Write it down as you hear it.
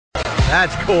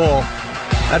That's cool.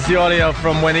 That's the audio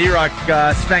from when E-Rock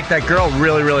spanked that girl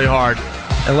really, really hard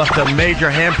and left a major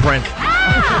handprint.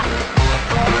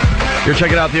 You're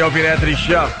checking out the Opie and Anthony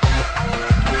Show.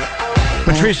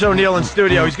 Patrice O'Neal in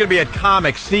studio. He's going to be at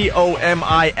Comix,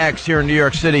 C-O-M-I-X, here in New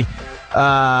York City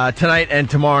tonight and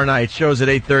tomorrow night. Shows at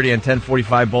 8:30 and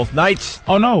 10:45 both nights.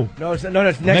 Oh, no. No, it's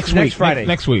next week. Friday.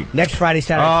 Next week. Next Friday,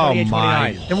 Saturday, 28,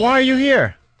 29. Then why are you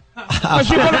here? Because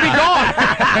you're going to be gone.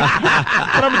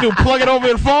 What I'm going to do, plug it over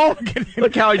your phone?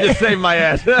 Look how he just saved my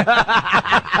ass.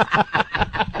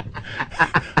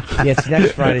 Yeah, it's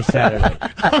next Friday, Saturday.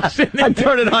 I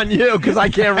turn it on you because I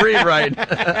can't read right.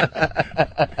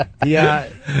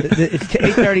 It's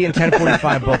 8:30 and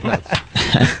 10:45 both nights.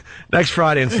 Next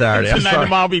Friday and Saturday. Tonight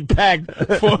tomorrow will be packed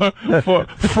for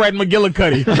Fred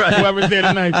McGillicuddy, whoever's there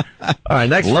tonight. All right,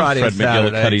 next Friday and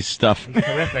Saturday. Fred McGillicuddy's stuff.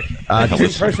 Terrific. Two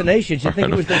impersonations. You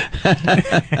think it was the...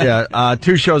 Yeah,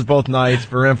 two shows both nights.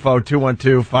 For info,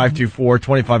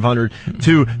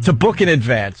 212-524-2500 to book in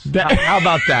advance. How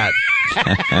about that?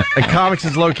 The Comix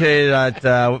is located at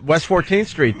West 14th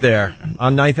Street there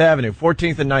on 9th Avenue.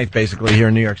 14th and 9th, basically, here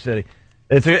in New York City.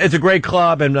 It's a great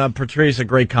club, and Patrice a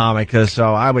great comic,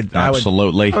 so I would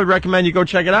recommend you go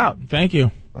check it out. Thank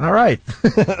you. All right.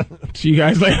 See you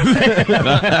guys later.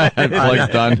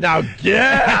 Plug's done. Now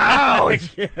get out!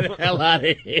 Get the hell out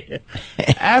of here.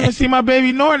 I haven't seen my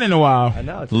baby Norton in a while. I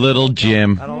know. Little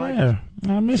Jim. I don't like Yeah,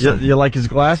 I miss him. You like his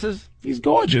glasses? He's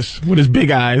gorgeous with his big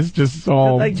eyes, just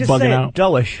all just bugging say it, out.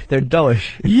 dullish. They're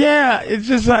dullish. Yeah, it's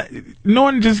just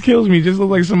Norton just kills me. He just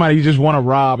looks like somebody you just want to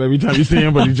rob every time you see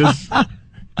him, but he just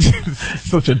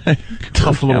such a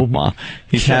tough little.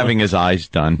 He's having his eyes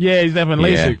done. Yeah, he's having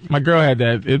LASIK. Yeah. My girl had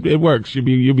that. It works. You'll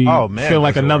be feel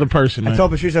like another person. Man. I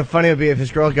told Patrice how funny it would be if his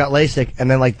girl got LASIK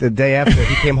and then like the day after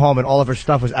he came home and all of her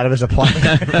stuff was out of his apartment.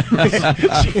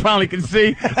 She finally can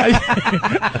see.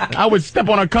 I would step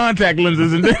on her contact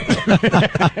lenses and.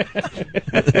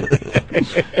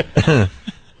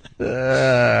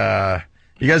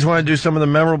 You guys want to do some of the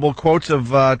memorable quotes of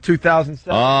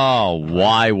 2007? Oh,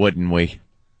 why wouldn't we?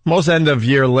 Most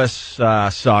end-of-year lists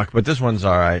suck, but this one's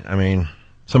all right. I mean,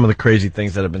 some of the crazy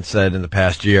things that have been said in the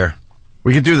past year.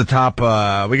 We could do the top.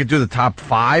 We could do the top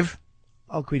 5.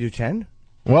 Oh, can we do 10?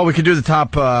 Well, we could do the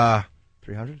top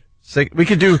 300. 6. We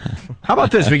could do. How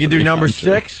about this? We could do number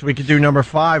 6. We could do number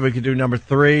 5. We could do number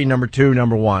 3, number 2,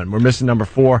 number 1. We're missing number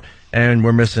 4, and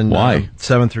we're missing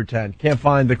 7 through 10. Can't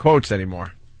find the quotes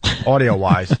anymore,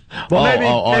 audio-wise. Well, maybe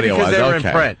because they were in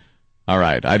print. All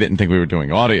right. I didn't think we were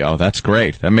doing audio. That's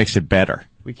great. That makes it better.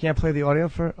 We can't play the audio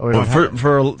for.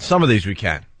 For some of these we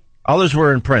can. Others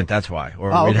were in print. That's why, or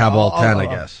we'd have all 10, I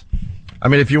guess. I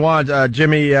mean, if you want,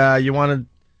 Jimmy, you want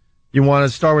to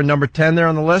start with number 10 there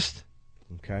on the list?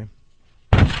 Okay.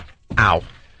 Ow.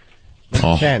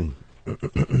 Number 10.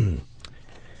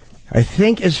 I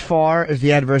think as far as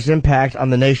the adverse impact on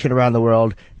the nation around the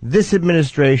world, this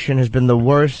administration has been the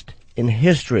worst in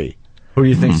history. Who do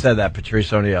you think said that,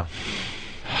 Patrice O'Neal?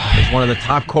 It's one of the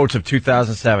top quotes of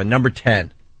 2007. Number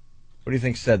 10. Who do you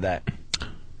think said that?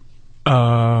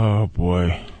 Oh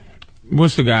boy,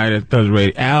 what's the guy that does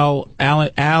radio? Al,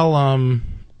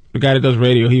 the guy that does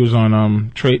radio. He was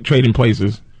on Trading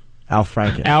Places. Al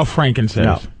Franken. Al Franken says.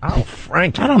 No. Al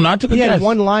Franken. I don't know. I took a He guess. had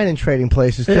one line in Trading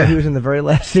Places, too. Yeah. He was in the very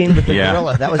last scene with the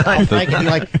gorilla. That was Al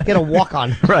Franken. He had a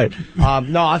walk-on. Right.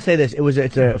 No, I'll say this.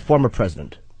 It's a former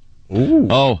president. Ooh.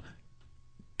 Oh,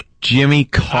 Jimmy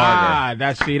Carter.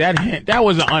 That hint. That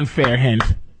was an unfair hint.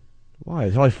 Why?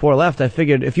 There's only 4 left. I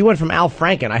figured if you went from Al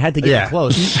Franken, I had to get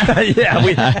close. Yeah,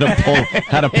 we had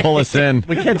to pull us in.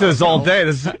 We can't do this all day.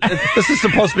 This is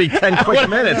supposed to be 10 quick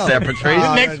minutes there, Patrice.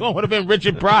 The next one would have been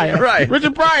Richard Pryor. Right.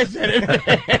 Richard Pryor said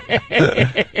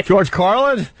it. George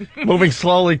Carlin, moving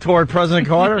slowly toward President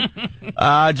Carter.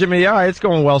 Jimmy, all right, it's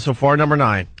going well so far. Number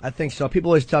 9. I think so. People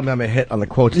always tell me I'm a hit on the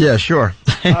quotes. Yeah, sure.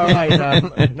 All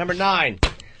right, number 9.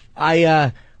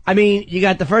 I mean, you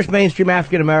got the first mainstream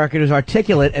African-American who's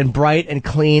articulate and bright and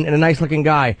clean and a nice-looking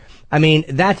guy. I mean,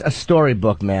 that's a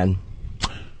storybook, man.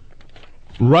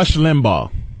 Rush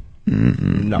Limbaugh.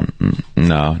 No.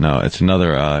 No. It's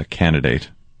another candidate,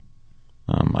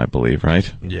 I believe,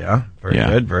 right? Yeah,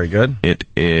 very good. It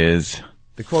is.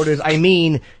 The quote is, I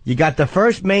mean, you got the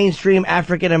first mainstream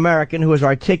African-American who is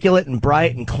articulate and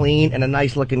bright and clean and a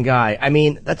nice-looking guy. I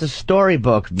mean, that's a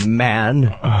storybook,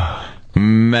 man.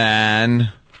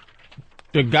 Man.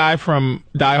 The guy from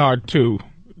Die Hard 2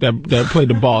 that played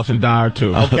the boss in Die Hard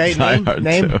 2. Okay,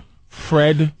 name?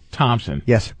 Fred Thompson.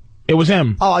 Yes. It was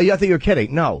him. Oh, I thought you were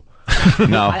kidding. No.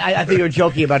 No. I think you were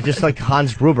joking about just like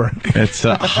Hans Gruber. It's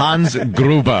Hans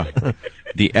Gruber,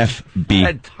 the FBI.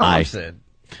 Fred Thompson.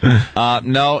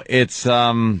 No, it's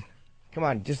Come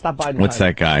on, just stop Biden. What's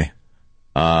that guy?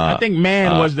 I think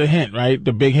man was the hint, right?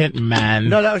 The big hint, man.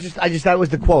 No, that was just. That was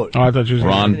the quote. Oh, I thought you was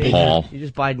Ron Paul. You're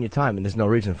just biding your time, and there's no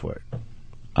reason for it.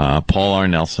 Paul R.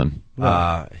 Nelson.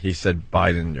 He said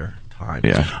Biden your time.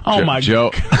 Yeah. Oh, my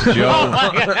Joe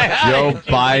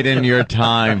Biden your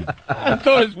time. I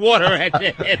thought it's water at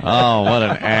the end. Oh, what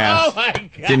an ass. Oh, my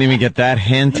God. Didn't even get that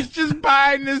hint. It's just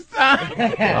Biden this time.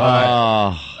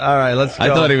 Oh. All right, let's go. I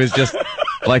thought he was just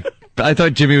like. I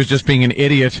thought Jimmy was just being an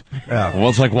idiot. Yeah. Well,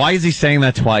 it's like, why is he saying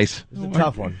that twice? It's a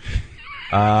tough one.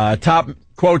 Top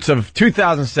quotes of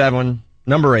 2007.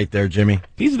 Number 8 there, Jimmy.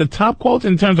 These are the top quotes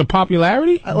in terms of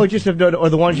popularity? Or just or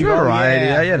the ones you You're go, right,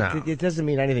 yeah, you know. It doesn't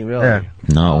mean anything really. Yeah.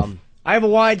 No. I have a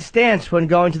wide stance when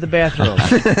going to the bathroom.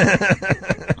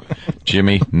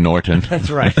 Jimmy Norton. That's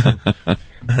right.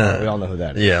 We all know who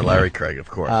that is. Yeah, Larry Craig, of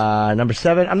course. Number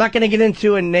 7. I'm not going to get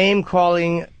into a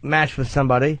name-calling match with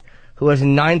somebody who has a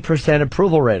 9%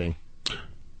 approval rating.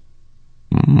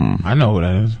 I know who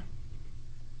that is.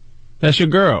 That's your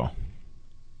girl.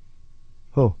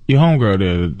 Who? Your homegirl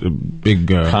there, the big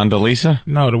girl. Condoleezza?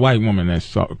 No, the white woman that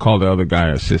called the other guy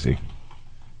a sissy.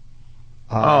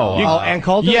 Ann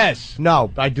Coulter? Yes. No,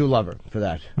 I do love her for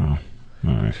that. Oh,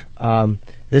 all right.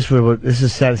 This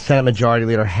is Senate Majority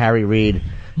Leader Harry Reid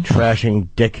trashing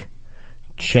Dick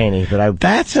Cheney.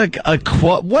 That's a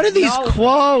quote. What are these That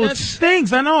quotes?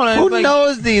 stinks, I know. Who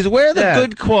knows these? Where are the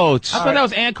good quotes? I thought that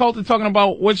was Ann Coulter talking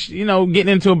about getting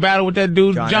into a battle with that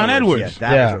dude, John Edwards. Yes,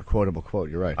 that was a quotable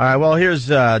quote. You're right. All right, well, here's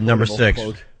number Quotable 6.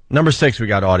 quote. Number 6 we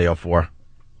got audio for.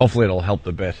 Hopefully it'll help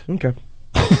the bit. Okay.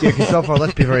 Yeah, 'cause so far,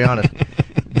 let's be very honest.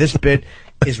 This bit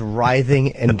is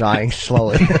writhing and dying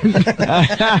slowly. These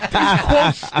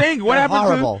quotes stink. What happened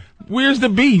horrible. to Where's the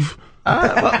Beef?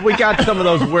 Well, we got some of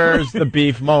those where's the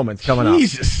beef moments coming up.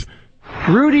 Jesus.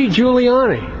 Rudy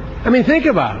Giuliani. I mean, think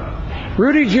about it.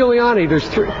 Rudy Giuliani,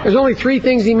 there's only 3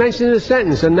 things he mentioned in a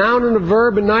sentence, a noun and a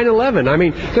verb and 9/11. I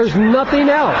mean, there's nothing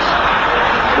else.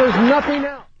 There's nothing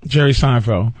else. Jerry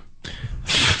Seinfeld.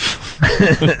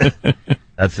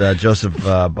 That's Joseph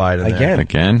Biden. there.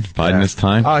 Again? Biden this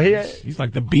time? Oh, He's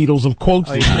like the Beatles of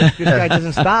quotes. This guy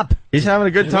doesn't stop. he's having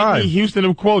a good Whitney time. Houston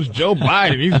of quotes. Joe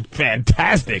Biden. He's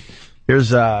fantastic.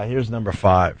 Here's number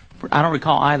 5. I don't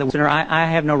recall either. Senator, I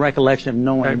have no recollection of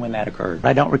knowing when that occurred.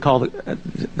 I don't recall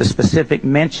the specific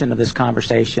mention of this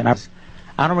conversation. I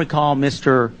don't recall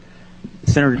Senator.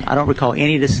 I don't recall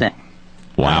any dissent.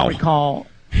 Wow. I don't recall,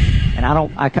 and I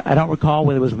don't recall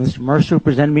whether it was Mr. Mercer who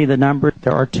presented me the number.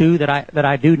 There are 2 that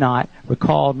I do not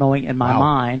recall knowing in my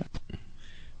mind.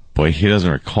 Boy, he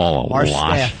doesn't recall a Our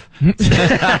lot.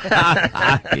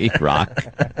 staff. Rock.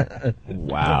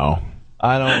 Wow.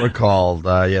 I don't recall.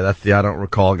 That's the I don't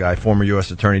recall guy. Former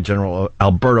U.S. Attorney General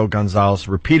Alberto Gonzales'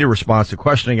 repeated response to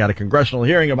questioning at a congressional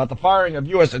hearing about the firing of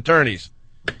U.S. attorneys.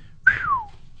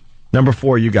 Number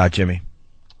 4 you got, Jimmy.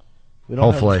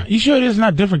 Hopefully. You sure there's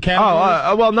not different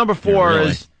categories? Well, number 4 Really?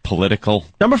 is... Political.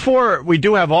 Number 4, we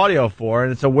do have audio for,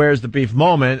 and it's a Where's the Beef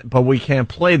moment, but we can't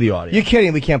play the audio. You're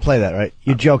kidding. We can't play that, right?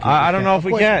 You're joking. I don't know if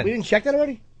we can. We didn't check that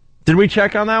already? Did we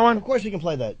check on that one? Of course we can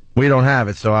play that. We don't have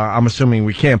it, so I'm assuming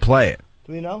we can't play it.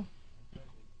 Do we know?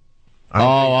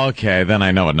 Oh, okay. Then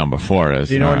I know what number 4 is.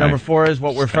 Do you know All what right. number 4 is?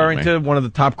 What we're referring to? One of the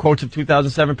top quotes of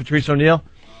 2007, Patrice O'Neill?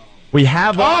 We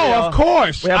have audio. Oh, of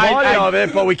course. We have audio of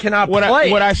it, but we cannot play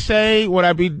it. Would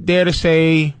I be dare to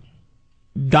say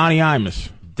Donnie Imus?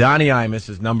 Donnie Imus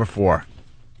is number 4.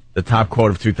 The top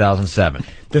quote of 2007.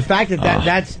 The fact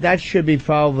that should be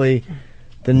probably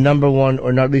the number 1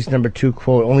 or not at least number 2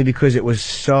 quote, only because it was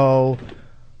so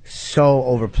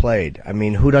overplayed. I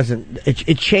mean, who doesn't?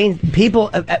 It changed.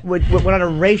 People went on a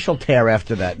racial tear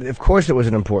after that. Of course, it was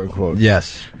an important quote.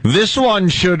 Yes. This one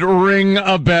should ring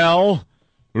a bell.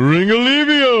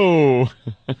 Ring-a-livio.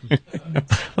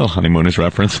 Oh, honeymooners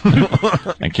reference.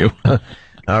 Thank you.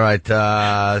 All right.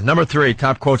 Number 3,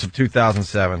 top quotes of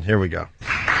 2007. Here we go.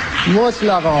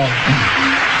 مطلقا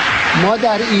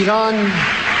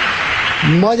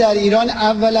ما در ایران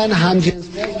اولا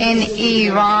همجنسگرا. In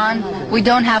Iran, we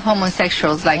don't have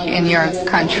homosexuals like in your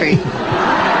country.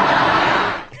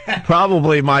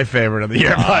 Probably my favorite of the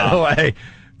year, by the way.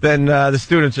 Then the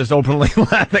students just openly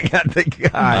laughing at the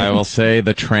guy. I will say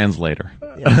the translator.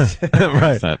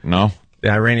 Right. Is that, no? The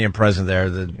Iranian president there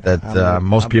that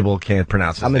most people can't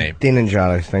pronounce his name. Ahmadinejad,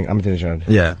 I think. Ahmadinejad.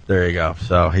 Yeah, there you go.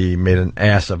 So he made an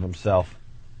ass of himself.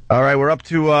 All right, we're up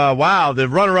to, the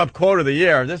runner-up quote of the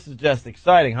year. This is just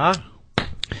exciting, huh?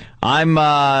 I'm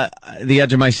the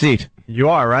edge of my seat. You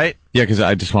are, right? Yeah, because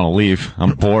I just want to leave.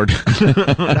 I'm bored. No.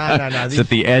 It's at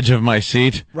the edge of my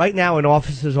seat. Right now, in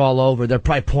offices all over, they're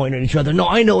probably pointing at each other. No,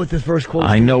 I know what this first quote is.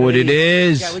 I know what it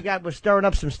is. Yeah, we're stirring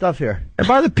up some stuff here. And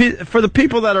for the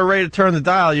people that are ready to turn the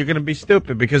dial, you're going to be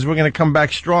stupid because we're going to come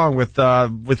back strong with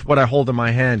what I hold in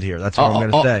my hand here. That's what I'm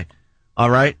going to say. All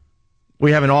right,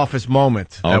 we have an office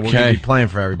moment that we're going to be playing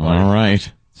for everybody. All right.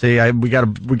 See, we gotta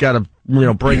break out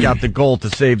the gold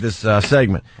to save this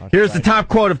segment. Here's the top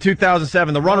quote of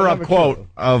 2007, the runner-up quote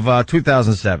of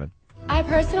 2007. I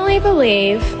personally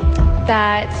believe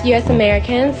that U.S.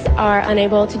 Americans are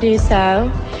unable to do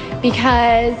so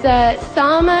because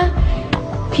some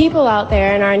people out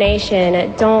there in our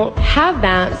nation don't have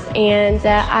maps, and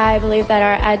I believe that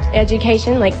our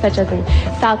education, like such as in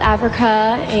South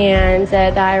Africa and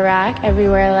the Iraq,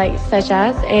 everywhere like such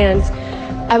as, and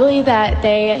I believe that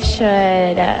they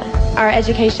should, our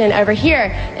education over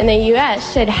here in the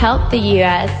U.S. should help the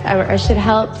U.S. or should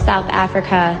help South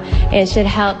Africa and should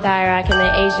help the Iraq and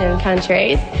the Asian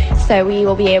countries, so we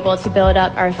will be able to build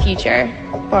up our future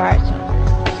for our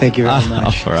children. Thank you very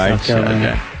much. All right.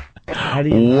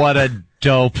 What a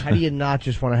dope. How do you not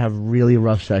just want to have really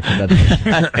rough sex with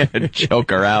that?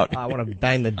 Choke her out. I want to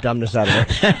bang the dumbness out of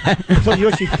her.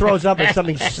 So she throws up and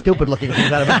something stupid looking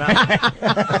comes out of her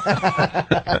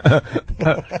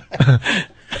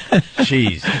mouth.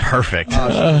 She's perfect. Oh,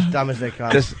 she's as dumb as they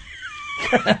come.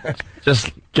 Just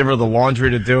give her the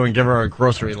laundry to do and give her a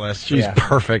grocery list. She's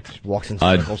perfect. She walks in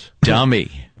A circles.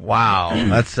 dummy. Wow.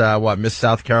 That's what, Miss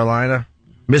South Carolina?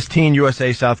 Miss Teen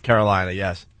USA South Carolina,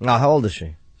 yes. Now, how old is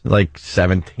she? Like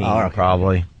 17,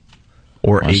 probably.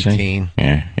 Or Was she? 18.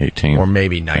 Yeah, 18. Or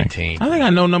maybe 19. I think I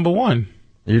know number one.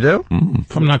 You do?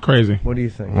 If I'm not crazy. What do you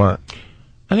think? What?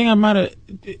 I think I might have.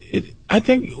 I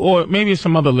think, or maybe it's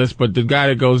some other list, but the guy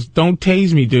that goes, "Don't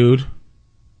tase me, dude."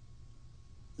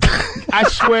 I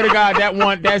swear to God,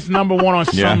 that's number one on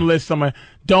some list somewhere.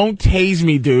 "Don't tase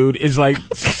me, dude," is like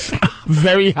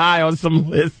very high on some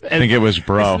list. I think it was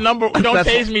bro. Don't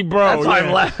tase me, bro. That's why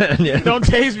I'm laughing. Yeah. Don't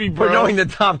tase me, bro. For knowing the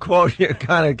top quote, you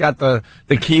kind of got the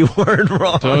key word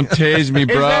wrong. Don't tase me,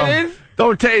 bro. Is that it?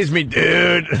 Don't tase me,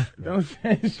 dude. Don't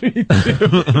tase me,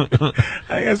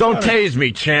 dude. Don't tase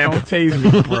me, champ. Don't tase me,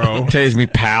 bro. Don't tase me,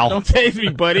 pal. Don't tase me,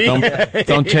 buddy. Don't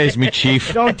tase me,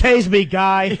 chief. Don't tase me,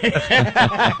 guy.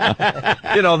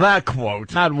 You know that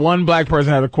quote. Not one black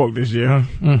person had a quote this year.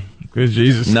 Huh? Good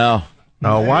Jesus. No.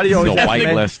 No, why do you always The have white to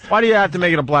make, list. Why do you have to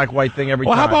make it a black-white thing every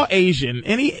Well, time? how about Asian?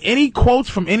 Any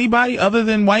quotes from anybody other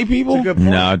than white people? Good point.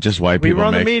 No, just white We people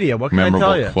run the make media. What can I memorable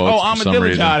tell you? quotes Oh, for some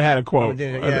reason. Ahmadinejad had a quote.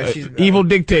 Yeah, Evil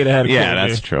dictator had a quote. Yeah,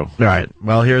 that's true. All right.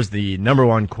 Well, here's the number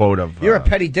one quote of. You're a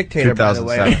petty dictator, by the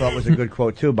way. I 2007. thought was a good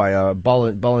quote, too, by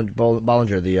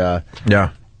Bollinger, the,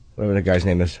 whatever the guy's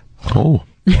name is. Oh.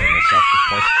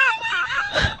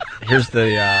 Here's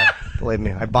the. Believe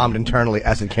me, I bombed internally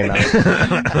as it came out.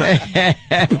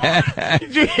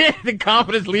 Did you hear the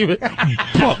confidence leave it?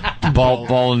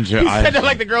 Bollinger. He said that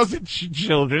like the girls said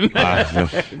children.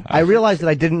 I realized that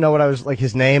I didn't know what I was like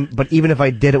his name, but even if I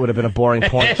did, it would have been a boring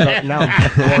point. So now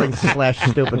I'm boring /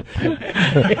 stupid.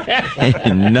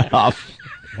 Enough.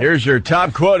 Here's your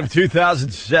top quote of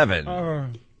 2007.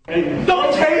 Don't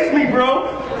tase me,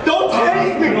 bro. Don't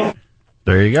tase me.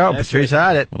 There you go. Patrice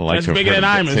had it. That's bigger than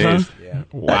Imus, huh? Yeah.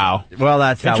 Wow. Well,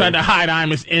 that's They how. tried to hide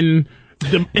Imus in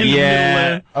the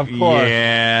middle. Of course.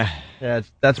 Yeah. Yeah,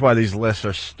 that's why these lists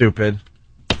are stupid.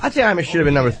 I'd say Imus should have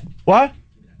been number. What?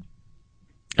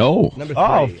 Oh. Number 3.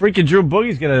 Oh, freaking Drew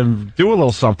Boogie's gonna do a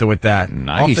little something with that.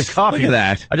 Nice. Off the cuff. Look at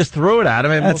that. I just threw it at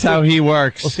him. And That's how he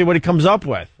works. We'll see what he comes up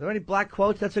with. Are there any black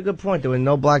quotes? That's a good point. There were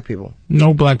no black people.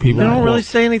 No black people. They don't really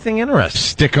say anything interesting.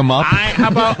 Stick 'em up. How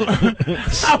about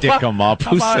Stick 'em up.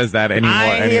 Who says that anymore?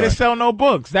 I ain't here to sell no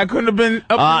books. That couldn't have been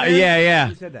up there. Yeah.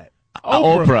 Who said that?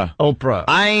 Oprah.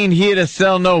 I ain't here to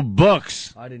sell no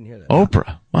books. I didn't hear that.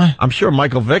 Oprah. What? I'm sure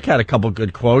Michael Vick had a couple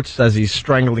good quotes as he's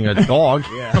strangling a dog.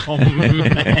 Yeah. Oh,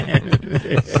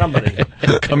 man. Somebody.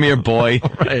 Come here, boy.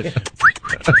 Right.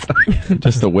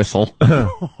 Just a whistle.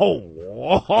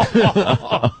 Well,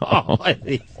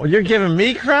 you're giving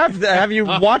me crap? Have you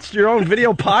watched your own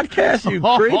video podcast, you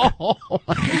creep?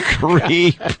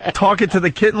 Creep. Talking to the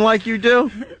kitten like you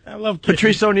do? I love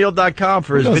PatriceO'Neill.com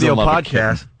for his Who doesn't video love a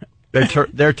podcast.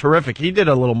 They're terrific. He did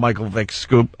a little Michael Vick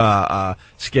scoop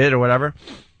skit or whatever.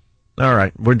 All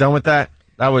right, we're done with that.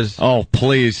 That was Oh,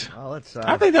 please. Well, let's.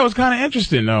 I think that was kind of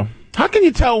interesting, though. How can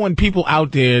you tell when people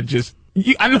out there just...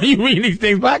 I know you read these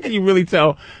things, but how can you really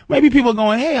tell? Maybe people are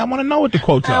going, hey, I want to know what the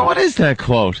quotes are. What is that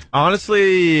quote?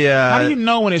 honestly. How do you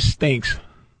know when it stinks?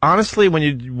 Honestly, when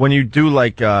you do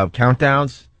like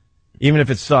countdowns, even if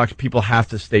it sucks, people have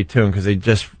to stay tuned because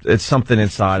it's something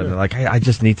inside of them. Like, I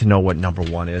just need to know what number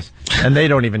one is. And they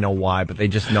don't even know why, but they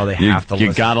just know they have to listen.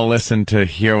 You gotta listen to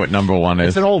hear what number one is.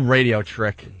 It's an old radio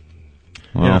trick.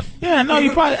 Well, Yeah, no,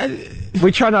 you probably...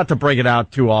 We try not to break it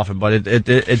out too often, but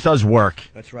it does work.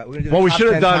 That's right. What we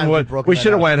should have done was we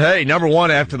should have went, hey, number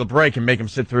one after the break and make them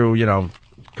sit through,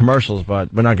 commercials,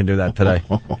 but we're not going to do that today.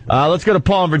 Let's go to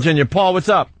Paul in Virginia. Paul, what's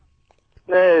up?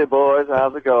 Hey, boys.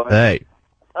 How's it going? Hey.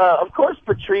 Of course,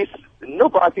 Patrice, no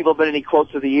black people have been any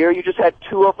closer to the year. You just had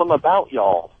two of them about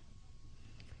y'all.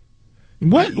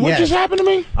 What just happened to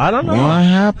me? I don't know. What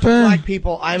happened? Black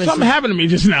people. Something happened to me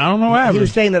just now. I don't know what happened. He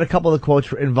was saying that a couple of the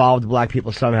quotes involved black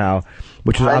people somehow,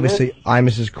 which was obviously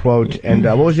Imus's quote. And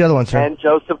what was the other one, sir? And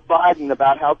Joseph Biden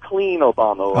about how clean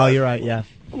Obama was. Oh, you're right, yeah.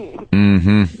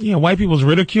 Mm-hmm. Yeah, white people's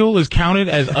ridicule is counted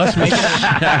as us making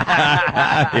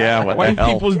Yeah, what white the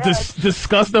hell? people's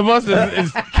disgust of us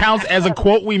is counts as a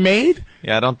quote we made?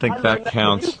 Yeah, I don't think that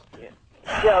counts.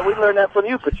 Yeah, we learned that from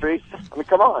you, Patrice. I mean,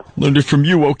 come on. Learned it from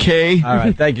you, okay? All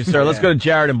right, thank you, sir. Let's go to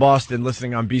Jared in Boston,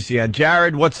 listening on BCN.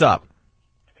 Jared, what's up?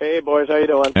 Hey, boys, how you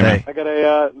doing? Hey. I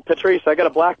got Patrice, I got a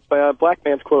black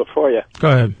man's quote for you. Go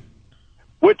ahead.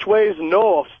 Which way's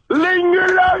north?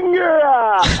 Linger,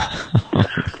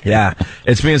 Yeah,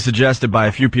 it's being suggested by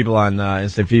a few people on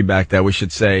Instant Feedback that we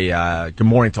should say good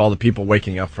morning to all the people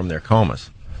waking up from their comas.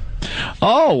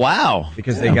 Oh, wow.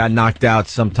 Because they got knocked out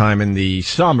sometime in the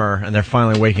summer, and they're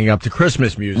finally waking up to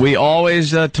Christmas music. We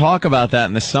always talk about that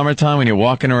in the summertime when you're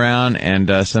walking around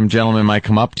and some gentleman might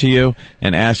come up to you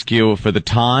and ask you for the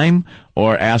time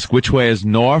or ask which way is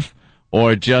north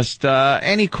or just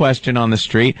any question on the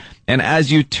street. And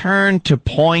as you turn to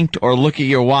point or look at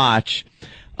your watch,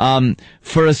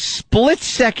 for a split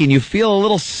second you feel a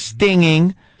little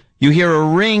stinging. You hear a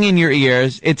ring in your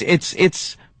ears.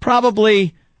 It's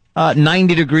probably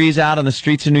 90 degrees out on the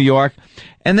streets of New York.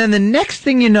 And then the next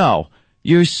thing you know,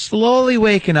 you're slowly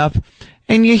waking up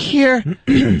and you hear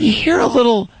a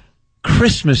little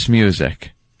Christmas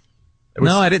music.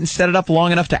 No, I didn't set it up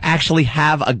long enough to actually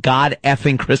have a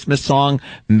god-effing Christmas song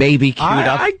maybe queued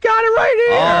up. I got it right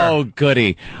here. Oh,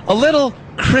 goody. A little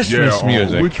Christmas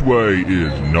music. Which way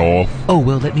is north? Oh,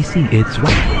 well, let me see. It's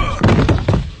right.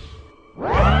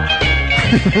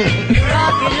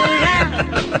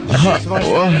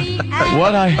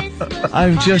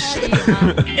 I'm just... Wait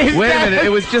a minute,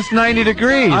 it was just 90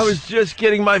 degrees. I was just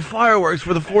getting my fireworks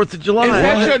for the 4th of July. Is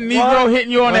that your Negro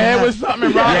hitting you on the head with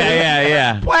something, Rob?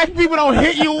 Yeah. Black people don't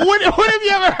hit you. When have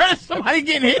you ever heard of somebody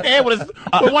getting hit in the head with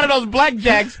one of those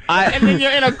blackjacks and then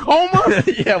you're in a coma?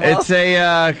 It's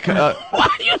a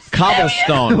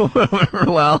cobblestone.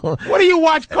 Well, what do you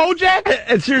watch, Kojak?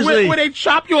 It's usually... Where they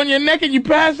chop you on your neck and you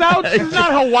pass out? It's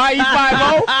not Hawaii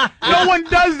 5-0. No one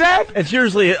does that. It's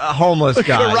usually a homeless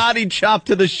guy. Karate chop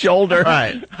to the shoulder.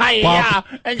 Right. Hi-ya,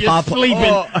 and you're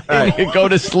sleeping. Right. You go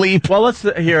to sleep. Well, let's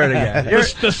hear it again.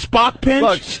 The Spock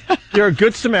pinch? Look, you're a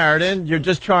good Samaritan. You're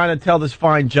just trying to tell this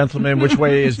fine gentleman which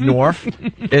way is north.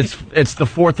 It's the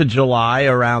 4th of July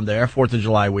around there, 4th of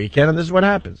July weekend, and this is what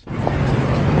happens.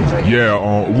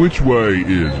 Yeah, which way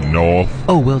is north?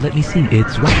 Oh, well, let me see.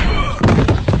 It's right.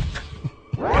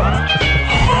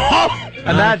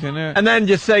 And then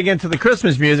just saying into the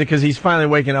Christmas music because he's finally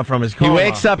waking up from his coma. He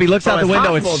wakes up, he looks out the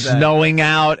window, it's snowing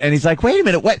out, and he's like, wait a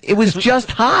minute, what? It was just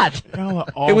hot.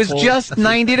 It was just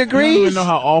 90 degrees. You don't even know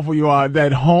how awful you are.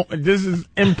 This is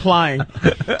implying.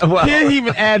 Well, It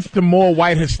even adds to more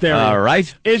white hysteria. All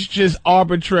right. It's just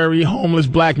arbitrary homeless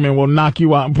black men will knock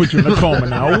you out and put you in a coma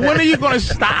now. When are you going to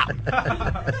stop?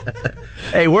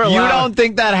 Hey, we're allowed. You don't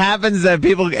think that happens, that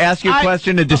people ask you a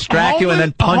question to distract you and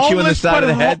then punch you in the side of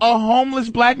the head? A homeless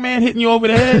black man hitting you over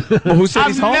the head? Well, who said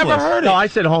he's homeless? I've never heard it. No, I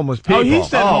said homeless people. Oh, he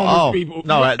said homeless people.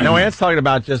 No, Ant's talking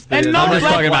about just the... And no, I'm just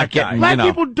black, talking about getting... black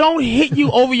people don't hit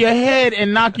you over your head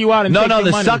and knock you out and take your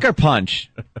the money. sucker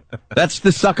punch. That's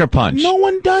the sucker punch. No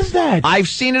one does that. I've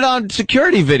seen it on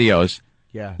security videos.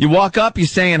 Yeah. You walk up, you're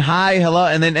saying hi, hello,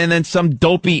 and then some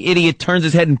dopey idiot turns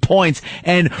his head and points,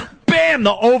 and bam,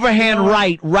 the overhand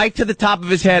right to the top of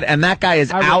his head, and that guy is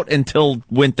out until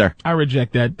winter. I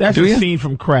reject that. That's a scene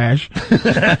from Crash. I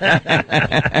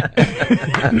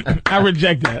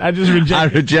reject that. I just reject I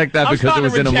reject that because it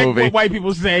was in a movie. What white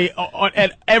people say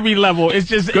at every level. It's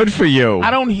just good for you.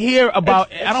 I don't hear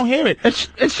it.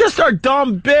 It's just our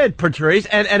dumb bit, Patrice,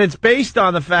 and it's based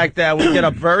on the fact that we get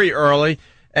up very early.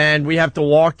 And we have to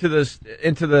walk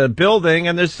into the building,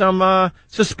 and there's some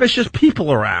suspicious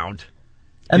people around.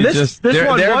 And there have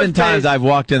been times I've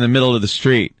walked in the middle of the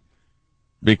street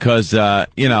because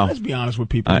Let's be honest with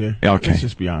people here. Okay. Let's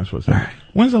just be honest with them.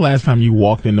 When's the last time you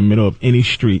walked in the middle of any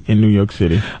street in New York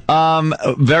City?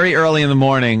 Very early in the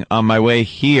morning on my way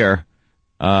here.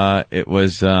 It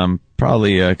was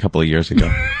probably a couple of years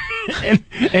ago.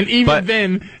 and even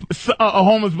then, a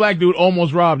homeless black dude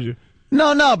almost robbed you.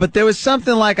 No, but there was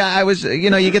something like I was,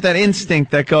 you get that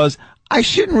instinct that goes, I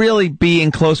shouldn't really be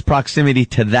in close proximity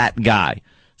to that guy.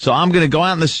 So I'm going to go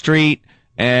out in the street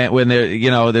and when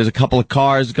there's a couple of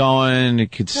cars going, you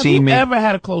could see me. Have you ever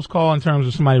had a close call in terms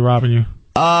of somebody robbing you?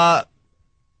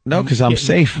 No, because I'm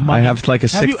safe. I have like a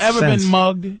sixth sense. Have you ever been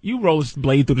mugged? You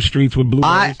rollerblade through the streets with blue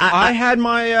eyes. I had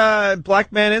my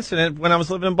black man incident when I was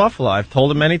living in Buffalo. I've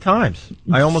told him many times.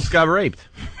 I almost got raped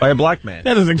by a black man.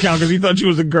 That doesn't count because he thought you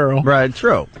was a girl. Right,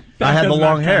 true. I had the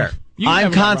long hair.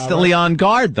 I'm constantly on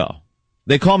guard, though.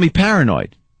 They call me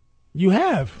paranoid. You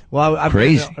have. Well, I've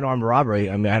crazy. been an armed robbery.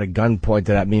 I mean, I had a gun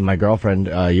pointed at me and my girlfriend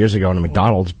years ago in a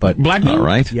McDonald's. But black people? All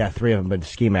right. Yeah, 3 of them, but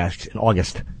ski masks in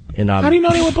August. How do you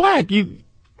know they were black?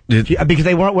 Because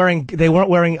they weren't wearing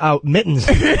mittens.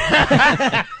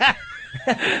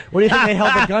 What do you think they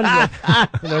held the guns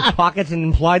with? In their pockets and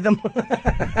implied them?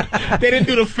 They didn't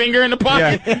do the finger in the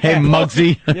pocket. Yeah. Hey,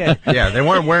 Muggsy. Yeah, they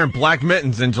weren't wearing black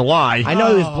mittens in July. I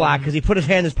know he was black because he put his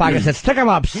hand in his pocket and said, "Stick him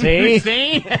up, see?"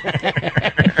 See?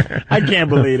 I can't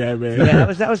believe that, man. Yeah,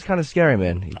 that was kind of scary,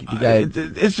 man.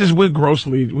 It's just we're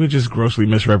just grossly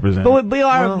misrepresented. But we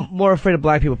are more afraid of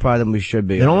black people probably than we should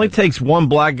be. It only takes one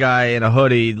black guy in a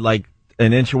hoodie, like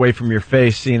an inch away from your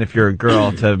face, seeing if you're a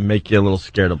girl, to make you a little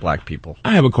scared of black people.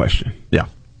 I have a question. Yeah.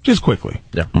 Just quickly.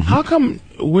 Yeah. Mm-hmm. How come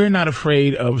we're not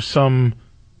afraid of some,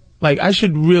 like, I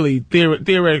should really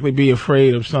theoretically be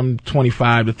afraid of some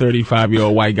 25 to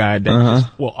 35-year-old white guy that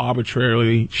just will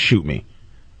arbitrarily shoot me?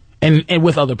 And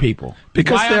with other people.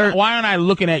 Because why aren't I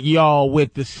looking at y'all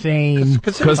with the same?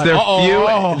 Because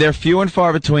they're few and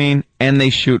far between, and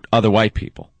they shoot other white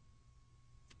people.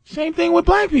 Same thing with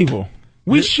black people.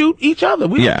 We shoot each other.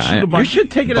 We don't shoot a bunch. You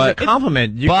should take it as a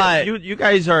compliment. You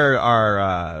guys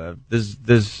are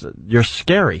you're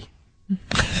scary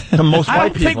to most white people. I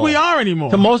don't think we are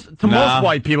anymore. To most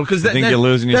white people, because then you're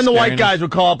losing your the white scariness? guys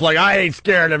would call up like, I ain't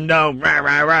scared of no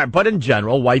rah. But in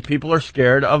general, white people are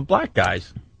scared of black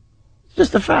guys. It's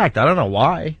just a fact. I don't know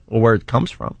why or where it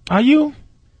comes from. Are you?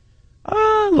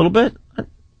 A little bit.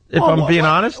 If I'm being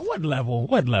honest. What level?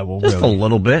 Just really? a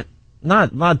little bit.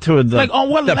 Not to the, like on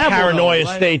what the level, paranoia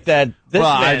state that this man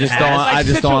I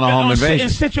just don't want a home invasion.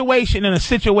 In a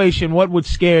situation, what would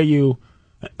scare you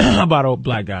about a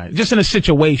black guy? Just in a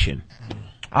situation.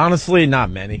 Honestly,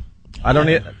 not many.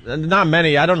 Not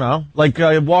many. I don't know. Like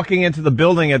walking into the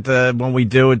building when we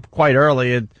do it quite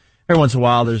early. Every once in a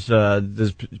while,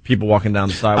 there's people walking down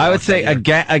the sidewalk. I would say a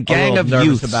gang of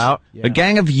youths. A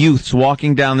gang of youths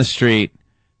walking down the street,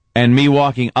 and me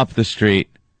walking up the street.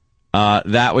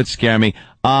 That would scare me.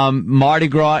 Mardi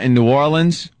Gras in New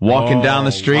Orleans, walking down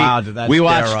the street. Wow, did that we scare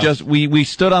watched us. we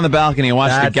stood on the balcony and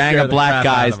watched a gang of black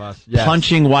guys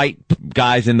punching white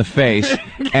guys in the face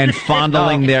and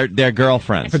fondling their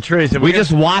girlfriends. Patrice, we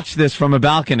just watched this from a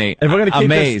balcony. If we're gonna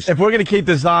amazed. If we're gonna keep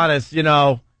this honest,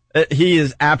 he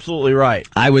is absolutely right.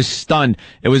 I was stunned.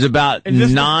 It was about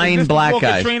 9 black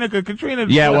guys. Katrina.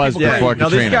 Yeah, it was before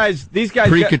Katrina. These guys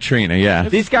pre-Katrina. Yeah,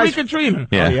 these guys pre-Katrina.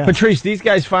 Yeah. Patrice, these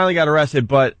guys finally got arrested,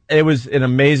 but it was an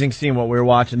amazing scene what we were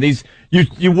watching.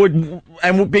 You would,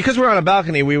 and because we're on a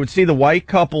balcony, we would see the white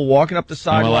couple walking up the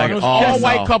sidewalk. All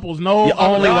white couples,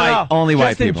 only white people.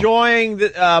 Just enjoying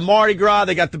the Mardi Gras.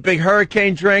 They got the big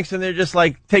hurricane drinks, and they're just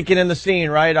like taking in the scene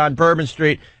right on Bourbon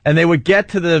Street. And they would get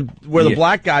to where the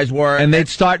black guys were, and they'd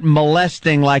start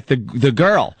molesting like the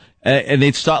girl. And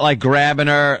they'd start like grabbing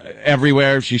her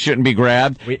everywhere she shouldn't be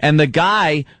grabbed. And the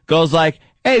guy goes like,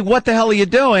 "Hey, what the hell are you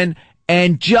doing?"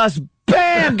 And just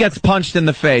bam, gets punched in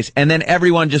the face. And then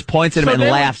everyone just points at him and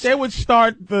laughs. They would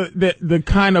start the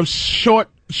kind of short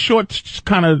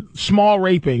kind of small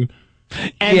raping.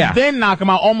 And then knock him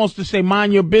out, almost to say,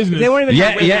 mind your business. They weren't even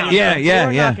Yeah. They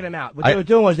were knocking him out. What they were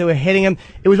doing was they were hitting him.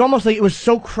 It was almost like it was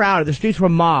so crowded. The streets were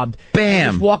mobbed.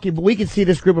 Bam. Just walking, but we could see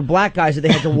this group of black guys that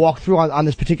they had to walk through on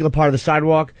this particular part of the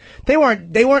sidewalk. They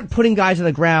weren't putting guys on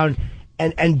the ground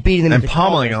and beating them and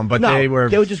pummeling them, but they were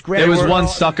just grabbing. There was one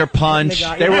sucker punch.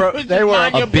 They were a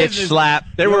bitch slap.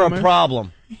 They were a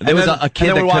problem. There was a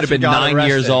kid that could have been 9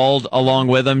 years old along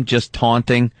with him, just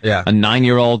taunting. Yeah. A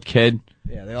 9-year-old kid.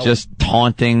 Yeah, just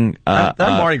taunting that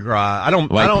Mardi Gras. I don't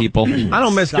people. I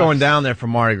don't miss going down there for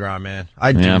Mardi Gras, man.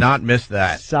 I do not miss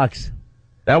that. Sucks.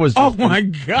 That was my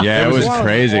god. Yeah, it was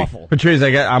crazy. Awful. Patrice,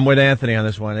 I'm with Anthony on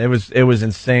this one. It was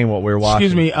insane what we were watching.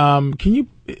 Excuse me.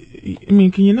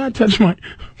 Can you not touch my?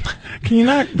 Can you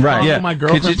not? Right. My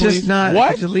girlfriend. Could you just not?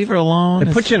 What? Could you leave her alone?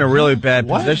 It puts you in a really bad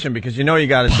position because you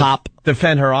got to pop.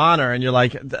 defend her honor, and you're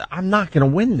like, I'm not going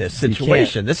to win this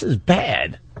situation. This is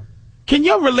bad. Can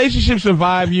your relationship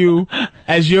survive you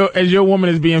as your woman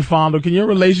is being fondled? Can your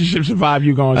relationship survive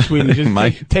you going, sweetie? Just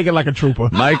Mike, take it like a trooper.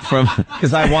 Mike from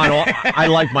because I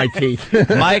like my teeth.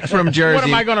 Mike from Jersey. What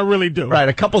am I going to really do? Right,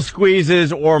 a couple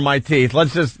squeezes or my teeth.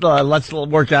 Let's just let's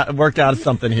work out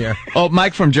something here. Oh,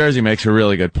 Mike from Jersey makes a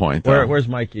really good point. Where's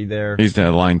Mikey there? He's the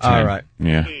line 10. All right.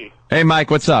 Yeah. Hey, Mike,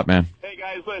 what's up, man? Hey,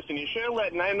 guys, listen, you shouldn't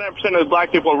let 99% of the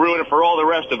black people ruin it for all the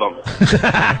rest of them.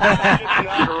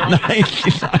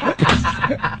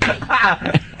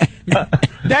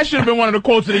 That should have been one of the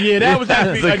quotes of the year. That was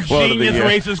actually a genius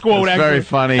racist quote. It's very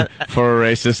funny for a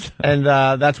racist. And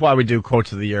that's why we do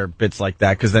quotes of the year, bits like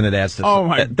that, because then it adds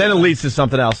to then it leads to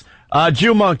something else.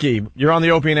 Jew Monkey, you're on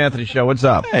the Opie and Anthony show. What's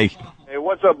up? Hey. Hey,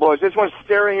 what's up, boys? This one's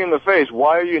staring you in the face.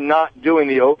 Why are you not doing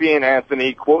the Opie and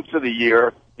Anthony quotes of the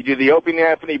year? You do the Opie and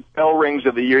Anthony bell rings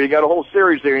of the year. You got a whole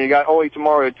series there, and you got only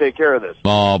tomorrow to take care of this.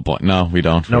 Oh, boy. No, we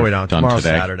don't. No, we don't. Done Tomorrow's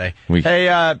today. Saturday.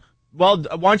 Hey, well,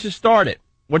 why don't you start it?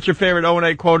 What's your favorite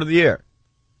O&A quote of the year?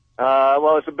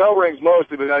 Well, it's the bell rings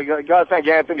mostly, but I got to thank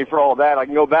Anthony for all that. I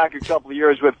can go back a couple of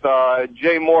years with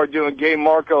Jay Moore doing Gay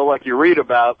Marco like you read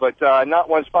about, but not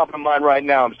one's popping in mind right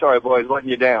now. I'm sorry, boys, letting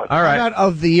you down. All right. Not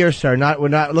of the year, sir. We're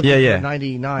not looking for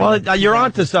 99. Well, you're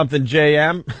on to something,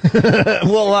 JM.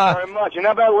 Well, very much. And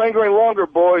how about lingering longer,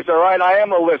 boys? All right, I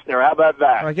am a listener. How about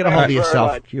that? All right, get a hold of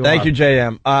yourself. Thank you,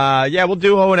 JM. Yeah, we'll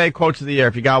do O&A quotes of the year.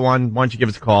 If you got one, why don't you give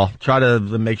us a call? Try to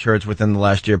make sure it's within the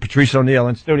last year. Patrice O'Neill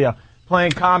in studio.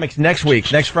 Playing comics next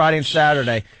week, next Friday and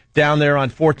Saturday, down there on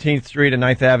 14th Street and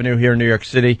 9th Avenue here in New York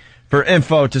City. For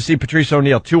info, to see Patrice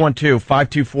O'Neill,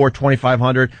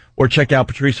 212-524-2500, or check out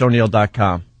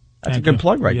patriceo'neill.com. That's a good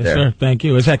plug right there. Yes, sir. Thank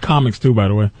you. It's at comics, too, by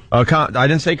the way. I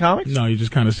didn't say comics? No, you just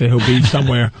kind of say he'll be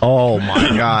somewhere. Oh,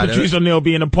 my God. Patrice O'Neill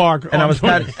be in the park. And I was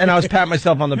patting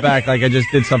myself on the back like I just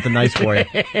did something nice for you,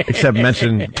 except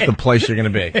mention the place you're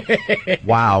going to be.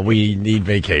 Wow, we need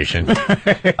vacation. Drew You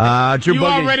Boogie.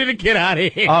 all ready to get out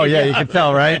of here. Oh, yeah, you can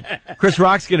tell, right? Chris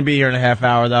Rock's going to be here in a half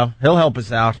hour, though. He'll help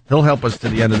us out. He'll help us to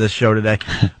the end of this show today.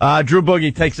 Drew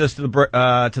Boogie takes us to the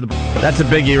that's a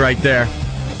biggie right there.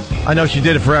 I know she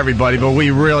did it for everybody, but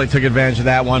we really took advantage of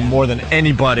that one more than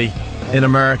anybody in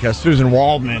America. Susan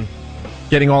Waldman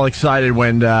getting all excited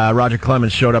when Roger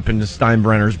Clemens showed up in the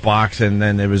Steinbrenner's box, and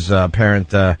then it was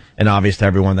apparent and obvious to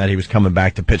everyone that he was coming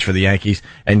back to pitch for the Yankees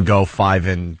and go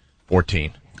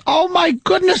 5-14. Oh, my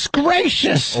goodness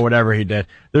gracious. Or whatever he did.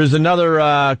 There's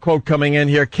another quote coming in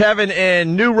here. Kevin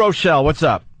in New Rochelle, what's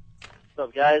up? What's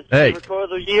up, guys? Hey. Favorite quote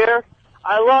of the year?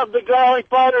 I love the garlic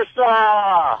butter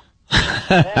saw.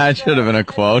 That should have been a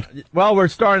quote. Well, we're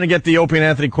starting to get the Opie and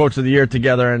Anthony quotes of the year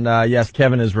together, and yes,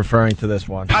 Kevin is referring to this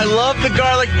one. I love the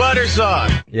garlic butter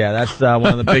sauce. Yeah, that's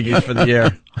one of the biggies for the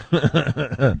year.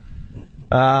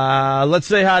 Let's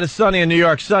say hi to Sonny in New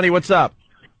York. Sonny, what's up?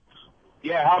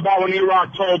 Yeah, how about when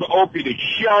E-Rock told Opie to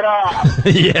shut up?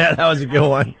 Yeah, that was a good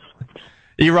one.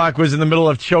 E-Rock was in the middle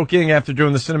of choking after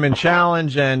doing the Cinnamon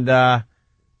Challenge,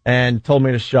 and told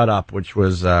me to shut up, which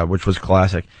was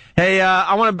classic. Hey,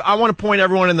 I want to point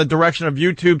everyone in the direction of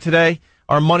YouTube today.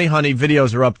 Our Money Honey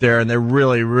videos are up there, and they're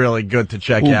really, really good to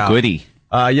check out. Goody.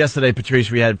 Yesterday, Patrice,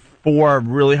 we had 4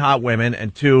 really hot women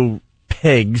and 2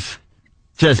 pigs.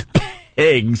 Just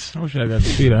pigs. I wish I got to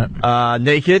see that.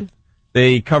 Naked.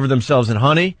 They covered themselves in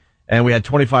honey, and we had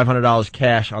 $2,500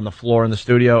 cash on the floor in the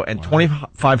studio, and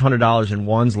 $2,500 in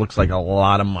ones looks like a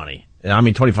lot of money. I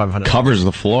mean, $2,500 covers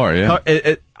the floor.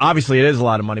 Yeah. Obviously, it is a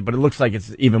lot of money, but it looks like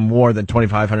it's even more than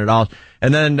 $2,500.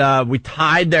 And then we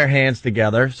tied their hands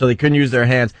together so they couldn't use their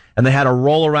hands, and they had to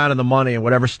roll around in the money, and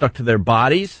whatever stuck to their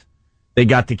bodies, they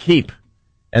got to keep.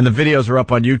 And the videos are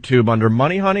up on YouTube under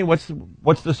Money Honey. What's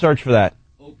the search for that?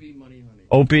 Opie Money Honey.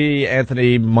 Opie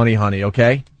Anthony Money Honey.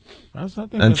 Okay.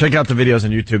 And check out the videos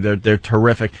on YouTube. They're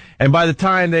terrific. And by the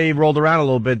time they rolled around a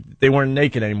little bit, they weren't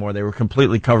naked anymore. They were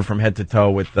completely covered from head to toe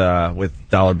with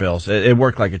dollar bills. It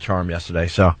worked like a charm yesterday.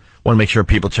 So want to make sure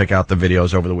people check out the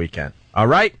videos over the weekend. All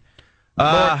right.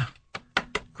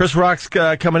 Chris Rock's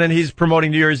coming in. He's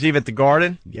promoting New Year's Eve at the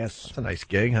Garden. Yes. That's a nice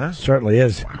gig, huh? Certainly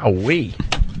is.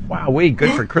 Wowee.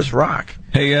 Good for Chris Rock.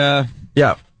 Hey, yeah.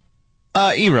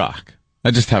 E-Rock.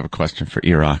 I just have a question for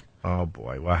E-Rock. Oh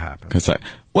boy, what happened?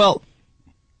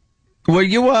 Were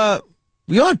you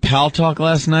on Pal Talk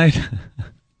last night? Yeah.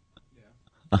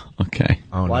 Oh, okay.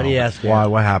 Oh, Why do you ask? Why?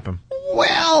 What happened?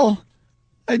 Well,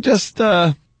 I just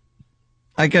I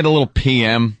get a little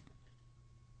PM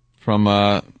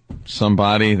from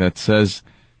somebody that says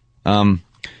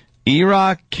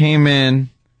E-Rock came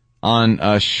in on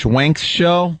Schwenk's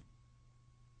show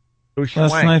Who's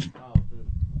last Schwenk? night.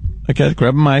 Okay,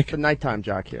 grab a mic. The nighttime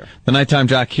jock here. The nighttime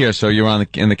jock here. So you're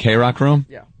in the K-Rock room?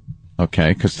 Yeah.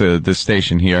 Okay, because the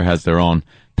station here has their own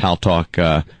Pal Talk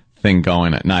thing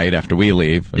going at night after we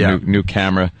leave. A new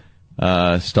camera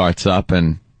starts up,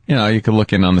 and you can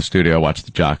look in on the studio, watch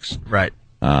the jocks. Right.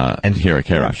 And here at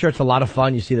K-Rock. I'm sure it's a lot of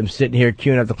fun. You see them sitting here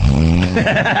queuing up the...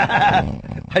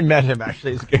 I met him,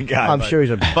 actually. He's a good guy. I'm sure he's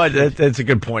a... But it's a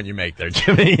good point you make there,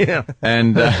 Jimmy.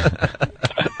 And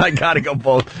I got to go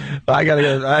both. I got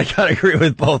to agree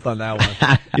with both on that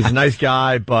one. He's a nice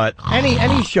guy, but...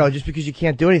 Any show, just because you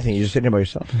can't do anything, you're just sitting there by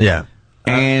yourself. Yeah.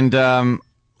 And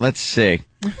let's see.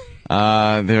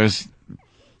 There's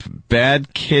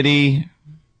Bad Kitty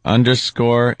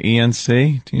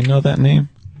 _ENC. Do you know that name?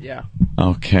 Yeah.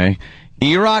 Okay.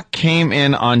 E-Rock came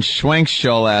in on Schwenk's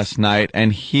show last night,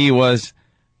 and he was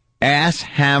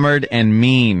ass-hammered and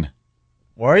mean.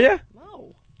 Were you?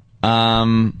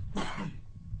 No.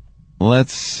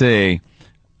 Let's see.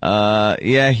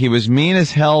 Yeah, he was mean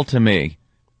as hell to me.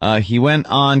 He went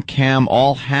on cam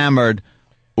all hammered,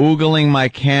 oogling my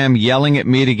cam, yelling at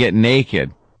me to get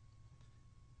naked.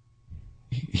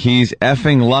 He's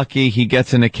effing lucky he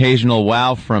gets an occasional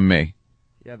wow from me.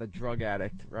 Yeah, the drug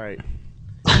addict, right.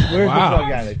 Where's the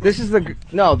drug addict? This is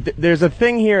there's a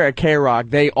thing here at K-Rock.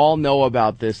 They all know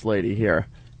about this lady here.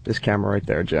 This camera right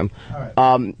there, Jim.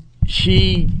 Right.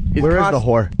 She is Where is the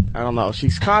whore? I don't know.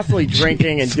 She's constantly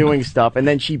drinking and doing stuff, and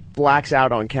then she blacks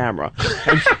out on camera.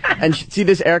 And see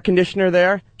this air conditioner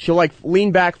there? She'll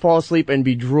lean back, fall asleep, and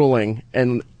be drooling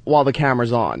while the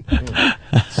camera's on.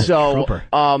 So,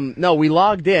 no, we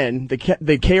logged in.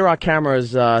 The K-Rock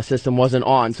cameras system wasn't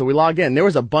on, so we logged in. There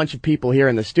was a bunch of people here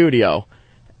in the studio,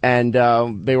 and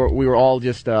we were all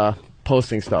just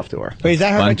posting stuff to her. Wait, is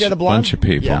that her right there, the blonde? Bunch of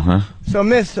people, Yeah. huh? So,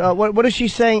 Miss, what is she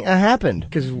saying happened?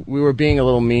 Because we were being a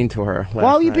little mean to her.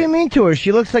 Why were you being mean to her?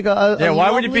 She looks like a why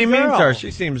would you be mean to girl. her?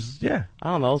 She seems, I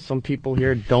don't know. Some people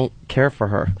here don't care for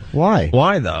her. Why?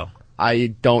 Why, though? I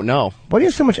don't know. Why do you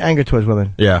have so much anger towards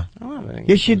women? Yeah. I don't have anything.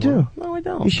 Yes, you do. No, I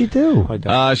don't. Yes, you do. I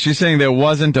don't. She's saying there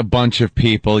wasn't a bunch of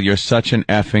people. You're such an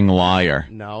effing liar.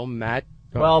 No, Matt.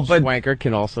 Well, but Swanker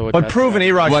can also. But proven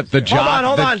E-Rock's... What, the jock...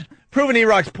 Hold on. Proven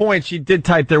E-Rock's point, she did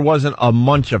type there wasn't a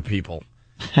munch of people.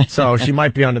 So she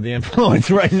might be under the influence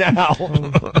right now.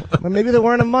 Well, maybe they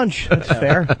weren't a munch. That's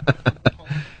fair.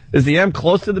 Is the M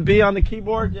close to the B on the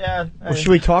keyboard? Yeah. Well,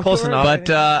 should we talk close to her? enough?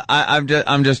 But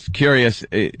I'm just curious.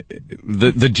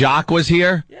 The jock was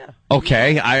here? Yeah.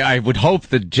 Okay, I would hope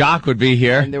the jock would be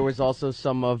here. And there was also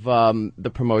some of the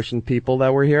promotion people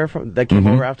that were here that came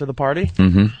over after the party.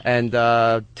 Mm-hmm. And 2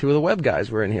 of the web guys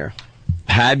were in here.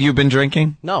 Had you been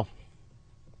drinking? No.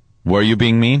 Were you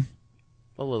being mean?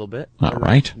 A little bit. All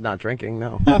right. Not drinking,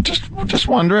 no. Just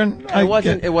wondering.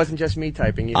 It wasn't just me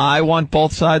typing. Either. I want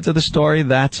both sides of the story.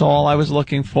 That's all I was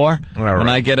looking for. right. When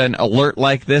I get an alert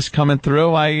like this coming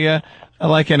through, I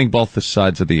like getting both the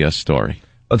sides of the story.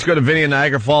 Let's go to Vinny in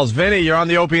Niagara Falls. Vinny, you're on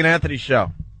the Opie and Anthony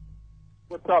show.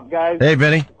 What's up, guys? Hey,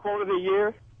 Vinny. Quote of the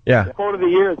year. Yeah. The quote of the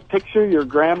year is "Picture your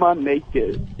grandma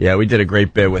naked." Yeah, we did a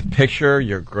great bit with "Picture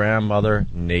Your Grandmother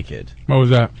Naked." What was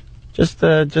that? Just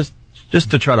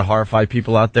to try to horrify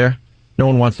people out there. No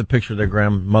one wants to picture their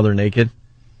grandmother naked.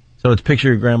 So it's picture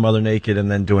your grandmother naked and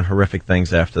then doing horrific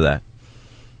things after that.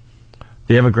 Do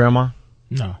you have a grandma?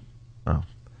 No. Oh.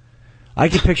 I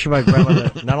could picture my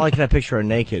grandmother. Not only can I picture her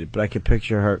naked, but I could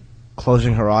picture her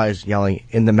closing her eyes, yelling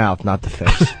in the mouth, not the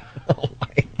face. Oh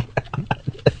my God.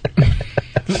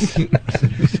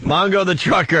 Mongo the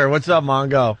trucker. What's up,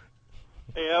 Mongo?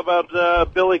 Hey, how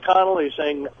about Billy Connolly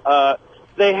saying,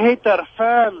 "They hate their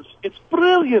fans. It's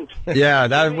brilliant." Yeah,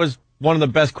 that was one of the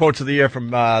best quotes of the year from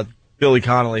Billy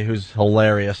Connolly, who's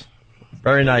hilarious.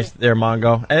 Very nice there,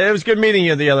 Mongo. And it was good meeting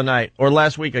you the other night, or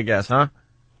last week, I guess, huh?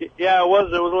 Yeah, it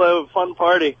was. It was a fun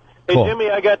party. Hey, Cool. Jimmy,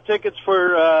 I got tickets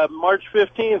for March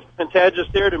 15th,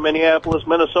 Pantages Theater, Minneapolis,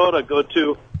 Minnesota. Go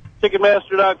to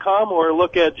Ticketmaster.com or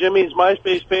look at Jimmy's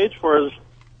MySpace page for his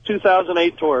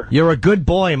 2008 tour. You're a good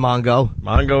boy, Mongo.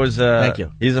 Mongo is Thank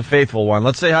you. He's a faithful one.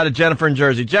 Let's say hi to Jennifer in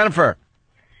Jersey. Jennifer.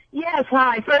 Yes,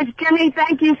 hi. First, Jimmy,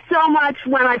 thank you so much.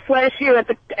 When I flashed you at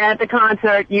the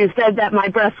concert, you said that my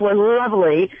breasts were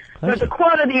lovely. But the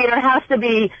quote of the year has to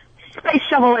be "Space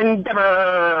Shovel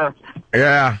Endeavor."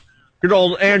 Yeah. Good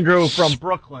old Andrew from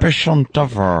Brooklyn.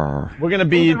 We're gonna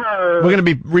be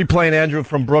replaying Andrew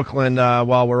from Brooklyn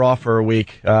while we're off for a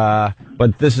week.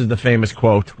 But this is the famous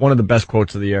quote, one of the best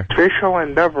quotes of the year. Official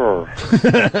endeavor.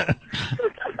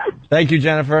 Thank you,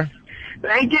 Jennifer.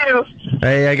 Thank you.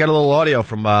 Hey, I got a little audio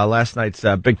from last night's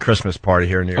big Christmas party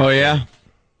here in New York. Oh, yeah?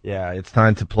 Yeah, it's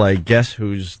time to play Guess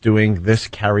Who's Doing This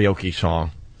Karaoke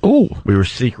Song. Ooh. We were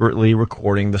secretly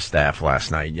recording the staff last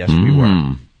night. Yes, we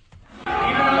were.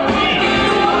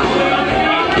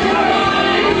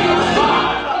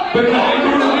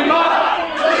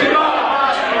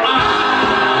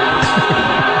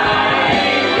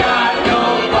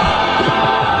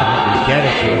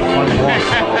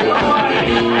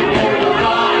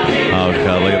 Oh,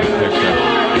 God, look at the picture.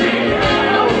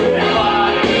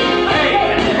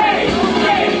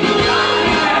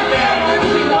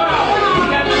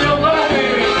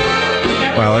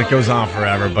 Well, it goes on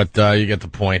forever, but you get the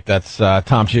point. That's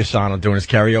Tom Chiusano doing his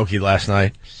karaoke last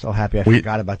night. So happy I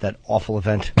forgot about that awful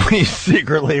event. We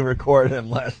secretly recorded him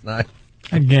last night.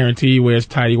 I guarantee he wears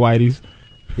tidy whities.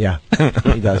 Yeah,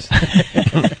 he does.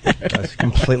 That's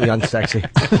completely unsexy.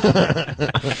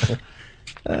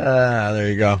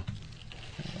 There you go.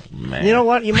 Man. You know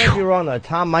what? You might be wrong, though.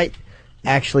 Tom might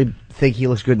actually think he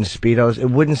looks good in Speedos. It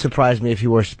wouldn't surprise me if he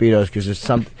wore Speedos, because there's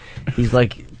some... He's,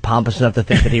 like, pompous enough to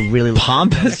think that he really looks...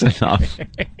 Pompous enough?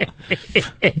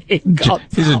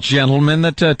 He's a gentleman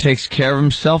that takes care of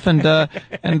himself and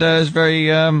is very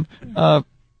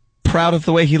proud of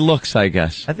the way he looks, I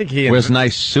guess. I think he wears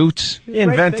nice suits. He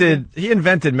invented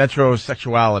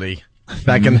metrosexuality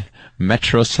back in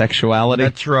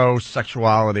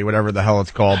metrosexuality, whatever the hell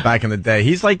it's called, back in the day.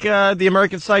 He's like the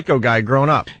American Psycho guy growing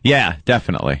up. Yeah,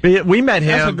 definitely. We met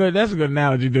him. That's a good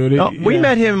analogy, dude. We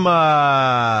met him.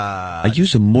 I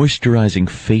use a moisturizing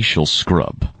facial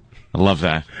scrub. I love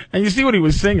that. And you see what he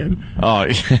was singing. Oh,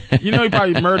 you know he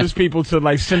probably murders people to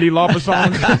like Cyndi Lauper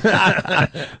songs.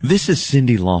 This is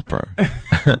Cyndi Lauper.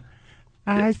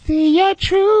 I see your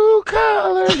true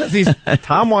colors.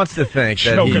 Tom wants to think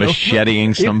that he's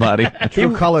macheting somebody.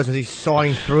 True colors as he's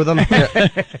sawing through them.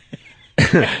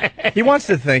 He wants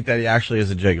to think that he actually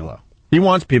is a gigolo. He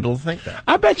wants people to think that.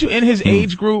 I bet you in his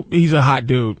age group, he's a hot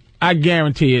dude. I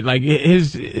guarantee it. Like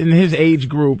in his age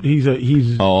group, he's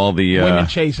all the women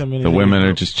chase him. The women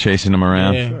are just chasing him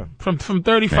around. Yeah. Sure. From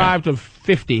 35 to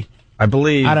 50. I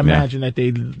believe. I'd imagine that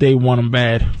they want him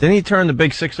bad. Didn't he turn the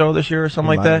big 6-0 this year or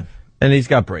something like that? And he's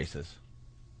got braces.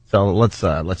 So let's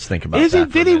think about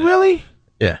that. Did he really?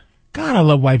 Yeah. God, I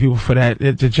love white people for that.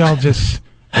 Did y'all just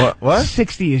what?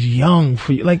 60 is young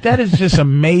for you. Like that is just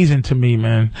amazing to me,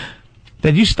 man.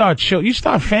 That you start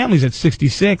families at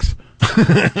 66.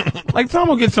 Like Tom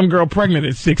will get some girl pregnant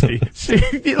at 60.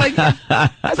 Like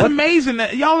that's amazing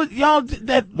that y'all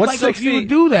that what's like 60? You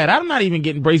do that. I'm not even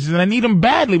getting braces and I need them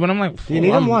badly, but I'm like, you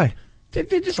need them? Why? They're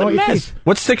just a mess.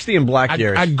 What's 60 in black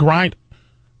years? I grind.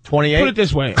 28. Put it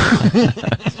this way. I'm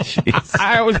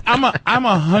a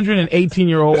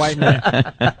 118-year-old white man.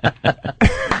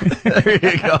 There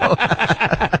you go.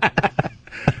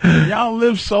 Y'all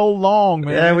live so long,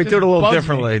 man. Yeah, we do it a little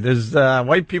differently. There's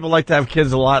white people like to have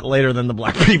kids a lot later than the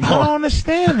black people. I don't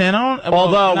understand, man.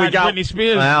 Although we got Britney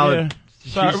Spears. Well, yeah.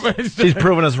 She's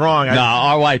proven us wrong. No,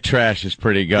 our white trash is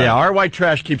pretty good. Yeah, our white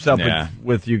trash keeps up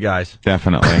with you guys.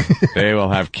 Definitely. They will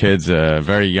have kids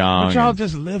very young. But y'all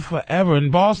just live forever. In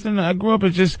Boston, I grew up,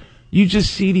 you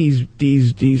just see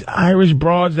these Irish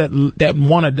broads that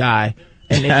want to die.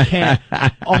 And they can't.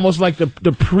 Almost like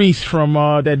the priest from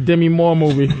that Demi Moore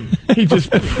movie. He just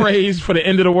prays for the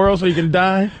end of the world so he can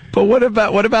die. But what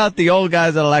about the old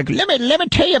guys that are like, let me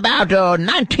tell you about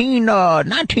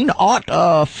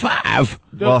 1905.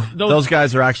 Well, those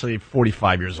guys are actually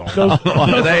 45 years old.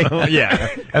 Are they?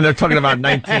 Yeah, and they're talking about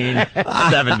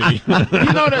 1970. You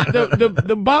know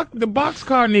the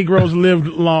boxcar Negroes lived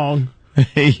long.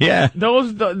 Yeah,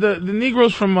 those the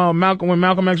Negroes from Malcolm, when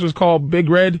Malcolm X was called Big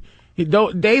Red.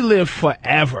 They live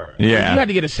forever. Yeah. You had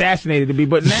to get assassinated to be.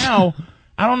 But now,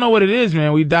 I don't know what it is,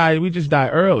 man. We just die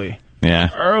early. Yeah.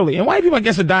 Early. And white people, I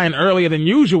guess, are dying earlier than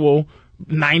usual.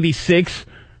 96.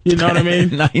 You know what I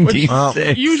mean?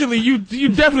 96. Usually, you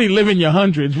definitely live in your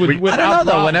hundreds. I don't know,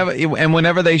 though.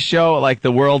 Whenever they show, like,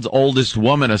 the world's oldest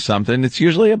woman or something, it's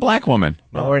usually a black woman.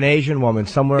 Or an Asian woman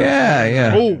somewhere.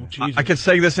 Yeah. Oh, Jesus. I could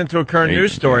seg this into a current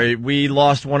news story. We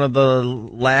lost one of the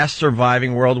last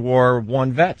surviving World War I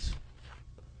vets.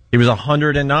 He was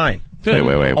 109.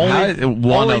 Wait.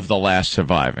 Only of the last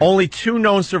surviving. Only 2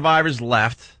 known survivors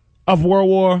left. Of World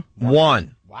War I.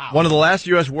 Wow. One of the last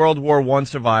U.S. World War I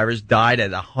survivors died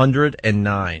at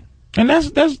 109. And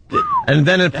that's and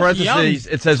then in parentheses,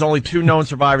 it says only 2 known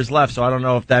survivors left, so I don't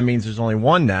know if that means there's only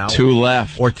 1 now. 2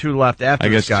 left. Or 2 left after I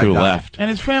guess this guy 2 died. left. And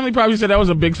his family probably said that was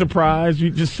a big surprise. You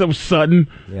just so sudden.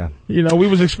 Yeah. You know, we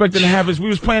was expecting to have we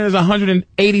was planning his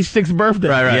 186th birthday.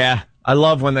 Right. Yeah. I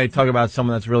love when they talk about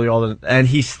someone that's really old and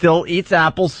he still eats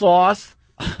applesauce.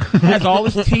 Has all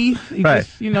his teeth. He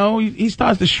just, he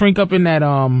starts to shrink up in that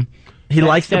He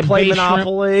likes to play bay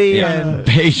Monopoly shrimp. and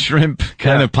bay shrimp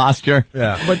kind of posture.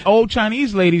 Yeah. But old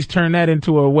Chinese ladies turn that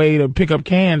into a way to pick up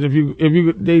cans. If you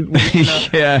you go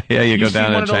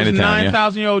down one to of those Chinatown.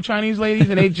 9,000-year-old Chinese ladies,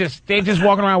 and they just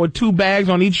walking around with 2 bags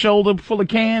on each shoulder full of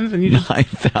cans, and you just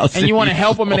 9,000. And you want to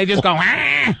help them, and they just go.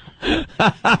 Do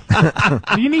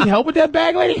you need help with that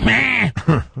bag, lady?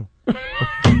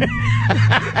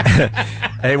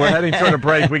 Hey, we're heading toward a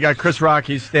break. We got Chris Rock.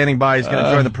 He's standing by. He's going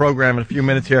to join the program in a few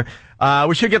minutes here.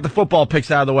 We should get the football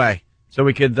picks out of the way so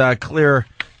we could clear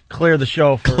the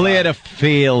show. Clear the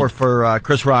field. For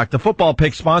Chris Rock. The football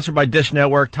pick sponsored by Dish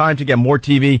Network. Time to get more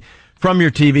TV from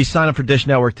your TV. Sign up for Dish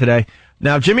Network today.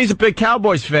 Now, Jimmy's a big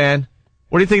Cowboys fan.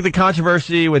 What do you think of the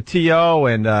controversy with T.O.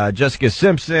 and Jessica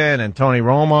Simpson and Tony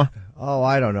Romo? Oh,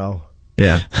 I don't know.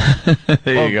 Yeah.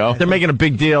 There you go. They're making a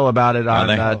big deal about it on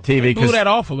TV. Blew that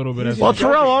off a little bit. Well,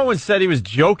 Terrell Owens said he was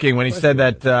joking when he said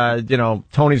that,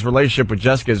 Tony's relationship with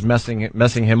Jessica is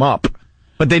messing him up.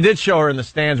 But they did show her in the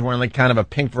stands wearing like kind of a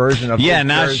pink version of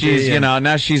now she's,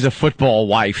 now she's a football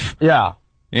wife. Yeah.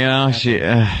 She.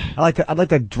 I'd like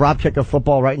to drop kick a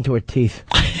football right into her teeth.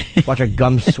 Watch her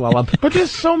gums swell up. But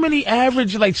there's so many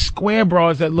average, like, square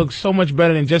bras that look so much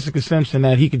better than Jessica Simpson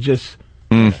that he could just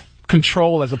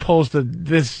control, as opposed to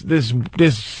this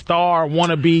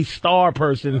wannabe star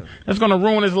person that's going to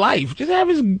ruin his life. Just have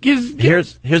his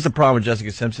Here's the problem with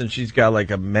Jessica Simpson. She's got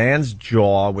like a man's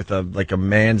jaw with a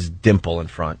man's dimple in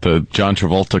front. The John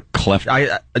Travolta cleft.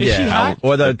 Is she hot?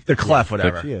 Or the cleft,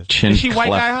 whatever. Is she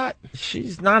white guy hot?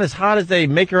 She's not as hot as they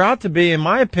make her out to be, in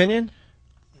my opinion.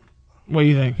 What do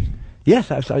you think? Yes,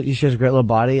 she has a great little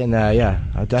body, and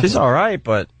she's all right,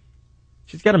 but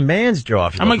she's got a man's jaw.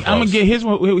 I'm gonna get here's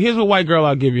a white girl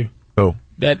I'll give you. Who?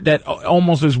 That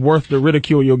almost is worth the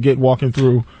ridicule you'll get walking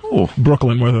through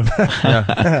Brooklyn with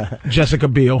her. Jessica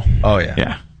Biel. Oh yeah.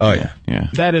 Yeah. Oh yeah. Yeah.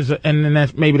 That is, and then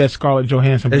that's Scarlett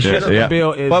Johansson. But Jessica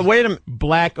Biel is. But wait a minute.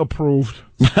 Black approved.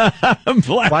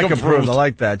 Black approved. I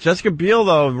like that. Jessica Biel,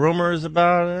 though, rumors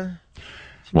about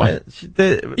what?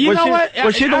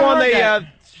 Was she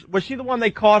the one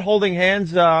they caught holding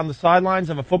hands on the sidelines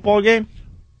of a football game?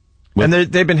 And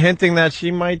they've been hinting that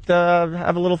she might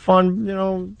have a little fun,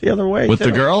 the other way. With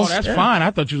the girls? Oh, that's fine.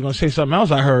 I thought you was going to say something else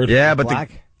I heard. Yeah, but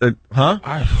Black?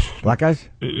 Black guys?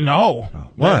 No.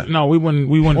 What? No, we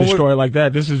wouldn't destroy it like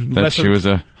that. This is... That she was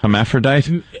a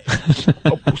hermaphrodite?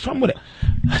 Something with it.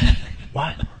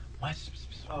 What?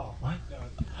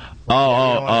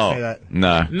 Oh.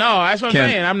 No. No, that's what I'm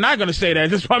saying. I'm not going to say that.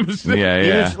 That's what I'm saying.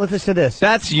 Yeah. Listen to this.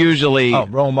 That's usually... Oh,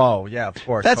 Romo. Yeah, of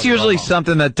course. That's usually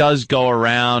something that does go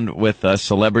around with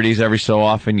celebrities every so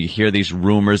often. You hear these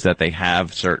rumors that they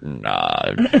have certain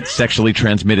sexually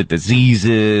transmitted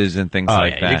diseases and things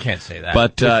like that. You can't say that.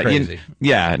 But, crazy.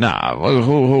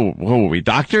 Who are we,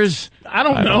 doctors? I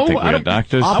don't know. I don't think we're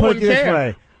doctors. I'll put it this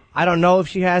way. I don't know if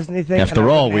she has anything. After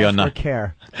all, we are not.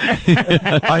 Care.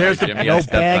 Here's no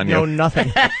bag, no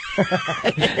nothing.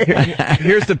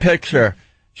 Here's the picture.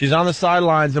 She's on the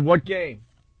sidelines of what game?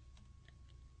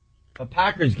 A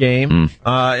Packers game in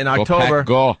October.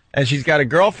 Go. And she's got a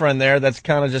girlfriend there that's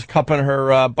kind of just cupping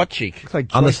her butt cheek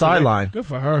on the sideline. Good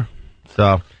for her.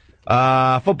 So,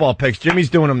 football picks. Jimmy's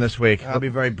doing them this week. I'll be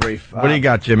very brief. What do you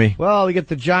got, Jimmy? Well, we get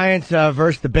the Giants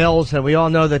versus the Bills, and we all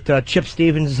know that Chip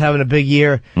Stevens is having a big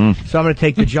year. So I'm going to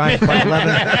take the Giants by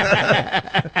 11.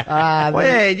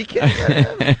 Wait, you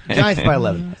can't. Giants by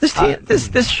 11.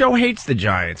 This show hates the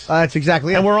Giants. That's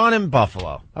exactly it. And we're on in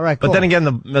Buffalo. All right, cool. But then again,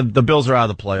 the Bills are out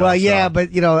of the playoffs. Well, yeah, but,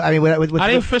 I mean... Are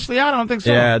they officially out? I don't think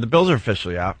so. Yeah, the Bills are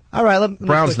officially out. All right,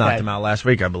 Browns knocked them out last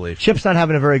week, I believe. Chip's not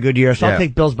having a very good year, so I'll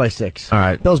take Bills by 6. All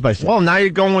right. Bills by 6. Well, now you're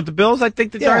going with the Bills? I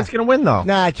think the Giants are going to win, though.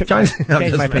 Nah, I changed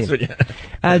my opinion.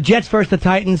 Jets versus the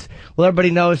Titans. Well,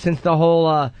 everybody knows since the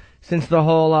whole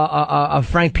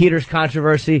Frank Peters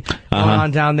controversy going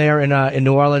on down there in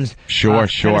New Orleans. Sure.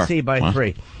 Tennessee by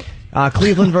 3.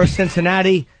 Cleveland versus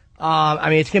Cincinnati. I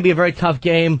mean, it's going to be a very tough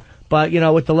game, but,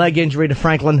 with the leg injury to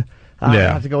Franklin, I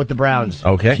have to go with the Browns.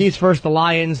 Okay. Chiefs versus the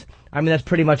Lions. I mean, that's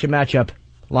pretty much a matchup.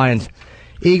 Lions.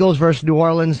 Eagles versus New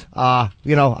Orleans. I'm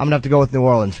going to have to go with New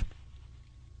Orleans.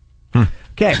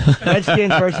 Okay.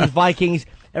 Redskins versus Vikings.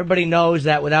 Everybody knows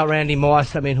that without Randy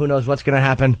Moss, I mean, who knows what's going to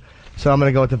happen. So I'm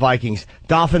going to go with the Vikings.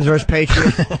 Dolphins versus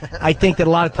Patriots. I think that a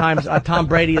lot of times Tom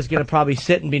Brady is going to probably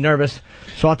sit and be nervous.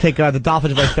 So I'll take the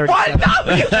Dolphins by 37. What? No,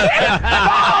 you can't!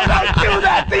 Oh, don't do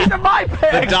that! These are my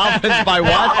picks! The Dolphins by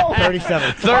what? No.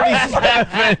 37.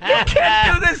 37. You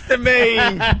can't do this to me!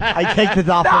 I take the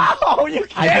Dolphins. No, you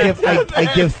can't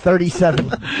I give 37.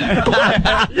 You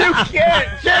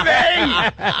can't,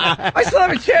 Jimmy! I still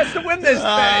have a chance to win this thing.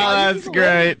 Oh, that's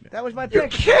great. That was my You pick.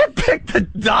 can't pick the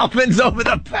Dolphins over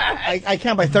the Pats. I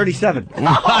count by 37.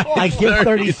 I give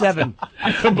 37.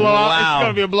 It's a blowout. Wow. It's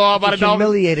going to be a blowout by the It's a Dolphins.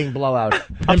 humiliating blowout.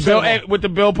 And Bill, with the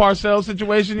Bill Parcells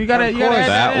situation, you got to add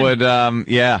That in. would,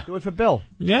 yeah. Do it for Bill.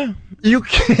 Yeah. You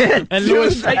can't And do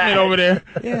Louis that. Aikman over there.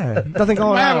 Yeah. Nothing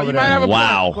going on over You might have there. a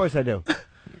Wow. Of course I do.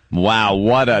 Wow,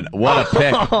 what a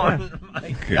pick. Oh,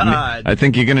 my God. I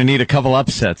think you're going to need a couple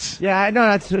upsets. Yeah,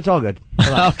 no, it's all good.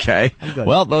 Okay. good.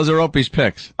 Well, those are Opie's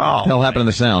picks. Oh, What the hell happened to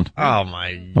the sound? Oh,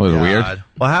 my That was God. weird.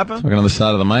 What happened? Talking on the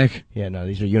side of the mic. Yeah, no,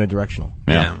 these are unidirectional.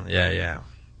 Yeah.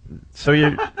 So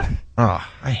you're... Oh,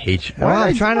 I hate you. Well,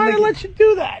 I'm trying to let you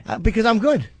do that? because I'm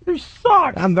good. You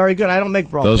suck. I'm very good. I don't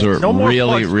make wrong Those picks. are No more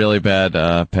really, plugs. really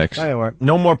bad picks. Tell you what.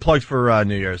 No more plugs for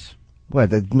New Year's. What,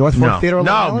 the North Fork Theater on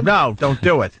Long Island? No, don't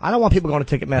do it. I don't want people going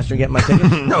to Ticketmaster and getting my tickets.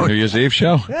 No. New Year's Eve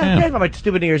show? Yeah, forget about my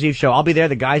stupid New Year's Eve show. I'll be there.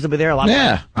 The guys will be there. A lot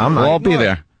Yeah, I'm we'll not- all be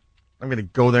there. I'm going to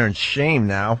go there in shame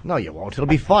now. No, you won't. It'll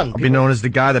be fun. I'll be known as the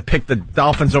guy that picked the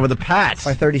Dolphins over the Pats.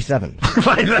 By 37.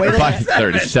 By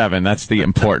 37, that's the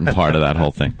important part of that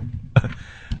whole thing.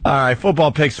 All right,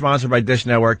 football picks sponsored by Dish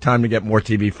Network. Time to get more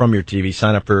TV from your TV.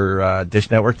 Sign up for Dish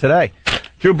Network today.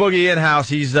 Drew Boogie in-house.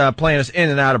 He's playing us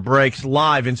in and out of breaks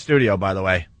live in studio, by the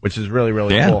way, which is really,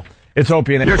 really cool. It's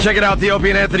Opie and You're checking out the Opie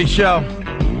and Anthony show.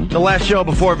 The last show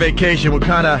before vacation. We're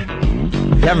kind of,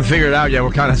 you haven't figured it out yet,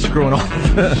 we're kind of screwing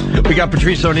off. We got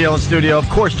Patrice O'Neal in studio. Of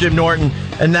course, Jim Norton.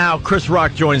 And now Chris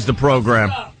Rock joins the program.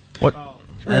 What?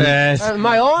 Am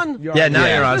I on? Yeah, now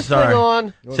you're on. This Sorry. thing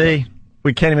on. See,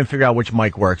 we can't even figure out which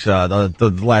mic works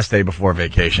the last day before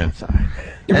vacation.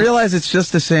 You realize it's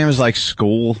just the same as like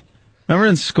school. Remember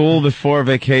in school before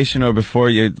vacation or before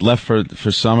you left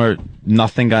for summer,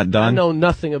 nothing got I done? know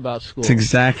nothing about school. It's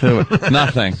exactly what,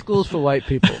 nothing. School's for white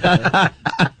people.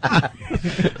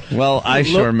 Well, I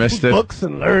sure missed it. Books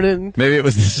and learning. Maybe it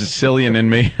was the Sicilian in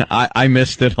me. I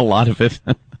missed it, a lot of it.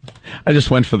 I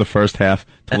just went for the first half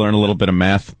to learn a little bit of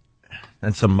math.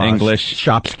 And some English.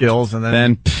 shop skills, and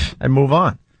then move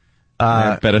on. I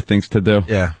have better things to do.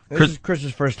 Yeah. This is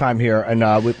Chris's first time here, and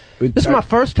This is my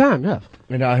first time, yeah.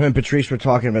 And him and Patrice were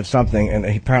talking about something, and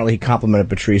apparently he complimented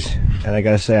Patrice, and I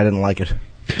gotta say I didn't like it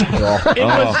at all. It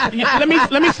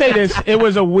was, let me say this. It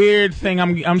was a weird thing.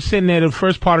 I'm sitting there, the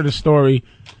first part of the story.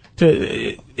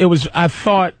 I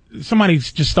thought somebody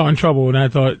just started trouble, and I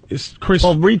thought it's Chris.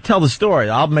 Well, retell the story.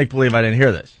 I'll make believe I didn't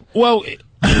hear this. Well,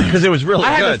 because it was really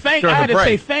I good. had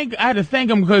to thank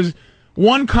him because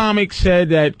one comic said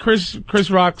that Chris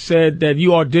Rock said that you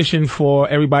auditioned for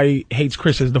Everybody Hates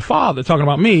Chris as the father, talking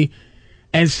about me,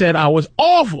 and said I was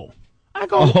awful. I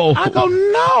go, no,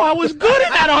 I was good in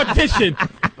that audition.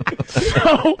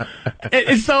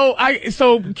 So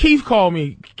Keith called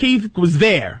me. Keith was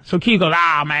there. So Keith goes,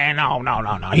 man, no.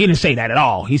 He didn't say that at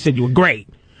all. He said you were great.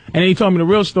 And then he told me the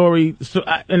real story. So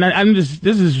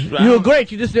You were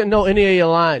great. You just didn't know any of your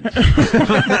lines. But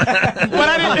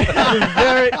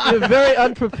I You're very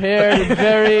unprepared and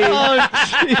very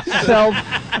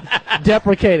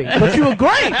self-deprecating. But you were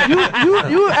great. You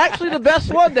were actually the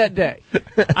best one that day.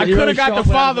 I could have got the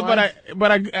father, but I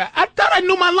thought I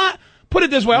knew my line. Put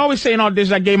it this way: I always say in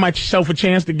auditions, I gave myself a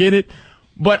chance to get it,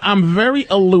 but I'm very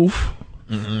aloof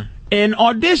in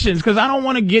auditions because I don't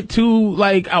want to get too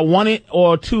like I want it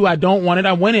or too I don't want it.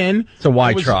 I went in. So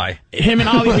why try? Him and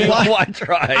Ollie. Why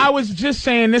try? I was just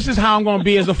saying this is how I'm going to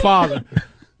be as a father.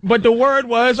 But the word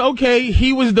was, okay,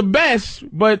 he was the best,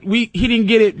 but he didn't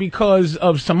get it because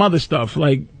of some other stuff.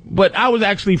 But I was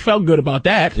actually felt good about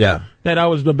that. Yeah. That I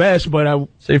was the best, but I.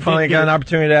 So you finally got an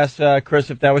opportunity to ask Chris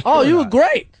if that was true. Oh, you were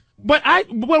great. But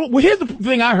here's the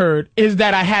thing I heard is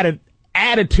that I had an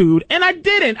attitude, and I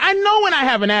didn't. I know when I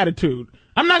have an attitude.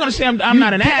 I'm not going to say I'm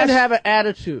not an ass. You didn't have an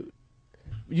attitude.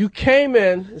 You came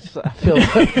in. I feel This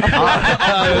is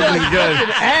good.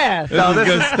 ass. No, this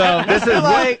is good stuff. I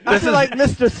feel like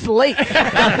Mr. Slate.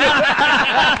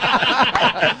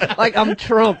 Like I'm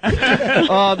Trump.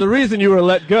 The reason you were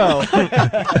let go.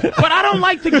 But I don't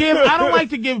like to give.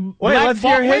 Wait, let's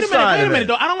hear his side Wait a of minute, it.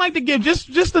 though. I don't like to give.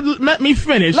 Just to let me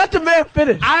finish. Let the man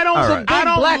finish. I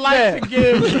don't like to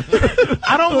give.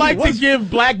 I don't like to give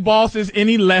black bosses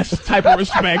any less type of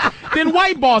respect than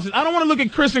white bosses. I don't want to look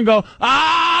at Chris and go,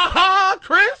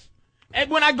 Chris. And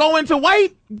when I go into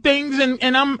white things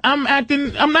and I'm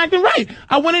acting right.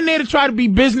 I went in there to try to be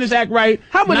business, act right.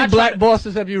 How many black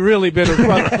bosses have you really been in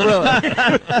front of Thriller?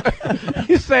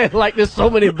 You say it like there's so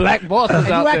many black bosses out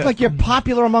there. You act like you're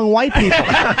popular among white people.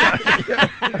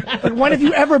 When have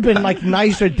you ever been like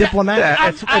nice or diplomatic?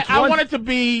 I want it to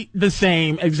be the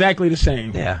same, exactly the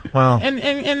same. Yeah. Well.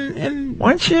 And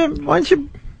why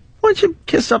don't you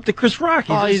kiss up to Chris Rock?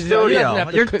 He's in the he studio. doesn't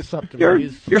have to kiss up to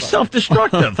me. You're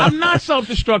self-destructive. I'm not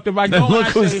self-destructive. I go. Look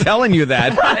who's telling you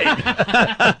that.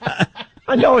 Right.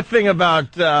 I know a thing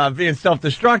about being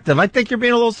self-destructive. I think you're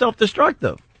being a little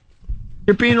self-destructive.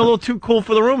 You're being a little too cool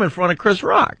for the room in front of Chris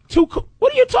Rock. Too cool? What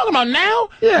What are you talking about now?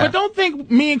 Yeah. But don't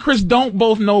think me and Chris don't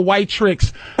both know white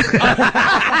tricks. This is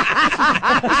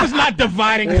not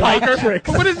dividing Piker.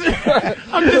 What is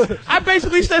it? I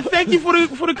basically said thank you for the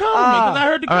compliment because I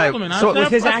heard the compliment. So I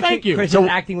said, thank you. Chris, his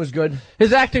acting was good.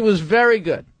 His acting was very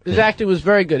good. His acting was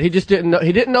very good. He just didn't know.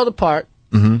 He didn't know the part,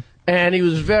 and he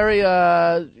was very.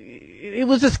 He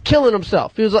was just killing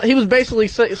himself. He was basically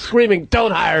screaming, "Don't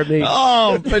hire me!"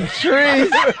 Oh,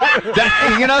 Patrice!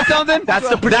 You know something? That's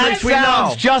the Patrice we know.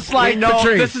 Sounds just like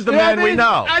Patrice. This is the man we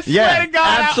know. I swear to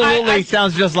God, absolutely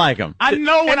sounds just like him. I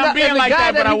know when I'm being like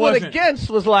that, but I wasn't. The guy that he went against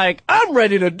was like, "I'm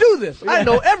ready to do this. I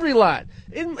know every line."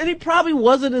 And he probably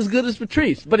wasn't as good as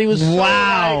Patrice, but he was so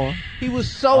like, he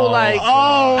was so like,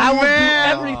 I will do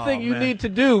everything you need to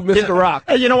do, Mr. Rock.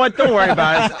 Hey, you know what? Don't worry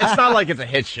about it. It's not like it's a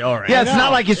hit show, right? Yeah, it's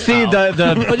not like you see the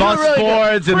bus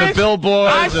boards and the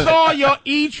billboards. I saw your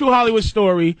True Hollywood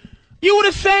Story. You were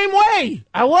the same way.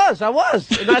 I was,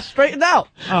 and I straightened out.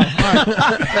 Oh, all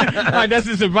right. All right, that's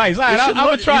his advice. All right, I'm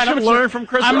gonna try. I'm learn from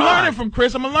Chris. I'm learning from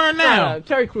Chris. I'm gonna learn now.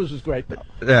 Terry Crews was great, but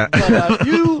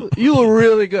you were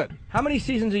really good. How many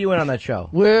seasons are you in on that show?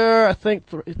 We're, I think,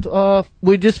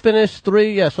 we just finished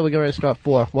 3. Yeah, so we're going to start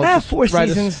 4. 4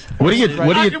 seasons. What do you do?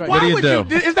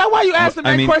 Is that why you asked him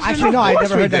that question? Actually, no, I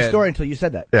never heard that story until you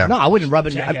said that. Yeah. No, I wouldn't rub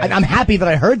it. I'm happy that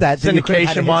I heard that.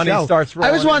 Syndication money starts rolling.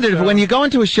 I was wondering, when you go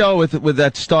into a show with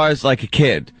that stars like a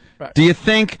kid, do you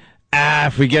think,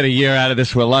 if we get a year out of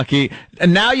this, we're lucky?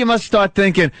 And now you must start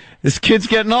thinking, this kid's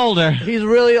getting older. He's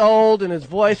really old, and his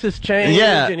voice has changed,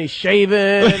 and he's shaving.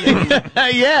 And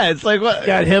yeah, it's like, what?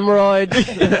 Got hemorrhoids.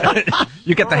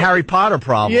 You get the Harry Potter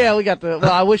problem. Yeah, we got the.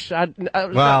 Well, I wish I.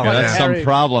 Well, that's some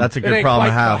problem. That's a good problem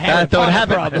to have.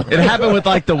 It happened with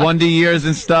like the Wonder Years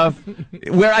and stuff,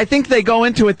 where I think they go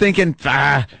into it thinking,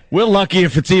 we're lucky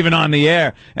if it's even on the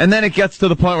air, and then it gets to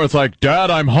the point where it's like,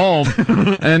 Dad, I'm home,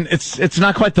 and it's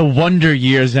not quite the Wonder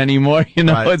Years anymore. You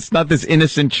know, it's not this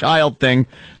innocent child thing.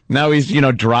 Now he's,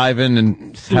 driving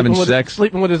and having sex.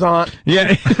 Sleeping with his aunt.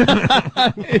 Yeah.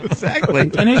 Exactly.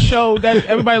 And his show, that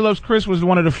Everybody Loves Chris, was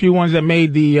one of the few ones that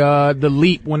made the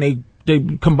leap when they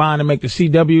combined to make the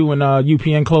CW and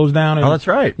UPN closed down. And that's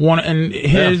right.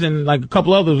 His and like a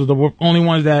couple others were the only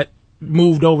ones that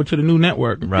moved over to the new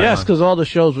network. Right. Yes, because all the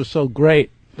shows were so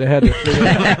great. They had to figure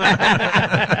out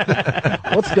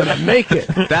what's going to make it.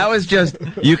 That was just,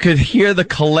 you could hear the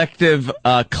collective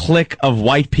click of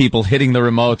white people hitting the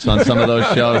remotes on some of those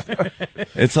shows.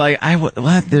 It's like,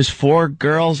 what? There's 4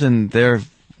 girls and they're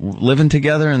living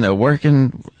together and they're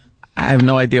working. I have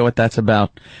no idea what that's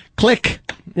about. Click.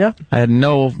 Yeah. I had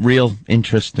no real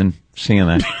interest in seeing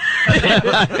that.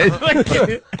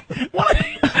 What?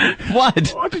 Why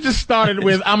don't you just started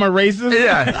with, I'm a racist?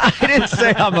 Yeah, I didn't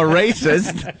say I'm a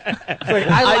racist.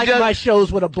 I like my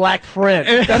shows with a black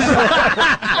friend.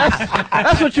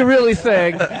 That's what you're really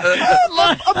saying.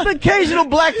 An occasional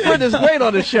black friend is great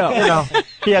on the show.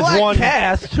 He has black one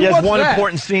cast. He has one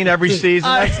important scene every season.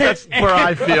 That's where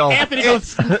I feel Anthony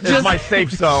goes, it's my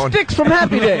safe zone. Sticks from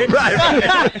Happy Days.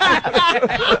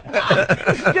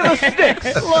 Give us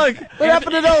Sticks. Look, what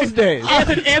happened to those days?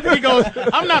 Anthony goes,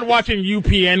 I'm not watching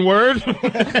UPN Word.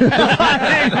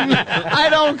 I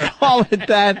don't call it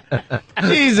that.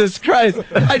 Jesus Christ.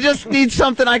 I just need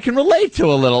something I can relate to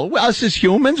a little. Us as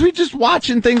humans, we just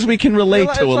watching things we can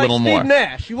relate to a little Steve more.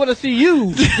 Nash. You want to see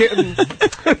you getting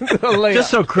Just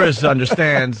so Chris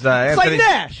understands, it's Anthony. like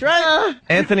Nash, right?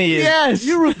 Anthony is. Yes.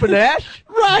 You root for Nash.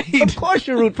 Right. Of course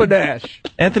you root for Nash.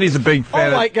 Anthony's a big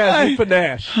fan. All white guys root for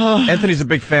Nash. Anthony's a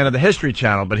big fan of the History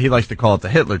Channel, but he likes to call it the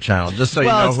Hitler Channel, just so you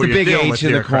know it's who the you're big dealing H with in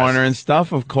the here, Chris. corner and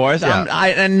stuff, of course. Yeah.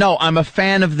 I'm a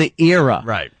fan of the era.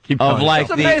 Right. Of like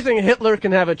it's amazing Hitler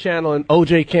can have a channel and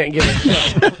OJ can't get a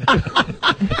show.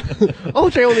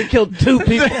 OJ only killed 2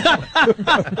 people.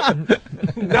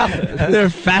 Nothing. They're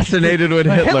fascinated with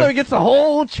Hitler. Hitler gets a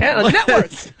whole channel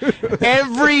network.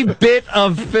 Every bit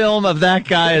of film of that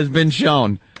guy has been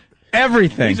shown.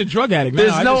 Everything. He's a drug addict now.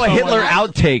 There's no Hitler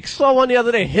outtakes. Saw one the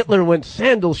other day. Hitler went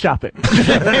sandal shopping.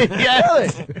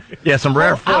 Yes. Really? Yeah, some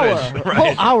rare footage. A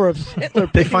whole hour of Hitler.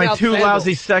 They picking find out 2 sandals.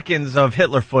 lousy seconds of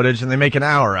Hitler footage, and they make an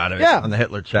hour out of it on the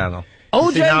Hitler Channel.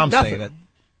 OJ, See, now I'm nothing. saying it.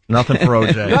 Nothing for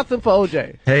OJ. Nothing for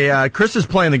OJ. Hey, Chris is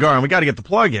playing the Garden. We got to get the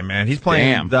plug in, man. He's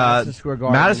playing Madison Square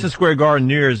Garden. Madison Square Garden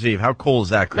New Year's Eve. How cool is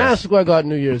that, Chris? Madison Square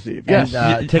Garden New Year's Eve. Yes.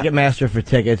 And, Ticketmaster for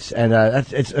tickets, and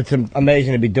it's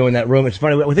amazing to be doing that room. It's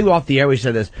funny. I think we're off the air. We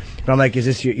said this, but I'm like, are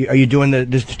you doing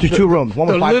there's 2 rooms? One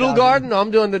the with little 5,000. garden? No,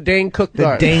 I'm doing the Dane Cook The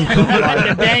garden. Dane Cook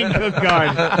Garden. The Dane Cook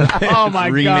Garden. Oh, my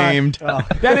Renamed. God.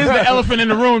 That is the elephant in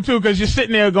the room, too, because you're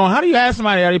sitting there going, how do you ask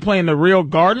somebody, are they playing the real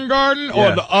garden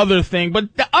or the other thing?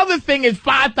 But the other thing is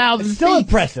 5,000 seats. Still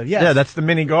impressive, yes. Yeah, that's the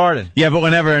mini garden. Yeah, but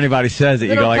whenever anybody says it,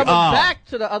 you Then go I'm like, coming oh. back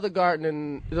to the other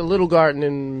garden the little garden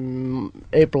in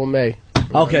April, May.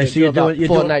 Okay, so you're doing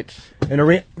 4 nights. in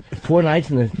a 4 nights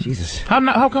in the Jesus.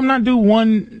 How come not do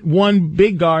one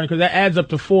big garden? Because that adds up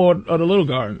to 4 of the little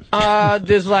gardens.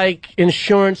 There's like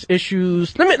insurance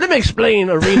issues. Let me explain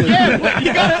arenas. Yeah,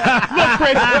 you gotta look,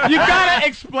 Chris. You gotta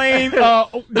explain.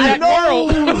 I know.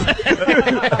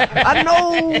 I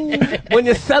know. When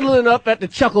you're settling up at the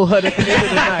Chuckle Hut at the end of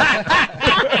the night.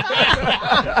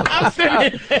 I'm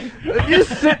sitting. You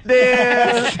sit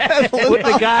there with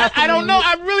the guy. I don't know.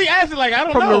 I'm really asking. Like I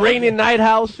don't from know. the Rainy Night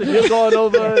House, and you're going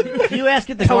over. You ask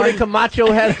it. Tony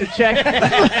Camacho has the check.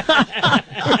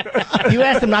 You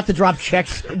asked him not to drop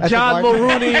checks. John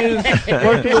Mulrooney is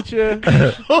working with you.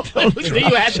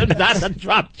 You asked him not to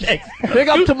drop checks. Big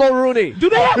up to Mulrooney. Do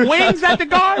they have wings at the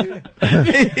garden?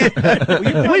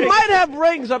 We might have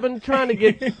rings. I've been trying to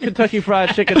get Kentucky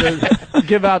Fried Chicken to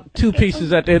give out 2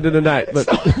 pieces at the end of the night. But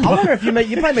I wonder if you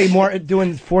probably make more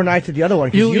doing 4 nights at the other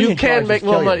one. You can make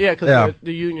more money, yeah, because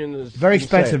the union is very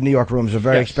expensive. New York rooms are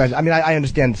very expensive. I mean, I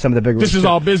understand some of the big rooms. This is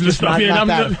all business stuff here. Not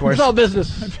that, of course. It's all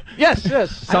business. Yes.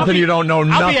 Something you don't know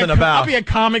nothing about. I'll be at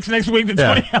Comics next week.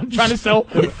 I'm trying to sell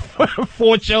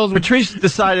 4 shows. Patrice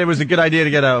decided it was a good idea to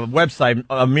get a website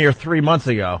a mere 3 months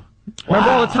ago. Remember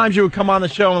all the times you would come on the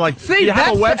show and like, see, you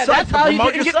have a website that's to how he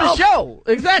promote didn't yourself? get the show.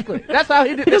 Exactly. That's how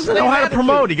he did. He doesn't know how to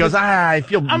promote. He goes, I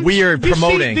feel weird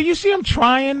promoting. Do you see him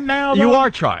trying now? You though? are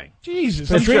trying. Jesus.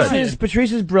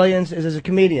 Patrice's brilliance is as a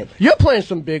comedian. You're playing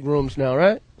some big rooms now,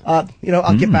 right? I'll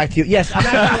get back to you. Yes, I'm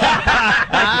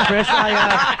actually,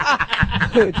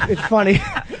 Chris. It's funny.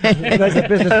 As a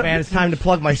businessman, it's time to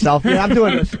plug myself. Yeah, I'm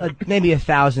doing maybe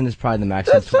 1,000 is probably the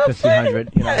maximum.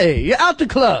 1,500. Hey, you're out to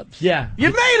clubs. Yeah, you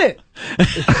made it.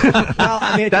 Well,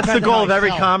 I mean, that's the goal of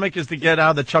every comic is to get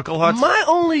out of the Chuckle Huts. My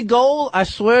only goal, I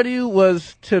swear to you,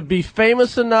 was to be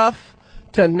famous enough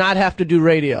to not have to do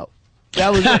radio.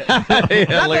 That was it. Not that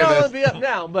I want to be up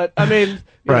now, but I mean,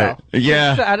 you know,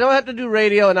 I don't have to do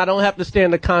radio, and I don't have to stay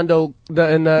in the condo,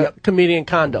 in the comedian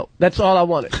condo. That's all I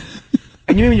wanted.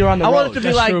 And you mean you're on the road? I wanted to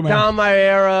be like Don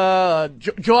Maera,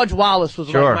 George Wallace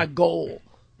was like my goal.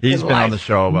 He's been on the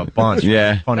show a bunch. Funny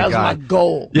that was guy. my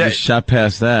goal. Yeah, shot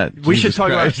past that. We should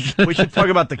talk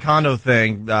about the condo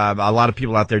thing. A lot of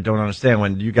people out there don't understand.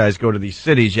 When you guys go to these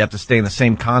cities, you have to stay in the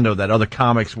same condo that other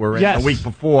comics were in the week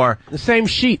before. The same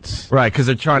sheets. Right, because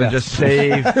they're trying to just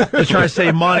save. They're trying to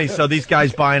save money, so these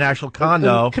guys buy an actual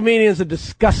condo. Comedians are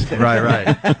disgusting. Right.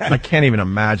 I can't even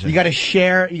imagine. You got to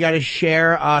share.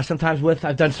 Sometimes with.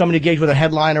 I've done so many gigs with a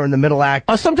headliner in the middle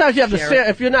act. Sometimes you have to share.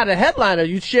 If you're not a headliner,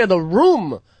 you share the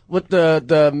room with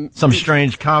the some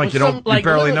strange comic you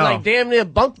barely know, like damn near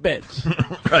bunk beds.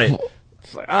 Right.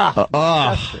 It's like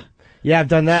Yeah, I've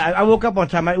done that. I woke up one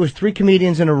time. It was 3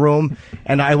 comedians in a room,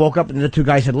 and I woke up and the 2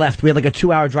 guys had left. We had like a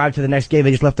 2-hour drive to the next game.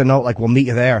 They just left a note like, "We'll meet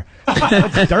you there."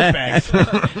 Dirtbags.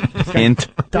 Hint.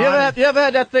 You ever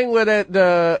had that thing where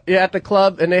you're at the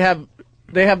club and they have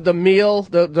the meal,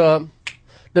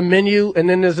 the menu, and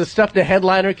then there's the stuff the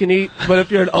headliner can eat, but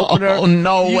if you're an opener,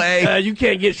 way. You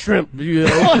can't get shrimp. You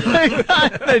know?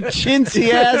 The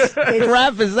chintzy ass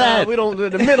crap is that?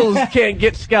 The middles can't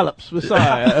get scallops. We're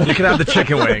sorry. You can have the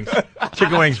chicken wings.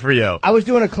 Chicken wings for you. I was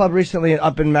doing a club recently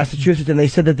up in Massachusetts, and they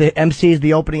said that the MCs,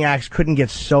 the opening acts, couldn't get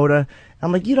soda.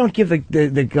 I'm like, you don't give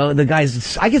the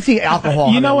guys. I can see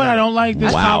alcohol. You know what I don't like?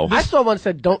 This Wow. I saw one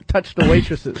said, "Don't touch the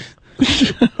waitresses."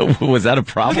 Was that a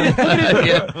problem? You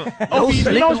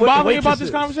know what's bothering me about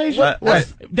this conversation?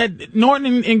 That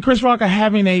Norton and Chris Rock are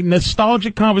having a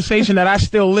nostalgic conversation that I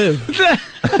still live.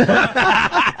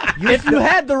 If you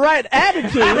had the right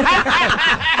attitude,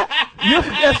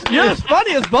 you're as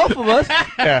funny as both of us.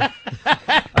 Yeah.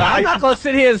 I'm not going to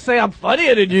sit here and say I'm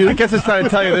funnier than you. I guess it's time to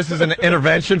tell you this is an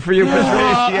intervention for you, Patrice.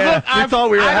 Look, we thought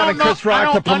we were having Chris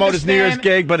Rock to promote his New Year's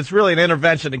gig, but it's really an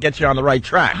intervention to get you on the right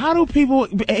track. How do people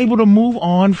be able to move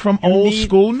on from old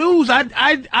school news?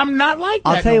 I'm not like that.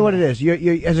 I'll tell you what it is.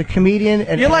 You're as a comedian,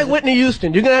 and you're like Whitney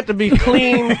Houston. You're gonna have to be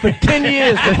clean for 10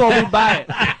 years before we buy it.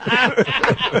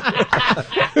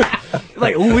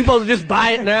 Like, we supposed to just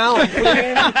buy it now?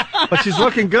 But she's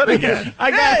looking good again.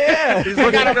 She's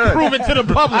looking good. Prove it to the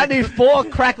public. I need 4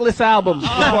 crackless albums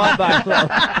before I buy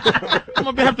Club. I'm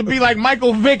gonna have to be like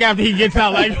Michael Vick after he gets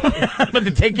out. Like, I'm going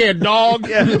to take care of dogs.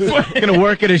 You're gonna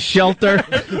work at a shelter.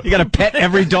 You gotta pet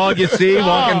every dog you see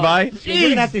walking by. You're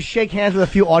gonna have to shake hands with a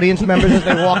few audience members as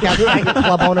they walk out. Thank the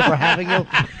club owner for having you.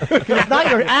 Because it's not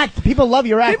your act. People love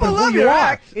your act. People but love who your you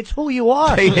act. Are. It's who you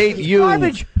are. They hate you.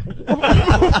 Garbage.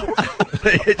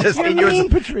 They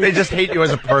just hate you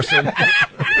as a person.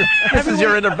 This is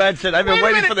your intervention. I've been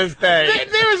waiting for this day.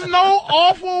 There is no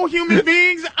awful human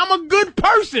beings. I'm a good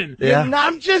person. Yeah.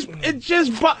 I'm just, You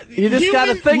just got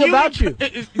a thing about you.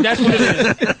 That's what it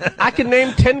is. I can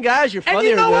name 10 guys you're funnier And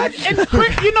you know than. what? And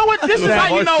Chris, you know what? This is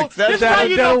how you know. This is how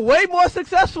you They're know. way more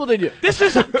successful than you. This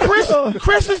is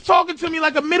Chris is talking to me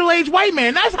like a middle-aged white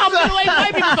man. That's how middle-aged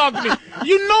white people talk to me.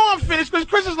 You know I'm finished because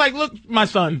Chris is like, look, my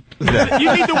son, you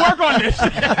need to work on this.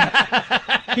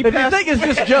 If you think it's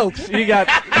just jokes, you got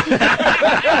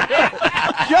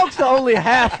jokes are only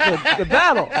half the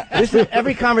battle. This is,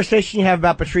 every conversation you have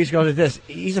about Patrice goes like this.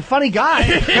 He's a funny guy.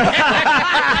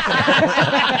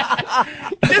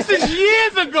 This is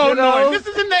years ago, Norm. This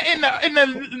is in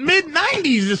the mid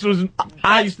 '90s. This was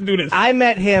I used to do this. I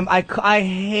met him. I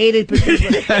hated Patrice.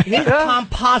 His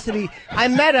pomposity. I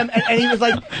met him, and he was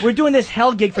like, "We're doing this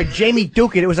hell gig for Jamie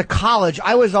Dukin." It was a college.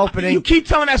 I was opening. You keep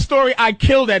telling that story. I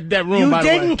killed that room. You by the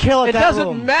way. didn't kill It that doesn't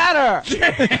room. matter.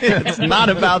 It's not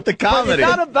about the comedy. It's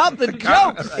not about the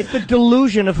jokes. It's the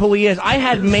delusion of who he is. I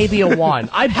had maybe a 1.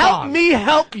 I Help me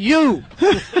help you.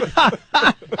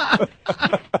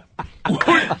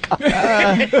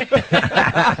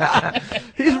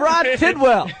 He's Rod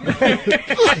Tidwell.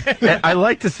 I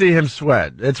like to see him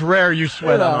sweat. It's rare you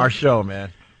sweat on our show,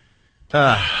 man. All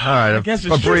right, guess it's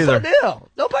a just breather. Deal.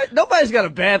 Nobody's got a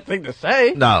bad thing to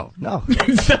say. No.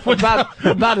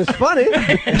 about as funny.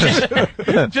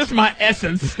 Just my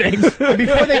essence stinks.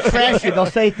 Before they trash you, they'll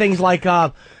say things like,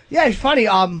 "Yeah, it's funny.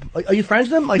 Are you friends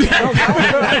with him?" Like, no.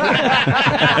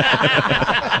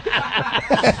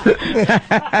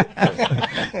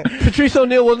 Patrice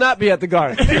O'Neal will not be at the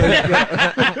Garden. He'll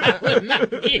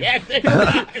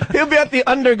be at the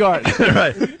Undergarden.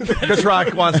 Right. Chris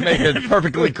Rock wants to make it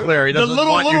perfectly clear. He doesn't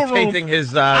want you tainting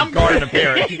his garden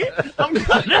appearance.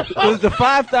 There's the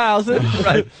 5,000.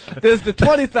 Right. There's the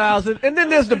 20,000, and then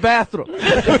there's the bathroom.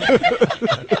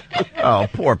 Oh,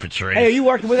 poor Patrice. Hey, are you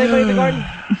working with anybody in the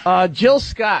Garden? Jill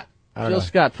Scott. Jill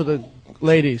Scott for the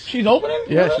ladies. She's opening?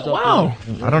 Yeah, she's opening. Wow.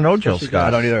 I don't know Jill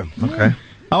Scott. I don't either. Okay.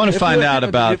 I want to find out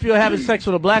about. If you're having sex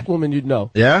with a black woman, you'd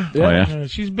know. Yeah? Oh, yeah.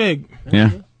 She's big.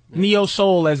 Yeah. Neo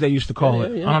soul, as they used to call it.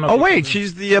 I don't know. Oh, wait,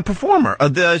 she's the performer.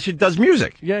 She does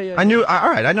music. Yeah. I knew. All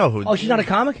right, I know who. Oh, she's not a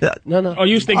comic? No. Oh,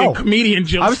 you was thinking comedian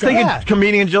Jill Scott. I was thinking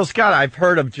comedian Jill Scott. I've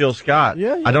heard of Jill Scott.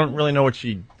 Yeah. I don't really know what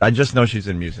she. I just know she's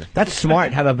in music. That's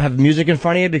smart. Have music in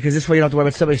front of you because this way you don't have to worry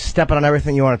about somebody stepping on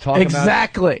everything you want to talk about.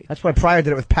 Exactly. That's why Pryor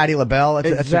did it with Patti LaBelle.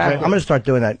 Exactly. I'm going to start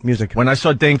doing that music. When I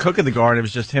saw Dane Cook at the Garden, it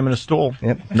was just him and a stool.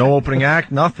 Yep. No opening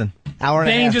act, nothing. Hour and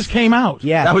a Dane half. just came out.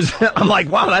 Yeah. That was. I'm like,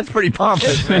 wow, that's pretty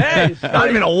pompous. Not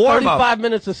even a warm up. 35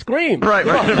 minutes of scream. Right.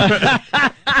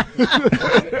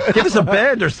 Give us a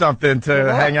band or something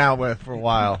to hang out with for a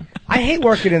while. I hate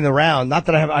working in the round. Not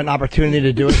that I have an opportunity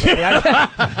to do it.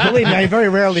 Believe me, I very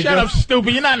rarely Shut do. up,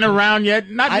 stupid. You're not in the round yet.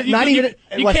 You even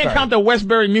can't Westbury. count the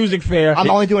Westbury Music Fair. I'm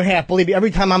only doing half. Believe me,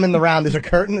 every time I'm in the round, there's a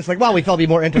curtain. It's like, well, we thought it'd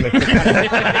be more intimate. Curtain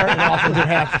off and do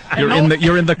half.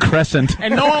 You're in the crescent.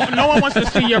 And no one wants to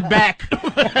see your back.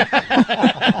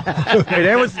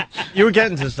 Hey, you were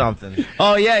getting to something.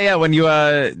 Oh yeah. When you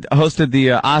hosted the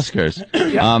Oscars,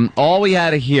 all we had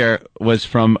to hear was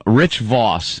from Rich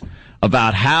Voss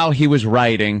about how he was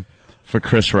writing for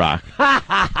Chris Rock.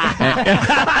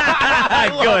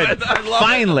 Good.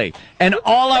 Finally. And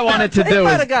all I wanted to He do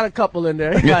might is. have got a couple in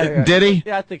there. Did he?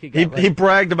 Yeah, I think he got He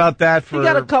bragged about that for He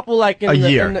got a couple like in a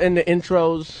the, year. in the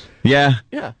intros. Yeah.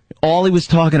 Yeah. All he was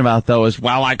talking about, though, is,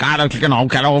 well, I gotta, get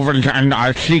over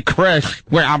and see Chris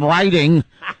where I'm writing.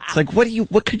 It's like,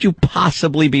 what could you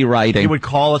possibly be writing? He would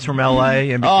call us from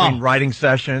L.A. in between writing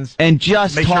sessions. And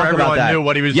just make talk sure everyone about that. knew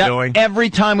what he was doing.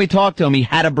 Every time we talked to him, he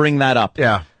had to bring that up.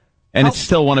 Yeah. And it's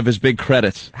still one of his big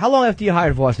credits. How long after you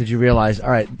hired Voss did you realize,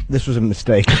 all right, this was a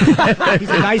mistake? He's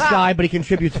a nice guy, but he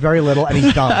contributes very little, and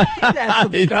he's dumb.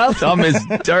 It's dumb as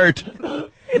dirt.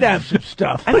 He'd have some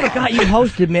stuff. I forgot you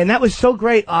hosted, man. That was so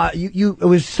great. It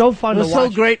was so fun It was to watch.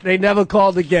 so great they never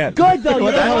called again. Good though.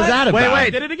 What the hell is that about?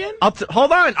 Wait. Did it again?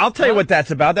 Hold on. I'll tell you what that's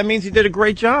about. That means he did a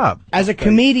great job. As a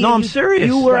comedian, No, I'm serious.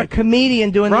 You were a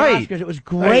comedian doing Right. the Oscars. It was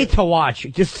great to watch.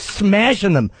 Just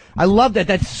smashing them. I loved that.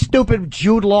 That stupid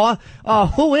Jude Law.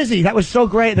 Who is he? That was so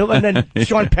great. And then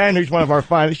Sean Penn, who's one of our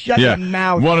finest. Shut your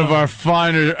mouth. One of our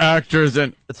finer actors.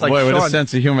 And It's like boy, what a Sean-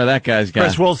 sense of humor that guy's got.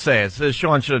 Chris will say it. Says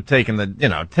Sean should have taken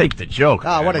take the joke.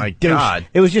 Oh, what a My douche. God.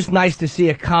 It was just nice to see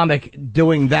a comic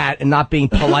doing that and not being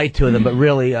polite to them, but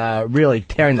really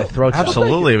tearing their throats out.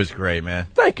 Absolutely, it was great, man.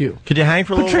 Thank you. Could you hang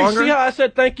for a little Patrice, longer? see how I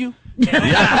said thank you? Wait a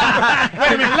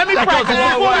minute. Let me practice. That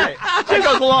goes a long way. That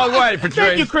goes a long way, Patrice.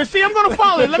 Thank you, Chris. See, I'm going to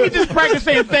follow it. Let me just practice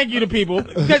saying thank you to people.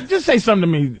 Just say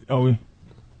something to me, Owie.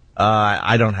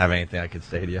 I don't have anything I could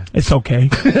say to you. It's okay.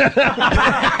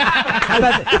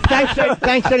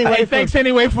 Thanks anyway. Hey, thanks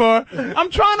anyway for.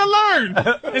 I'm trying to learn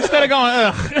instead of going.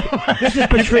 Ugh. This is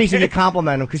Patrice, and to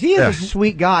compliment him because he is a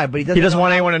sweet guy, but he doesn't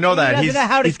want anyone to know that. He doesn't know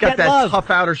how to he's got get that love.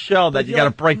 tough outer shell that you got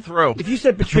to break through. If you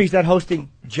said, Patrice, that hosting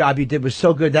job you did was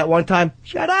so good that one time,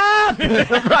 shut up.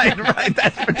 right.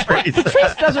 That's Patrice.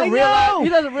 Patrice doesn't realize, he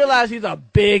doesn't realize he's a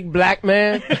big black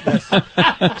man.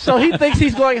 So he thinks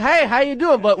he's going, hey, how you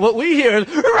doing? But what we hear is,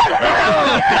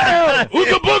 Ooga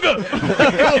booga.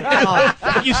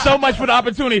 Thank you so much for the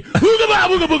opportunity. Ooga ba,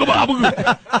 booga booga ba,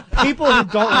 booga. People who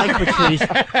don't like Patrice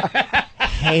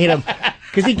hate him.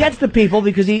 Because he gets the people,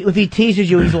 because if he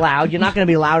teases you, he's loud. You're not going to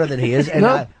be louder than he is. And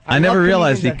I never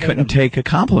realized he couldn't take a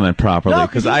compliment properly,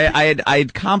 because I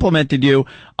had complimented you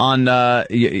on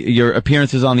your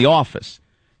appearances on The Office,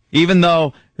 even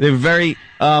though they were very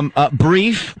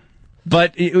brief,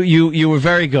 but you were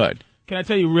very good. Can I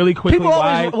tell you really quickly people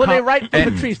why? always, when they write for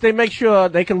Patrice, they make sure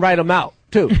they can write him out,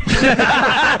 too.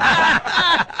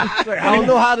 I don't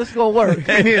know how this is going to work.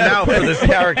 They need an out for this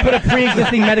character. Put a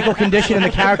pre-existing medical condition in the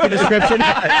character description.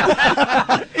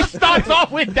 It starts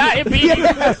off with diabetes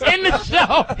in the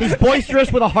show. He's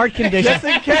boisterous with a heart condition. Just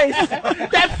in case.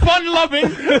 That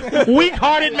fun-loving,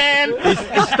 weak-hearted man. He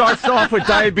starts off with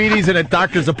diabetes and a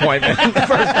doctor's appointment.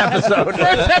 First episode.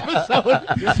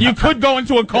 You could go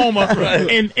into a coma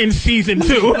in season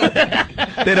 2.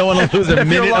 They don't want to lose a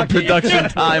minute of production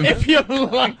time. If you're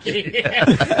lucky.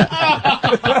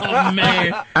 Oh,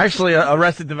 man. Actually,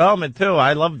 Arrested Development, too.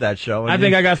 I loved that show. I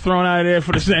think I got thrown out of there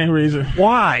for the same reason.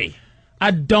 Why?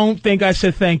 I don't think I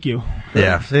said thank you.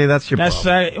 Yeah, see, that's your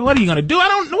problem. What are you going to do? I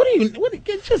don't know.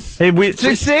 Just... Hey,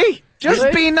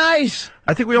 Just be nice.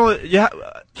 I think we only... you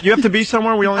have to be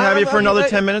somewhere. We only have you for another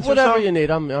 10 minutes or so? Whatever you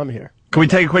need. I'm here. Can we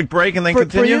take a quick break and then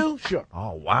continue? For you? Sure.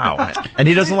 Oh, wow. And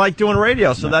he doesn't like doing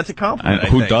radio, so that's a compliment.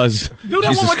 Who does? Do that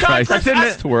Jesus one more time, Christ.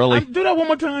 Chris. It's too early. Do that one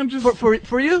more time. Just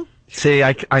For you? See,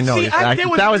 I know. See,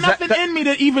 there was nothing in me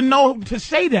to even know to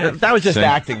say that. That was just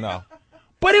acting, though.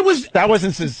 But it was... That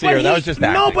wasn't sincere. That was just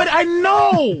acting. No, but I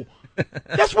know.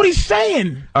 That's what he's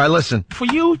saying. All right, listen. For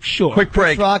you, sure. Quick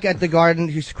break. Chris Rock at the Garden.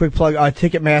 Just a quick plug.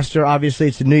 Ticketmaster. Obviously,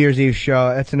 it's a New Year's Eve show.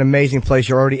 It's an amazing place.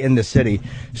 You're already in the city.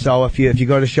 So if you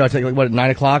go to the show, it's like, what, 9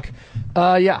 o'clock?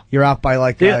 Yeah. You're out by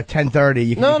like 10:30.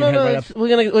 You can No. Right up.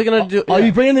 We're gonna do. Oh,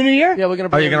 you bringing the New Year? Yeah, we're gonna.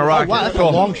 Oh, you're gonna rock wow, it. that's Cool.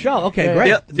 a long show. Okay,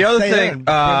 great. The other thing.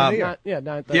 Yeah,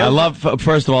 9:30. I love.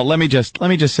 First of all, let me just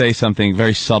say something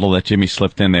very subtle that Jimmy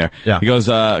slipped in there. Yeah. He goes,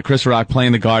 Chris Rock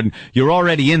playing the Garden. You're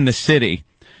already in the city.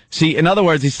 See, in other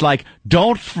words, it's like,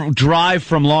 don't drive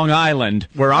from Long Island,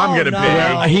 where I'm going to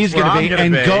be. He's going to be,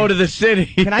 and go to the city.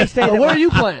 Can I say that? Where are you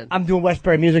playing? I'm doing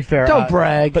Westbury Music Fair. Don't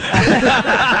brag.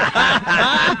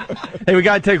 Hey, we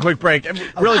got to take a quick break.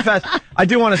 Really fast. I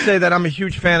do want to say that I'm a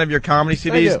huge fan of your comedy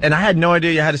CDs, and I had no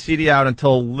idea you had a CD out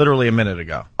until literally a minute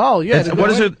ago. Oh, yeah.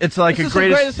 What is it? It's like a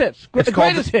greatest hits. It's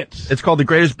Greatest hits. It's called The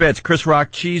Greatest Bits. Chris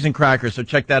Rock, Cheese and Crackers. So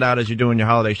check that out as you're doing your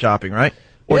holiday shopping, right?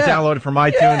 Or download it from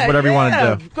iTunes, whatever you want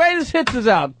to do. Greatest hits is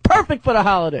out. Perfect for the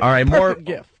holiday. All right,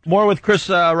 gift. More with Chris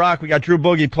Rock. We got Drew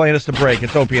Boogie playing us to break.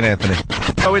 It's Opie and Anthony.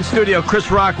 So in studio, Chris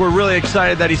Rock. We're really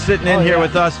excited that he's sitting in here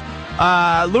with us.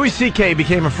 Louis C.K.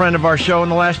 became a friend of our show in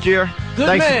the last year.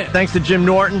 Thanks to Jim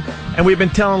Norton. And we've been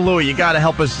telling Louis, you got to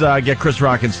help us get Chris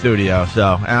Rock in studio.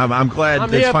 So I'm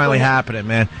glad it's finally happening,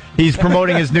 man. He's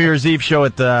promoting his New Year's Eve show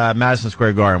at the Madison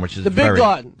Square Garden, which is the big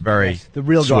garden. Very the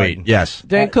real sweet. garden. Yes.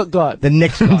 Dan Cook Garden. The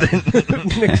Knicks garden.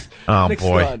 Knicks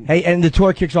boy. Garden. Hey, and the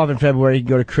tour kicks off in February. You can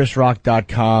go to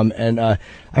chrisrock.com. And I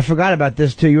forgot about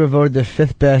this, too. You were voted the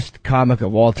 5th best comic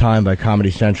of all time by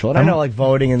Comedy Central. And I know, like,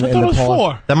 voting in the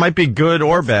polls. That might be good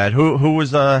or bad. Who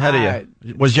was ahead of you?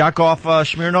 Was Yakov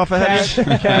Smirnoff ahead of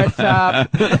you? Carrot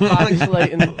Top, Bobby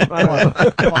Slayton,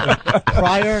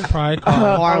 Pryor, Carlin,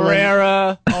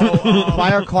 Herrera,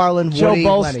 Pryor, Carlin, Joe Woody,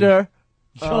 Bolster.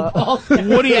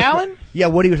 Woody Allen? Yeah,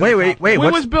 Woody was. Wait.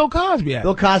 Where was Bill Cosby at?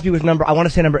 Bill Cosby was I want to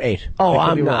say number 8. Oh,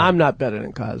 I'm not better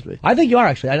than Cosby. I think you are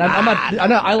actually. I'm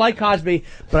not. I like Cosby,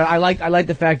 but I like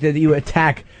the fact that you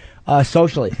attack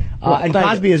socially. And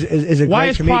Cosby is a great comedian. Why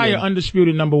is Pryor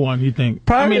undisputed number 1, you think?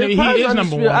 Pryor, he is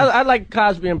number 1. I like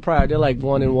Cosby and Pryor. They're like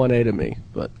 1 and 1A to me,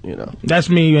 but you know. That's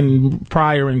me and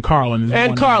Pryor and Carlin.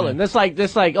 And Carlin. That's like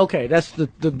okay. That's the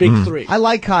big 3. I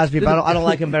like Cosby, but I don't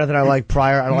like him better than I like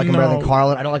Pryor. I don't like him better than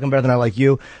Carlin. I don't like him better than I like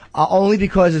you. Only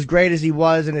because as great as he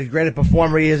was and as great a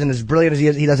performer he is and as brilliant as he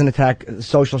is, he doesn't attack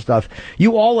social stuff.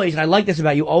 You always, and I like this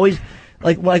about you, always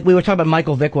like we were talking about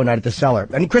Michael Vick one night at the Cellar,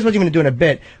 and Chris wasn't even doing a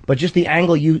bit, but just the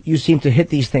angle you seem to hit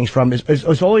these things from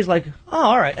is always like, oh,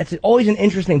 all right, it's always an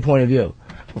interesting point of view.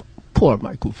 Poor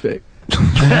Michael Vick.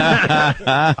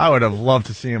 I would have loved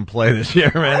to see him play this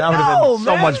year, man. That would have been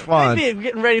so much fun. We're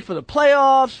getting ready for the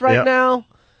playoffs right now.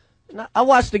 I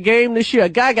watched the game this year. A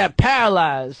guy got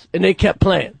paralyzed, and they kept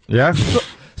playing. Yeah.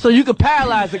 So you can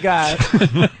paralyze a guy,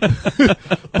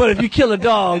 but if you kill a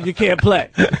dog, you can't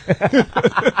play. Do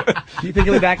you think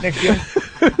he'll be back next year?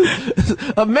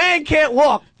 A man can't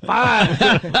walk. Fine.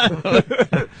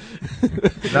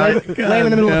 Lay him in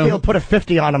the middle of the field, put a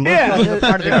 50 on him. Yeah.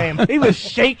 Part of the game. He was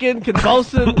shaking,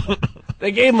 convulsing.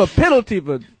 They gave him a penalty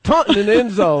for taunting in the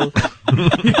end zone.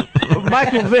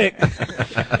 Michael Vick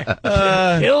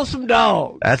kill some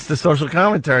dogs. That's the social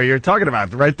commentary you're talking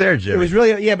about right there, Jim. It was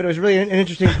really, but it was really an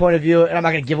interesting point of view. And I'm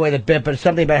not going to give away the bit, but it's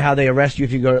something about how they arrest you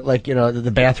if you go, like,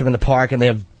 the bathroom in the park, and they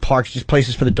have parks, just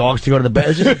places for the dogs to go to the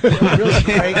bathroom. It was really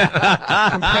great.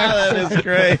 That is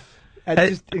great. And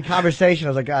just in conversation, I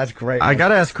was like, God, that's great. I got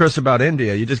to ask Chris about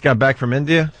India. You just got back from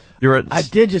India?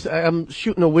 I'm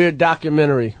shooting a weird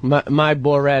documentary, my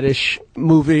Borat-ish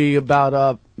movie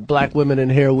about black women in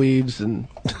hair weaves, and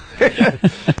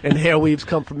and hair weaves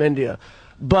come from India.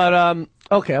 But,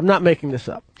 okay, I'm not making this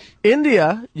up.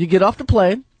 India, you get off the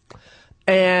plane,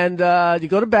 and you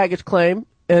go to baggage claim,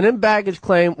 and in baggage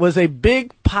claim was a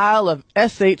big pile of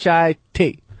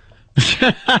SHIT.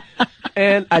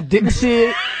 And I didn't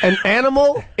see an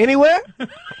animal anywhere.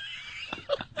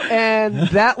 And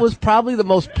that was probably the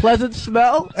most pleasant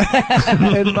smell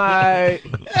in my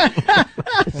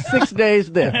 6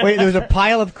 days there. Wait, there was a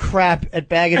pile of crap at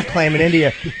baggage claim in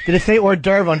India. Did it say hors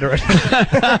d'oeuvre under it?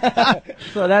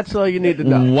 So that's all you need to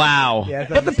know. Wow. Yeah,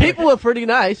 But the people were pretty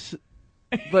nice.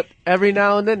 But every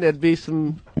now and then there'd be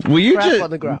some crap on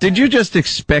the ground. Did you just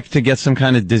expect to get some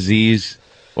kind of disease,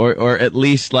 or at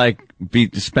least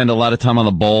spend a lot of time on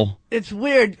the bowl? It's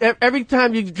weird. Every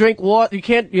time you drink water,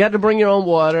 you had to bring your own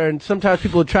water, and sometimes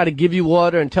people would try to give you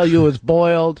water and tell you it was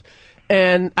boiled.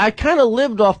 And I kind of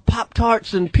lived off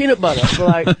Pop-Tarts and peanut butter for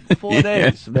like 4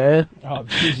 days, man. Oh,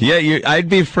 Yeah, I'd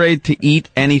be afraid to eat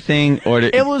anything or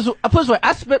to. It was, I put it this way,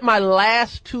 I spent my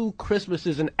last 2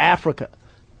 Christmases in Africa,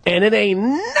 and it ain't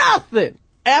nothing.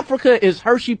 Africa is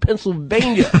Hershey,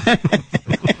 Pennsylvania,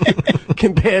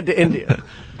 compared to India.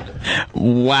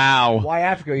 Wow. Why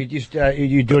Africa? You just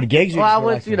you doing gigs? Well, I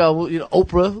went,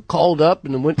 Oprah called up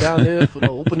and then went down there for the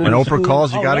opening. When of Oprah school.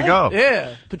 calls, you got to go.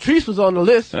 Yeah, Patrice was on the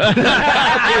list.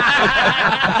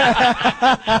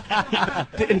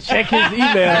 Didn't check his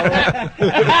email.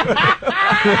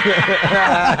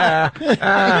 You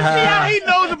see how he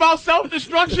knows about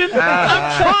self-destruction?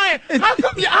 I'm trying. How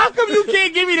come you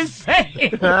can't give me the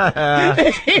same?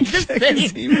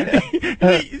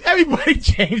 Everybody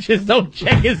changes. Don't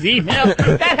check his email.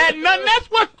 That had nothing.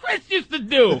 That's what Chris used to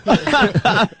do.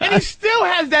 And he still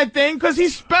has that thing because he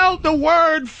spelled the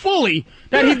word fully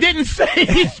that he didn't say.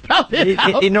 He spelled it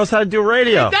out. He knows how to do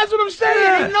radio. That's what I'm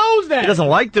saying. He knows that. He doesn't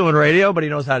like doing radio, but he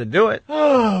knows how to do it.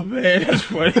 Oh, man, that's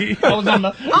funny. I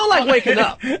don't like waking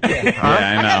up.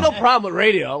 I got no problem with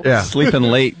radio. Yeah. Sleeping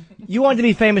late. You want to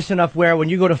be famous enough where when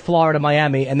you go to Florida,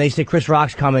 Miami, and they say Chris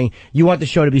Rock's coming, you want the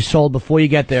show to be sold before you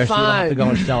get there, so you don't have to go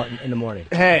and sell it in the morning.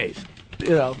 Hey,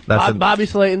 Bobby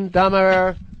Slayton, Dom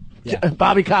Herrera,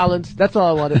 Bobby Collins. That's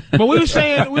all I wanted. But we were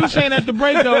saying at the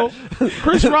break though,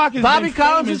 Chris Rock is Bobby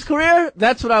Collins' career.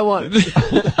 That's what I want.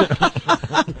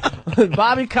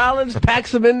 Bobby Collins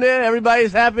packs him in there.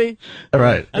 Everybody's happy.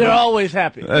 Right. They're always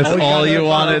happy. That's all you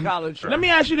wanted. Let me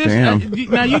ask you this: now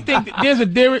you think that there's a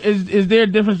is there a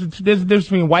difference? There's a difference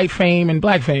between white fame and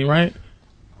black fame, right?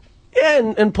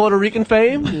 Yeah, and Puerto Rican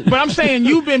fame. But I'm saying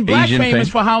you've been black Asian famous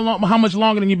fame. for how long? How much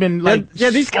longer than you've been like?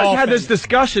 Yeah, these guys had this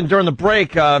discussion during the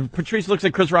break. Patrice looks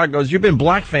at Chris Rock and goes, "You've been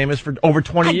black famous for over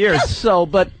 20 years." Guess so,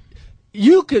 but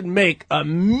you could make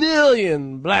 1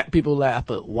 million black people laugh,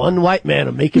 but one white man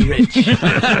will make you rich. That's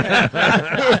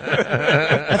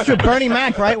true. Bernie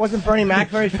Mac, right? Wasn't Bernie Mac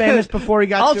very famous before he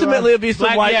got Ultimately, it'll be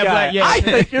some white guy. I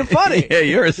think you're funny. Yeah,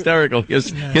 you're hysterical.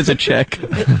 Here's a check.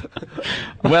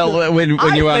 Well, when you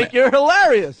I think you're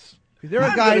hilarious. There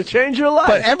are guys change your life.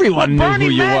 But everyone knew who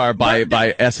you are by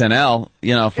SNL,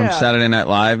 from Saturday Night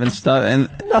Live and stuff, and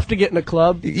enough to get in a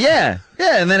club. Yeah,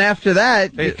 and then after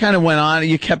that, you kind of went on.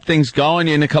 You kept things going.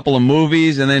 You're in a couple of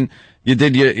movies, and then you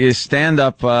did your stand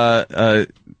up.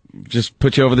 Just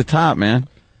put you over the top, man.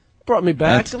 Brought me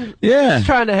back. Yeah, just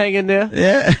trying to hang in there.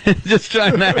 Yeah, just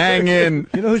trying to hang in.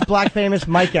 You know who's black famous?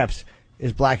 Mike Epps.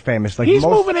 is black famous. Like He's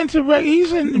most, moving into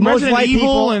he's in most Resident white Evil,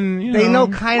 people, and you they know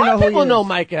know kind White of who people he know is.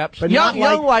 Mike Epps. But Young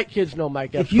not like- white kids know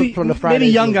Mike Epps If you, from the Fridays.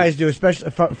 maybe young movie. guys do,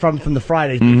 especially from the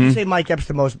Fridays. But if you say Mike Epps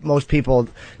to most people,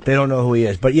 they don't know who he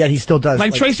is. But yet he still does.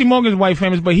 like Tracy Morgan's white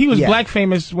famous, but he was Yeah. black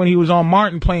famous when he was on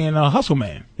Martin playing Hustle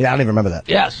Man. Yeah, I don't even remember that.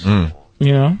 Yes.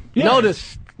 You know,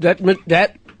 Notice that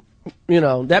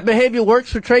that behavior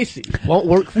works for Tracy. Won't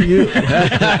work for you.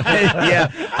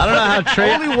 Yeah, I don't know how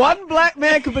Tracy. Only one black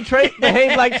man could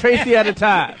behave like Tracy at a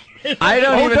time. I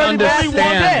don't Old even dirty bastard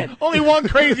understand. dead. Only one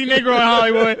crazy nigga in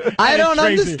Hollywood. I don't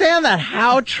Tracy. understand that.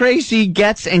 How Tracy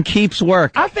gets and keeps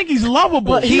work. I think he's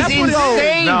lovable. Well, He's that's what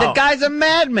insane. No. The guy's a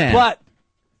madman. But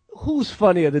who's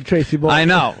funnier than Tracy Morgan? I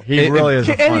know. He really is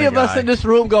a Can any funny of us guy. in this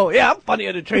room go, yeah, I'm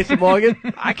funnier than Tracy Morgan?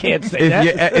 I can't say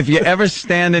that. If you ever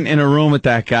stand in a room with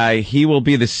that guy, he will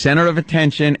be the center of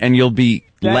attention, and you'll be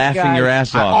That laughing guy your ass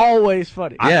is off. Always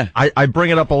funny. Yeah. I bring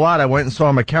it up a lot. I went and saw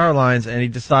him at Caroline's, and he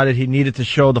decided he needed to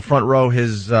show the front row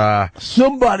his.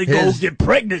 Somebody go His- get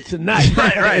pregnant tonight.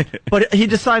 right. But he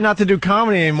decided not to do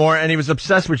comedy anymore, and he was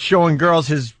obsessed with showing girls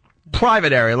his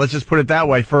private area. Let's just put it that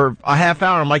way. For a half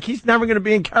hour, I'm like, he's never going to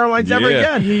be in Caroline's ever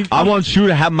again. I want you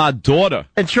to have my daughter.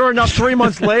 And sure enough, 3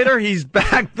 months later, he's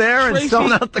back there and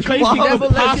selling out the Tracy club. never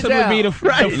could let you possibly down. be the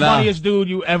funniest dude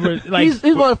you ever like. He's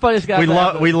one of the funniest guys.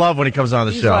 We love when he comes on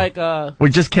the He's show. like, we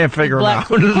just can't figure him Black.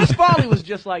 out. Chris Farley was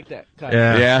just like that. Kind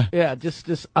of. Yeah. Yeah, just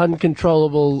this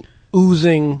uncontrollable,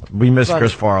 oozing. We miss funny.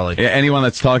 Chris Farley. Yeah, anyone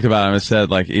that's talked about him has said,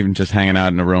 like, even just hanging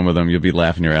out in a room with him, you'll be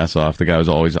laughing your ass off. The guy was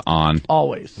always on.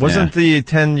 Always. Wasn't the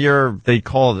 10-year, they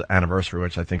called anniversary,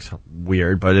 which I think's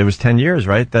weird, but it was 10 years,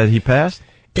 right, that he passed?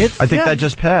 I think that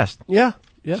just passed. Yeah.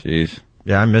 Yeah. Jeez.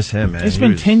 Yeah, I miss him, man. It's He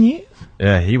been was- 10 years.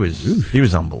 Yeah, he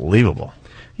was unbelievable.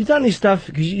 You done any stuff?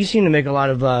 Because you seem to make a lot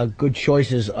of good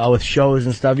choices with shows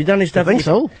and stuff. You done any stuff? I think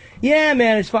so. Yeah,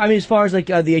 man. As far as like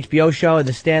the HBO show and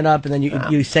the stand up, and then you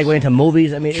segue into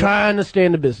movies. I mean, Trying to stay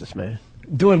in the business, man.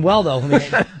 doing well though. I mean,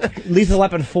 Lethal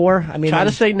Weapon 4. I mean, Try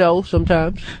to say no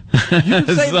sometimes. You can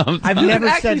say, I've you never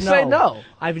can actually said no. say no.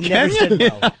 I've never said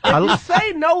no. You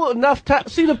say no enough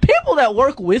times. See, the people that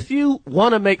work with you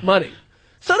want to make money.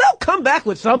 So they'll come back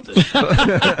with something.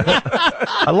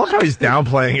 I love how he's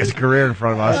downplaying his career in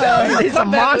front of us. He's a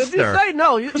Come back. If monster. you say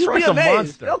no, you'll be Roy's a amazed.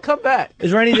 monster. They'll come back.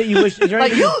 Is there any that you wish? Is there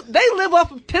Like any they live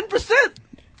off of 10%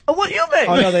 of what you make.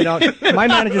 Oh no, they don't. My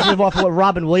managers live off of what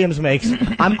Robin Williams makes.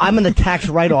 I'm in the tax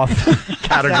write-off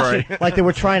Category. Actually, like they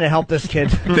were trying to help this kid.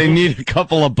 They need a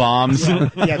couple of bombs.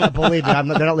 Yeah, believe me, they're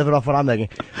not living off what I'm making.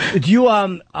 Do you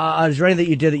is there anything that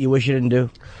you did that you wish you didn't do?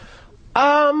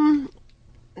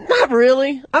 Not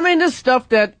really. I mean, there's stuff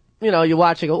that, you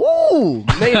watch and go, ooh,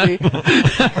 maybe.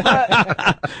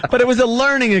 But it was a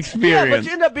learning Yeah, experience. but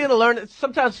you end up being a learning.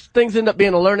 Sometimes things end up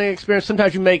being a learning experience.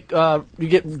 Sometimes you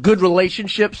get good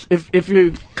relationships if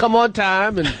you come on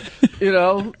time and You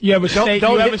ever don't say-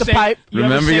 don't you hit ever the say- pipe. you ever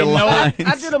Remember say your no? lines.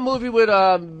 I did a movie with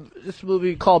this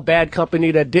movie called Bad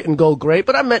Company that didn't go great,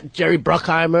 but I met Jerry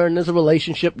Bruckheimer and there's a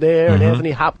relationship there, and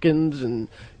Anthony Hopkins and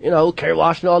Kerry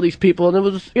Washington, all these people, and it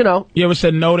was You ever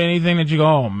said no to anything that you go,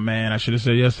 oh man, I should have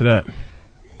said yes to that?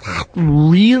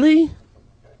 Really?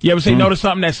 You ever say no to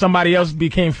something that somebody else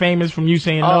became famous from you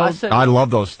saying no? I love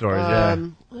those stories.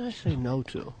 What did I say no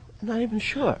to? I'm not even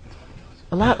sure.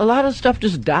 A lot of stuff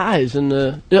just dies in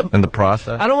the In the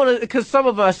process. I don't want to, because some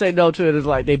of us say no to it is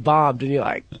like they bombed, and you're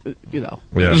like, Yeah.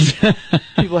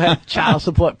 people have child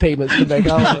support payments to make.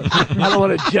 I don't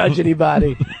want to judge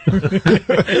anybody.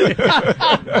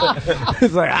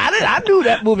 It's like I knew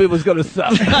that movie was going to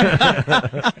suck.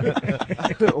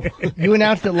 You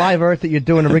announced at Live Earth that you're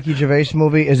doing a Ricky Gervais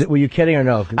movie. Were you kidding or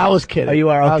no? I was kidding. Oh, you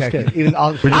are? I was Okay. kidding. Even,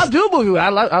 I'll do a movie. I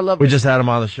love. We it. just had him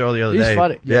on the show the other He's day.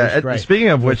 funny. Yeah. he's great. Speaking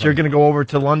of which, you're going to go over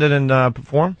to London and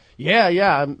perform?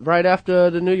 Yeah. Right after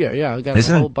the New Year. Yeah, I got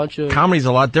a whole bunch of. Comedy's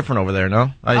a lot different over there,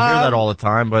 no? I hear that all the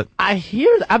time, but I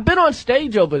hear that. I've been on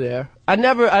stage over there. I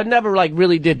never like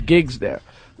really did gigs there.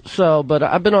 So, but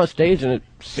I've been on stage and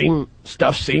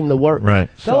stuff seemed to work. right.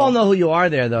 They'll all know who you are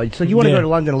there, though. So you want to Yeah. go to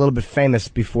London a little bit famous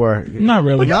before. Not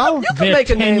really. No? You can They're make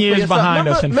a 10 name for years yourself. behind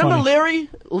us in Remember funny. Leary?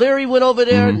 Leary went over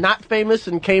there, not famous,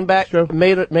 and came back,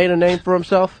 made a name for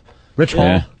himself. Rich Hall.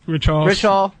 Yeah. Rich Hall. Rich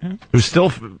Hall. Who's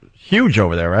still huge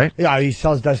over there, right? Yeah, he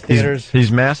does theaters.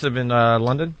 He's massive in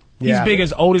London? He's Yeah. big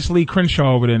as Otis Lee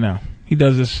Crenshaw over there now. He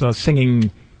does this singing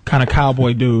kind of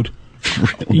cowboy dude.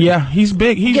 Yeah, he's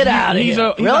big. Get outta he's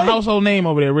here. He's a Really? household name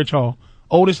over there, Rich Hall.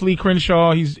 Otis Lee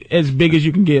Crenshaw, he's as big as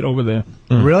you can get over there.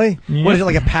 Really? Yeah. What is it,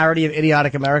 like a parody of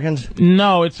Idiotic Americans?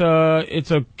 No, he's a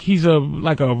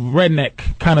like a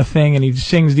redneck kind of thing, and he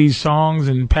sings these songs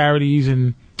and parodies,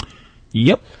 and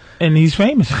and he's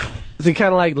famous. Is it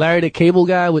kind of like Larry the Cable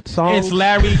Guy with songs? It's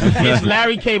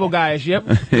Larry Cable Guys. Yep.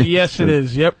 Yes, it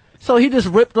is. Yep. So he just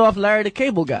ripped off Larry the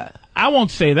Cable Guy. I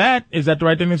won't say that. Is that the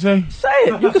right thing to say? Say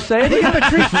it. You can say it.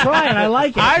 Patrice trying. I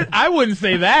like it. I wouldn't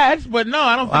say that, but no,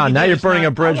 I don't think. Wow, now you're burning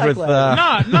a bridge with.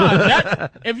 No.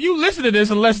 If you listen to this,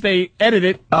 unless they edit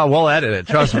it. Oh, we'll edit it.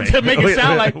 Trust me. To make it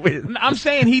sound like I'm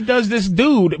saying he does this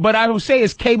dude, but I would say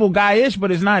it's Cable Guy-ish, but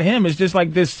it's not him. It's just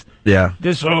like this. Yeah.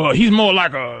 This. He's more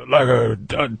like a. I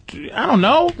don't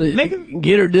know. Nigga.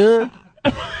 Get her done.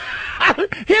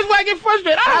 Here's why I get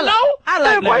frustrated. I don't know. I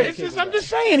like Larry. It's just, I'm just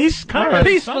saying he's kind of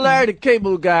peace for Larry the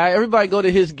Cable Guy. Everybody go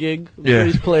to his gig. Yeah.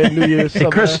 He's playing New Year's. Hey,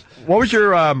 Chris, what was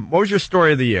your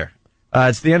story of the year?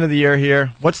 It's the end of the year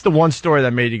here. What's the one story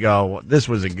that made you go, well, "This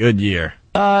was a good year"?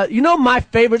 You know, my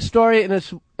favorite story,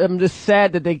 and I'm just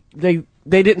sad that they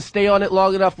didn't stay on it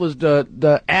long enough. Was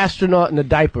the astronaut in the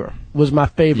diaper was my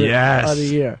favorite of the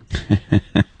year.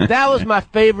 That was my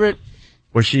favorite.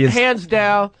 Was she hands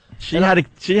down? She had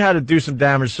to do some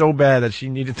damage so bad that she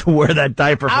needed to wear that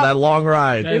diaper for that long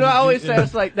ride. You know, I always say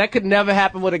it's like that could never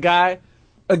happen with a guy.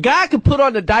 A guy could put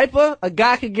on the diaper. A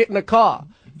guy could get in the car,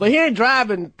 but he ain't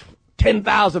driving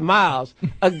 10,000 miles.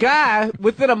 A guy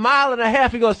within a mile and a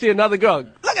half, he gonna see another girl.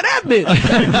 Look at that bitch.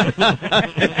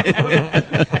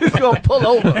 He's gonna pull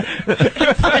over.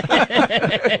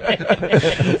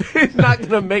 He's not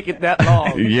gonna make it that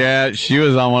long. Yeah, she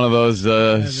was on one of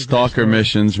those stalker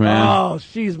missions, man. Oh,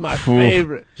 she's my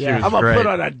favorite. Yeah, I'm gonna put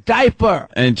on a diaper.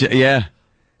 And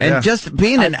just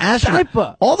being an astronaut,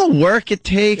 diaper. all the work it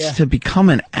takes to become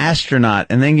an astronaut,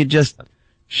 and then you just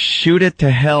shoot it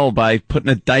to hell by putting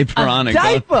a diaper on and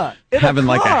having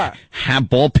like a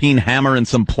ball-peen hammer and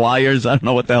some pliers. I don't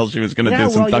know what the hell she was going to do,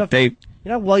 some duct tape. You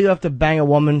know how well you have to bang a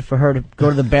woman for her to go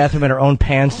to the bathroom in her own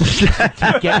pants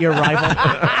to get your rival?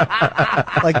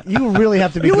 Like, you really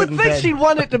have to be You good would in think bed. she'd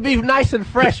want it to be nice and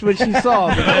fresh when she saw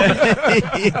it.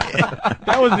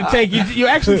 That was the take. You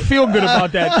actually feel good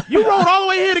about that. You rode all the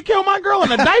way here to kill my girl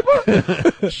in a diaper?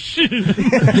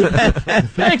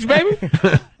 Thanks, baby.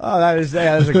 Oh, that is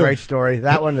a great story.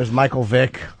 That one is Michael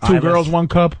Vick. Two Girls, One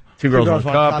Cup. Two Girls,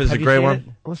 One Cup is a great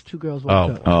one. What's Two Girls,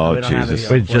 One Cup? Oh, Jesus.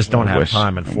 We just don't have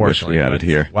time, unfortunately. We had it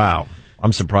here. Wow.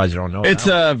 I'm surprised you don't know It's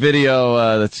a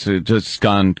video that's just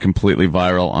gone completely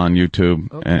viral on YouTube,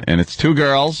 and it's two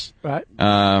girls, right?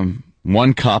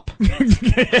 One cup,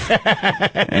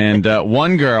 and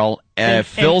one girl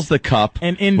fills the cup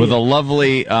with a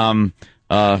lovely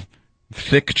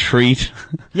thick treat.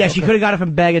 Yeah, she could have got it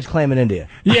from baggage claim in India.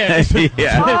 Yeah.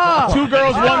 Yeah. Two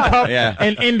Girls, One Cup,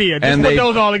 and India. Just put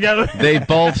those all together. They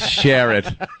both share it.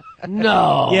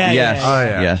 No. Yeah. Yes. Oh,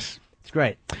 yeah. Yes. It's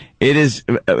great. It is.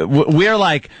 We're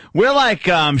like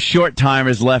short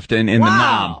timers left in the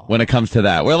nom when it comes to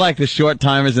that. We're like the short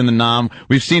timers in the nom.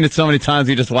 We've seen it so many times.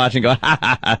 We just watch and go, ha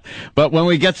ha ha. But when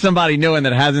we get somebody new and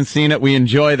that hasn't seen it, we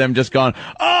enjoy them just going,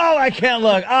 oh, I can't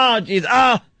look. Oh, geez.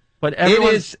 Oh. But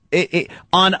everyone,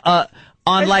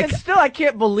 on like still, I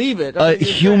can't believe it. A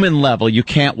human level, you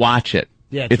can't watch it.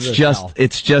 Yeah, it's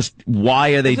just why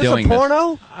are they doing this?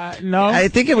 Porno? No, I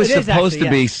think it was supposed to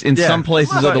be in some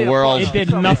places of the world. It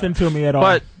did nothing to me at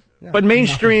all. But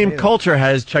mainstream culture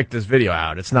has checked this video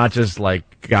out. It's not just like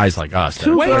guys like us.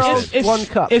 Two girls, one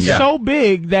cup. It's so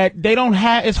big that they don't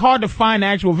have. It's hard to find the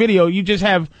actual video. You just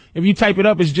have. If you type it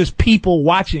up, it's just people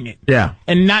watching it. Yeah,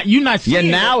 and you're not seeing.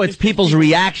 Yeah, now it's people's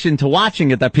reaction to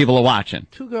watching it that people are watching.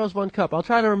 Two Girls, One Cup. I'll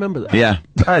try to remember that. Yeah,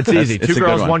 it's easy. It's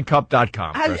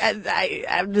TwoGirlsOneCup.com.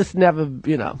 I've just never,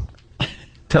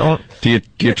 Do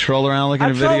you troll around looking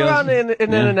at videos? I troll around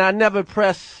and I never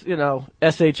press,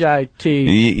 SHIT.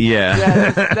 Yeah.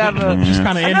 It's never, just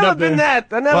kind of end up been that.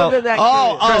 I never been that.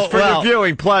 Chris, for your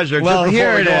viewing pleasure. Well, just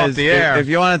here we it go off is. The air. If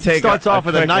you want to take, starts off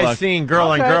with a nice look. scene,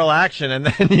 girl and girl action, and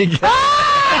then you get.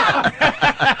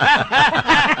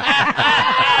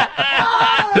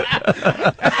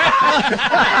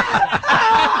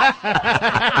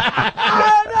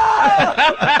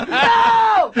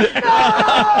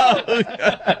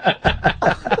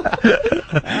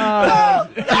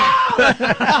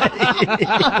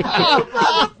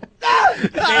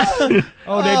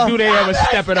 They ever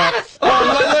step it up? Oh,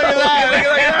 look at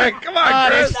that. Come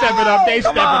on, Chris. They step it up. They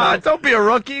step it up. Don't be a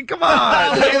rookie. Come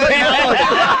on.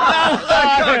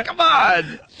 Come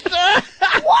on.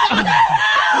 What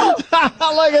the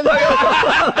hell? Look at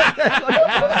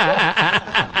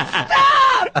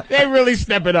Stop! They really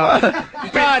step it up.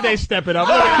 God, they step it up.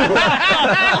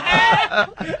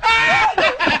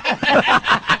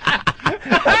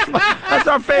 That's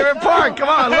our favorite part. Come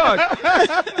on, look.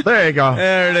 There you go.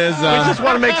 There it is. We just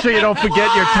want to make sure you don't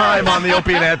forget your time on the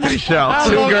Opie and Anthony show.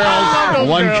 Two girls,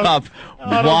 one cup.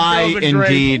 Why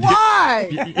indeed? Why?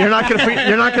 You're not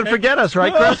gonna forget us,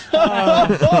 right, Chris?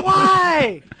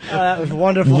 Why? That was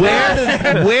wonderful.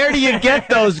 Where do you get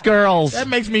those girls? That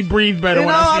makes me breathe better You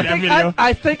when know, I see that video.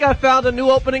 I think I found a new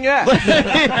opening act.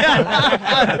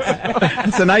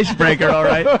 It's an icebreaker, all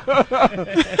right.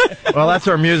 Well, that's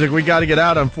our music. We got to get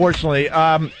out, unfortunately.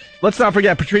 Let's not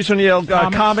forget Patrice O'Neal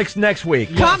comics next week.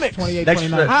 Yes, Comics. 28, Next-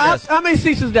 29. How many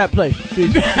seats is that place?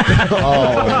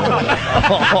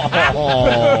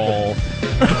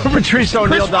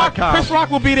 PatriceO'Neal.com. Chris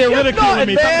Rock will be there ridiculing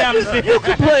me. Come down and see. You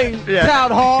complain, Yeah. Town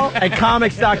Hall. And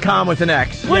comics.com with an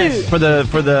X. Please. For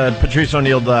the Patrice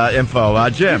O'Neal info.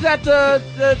 Jim. He's at the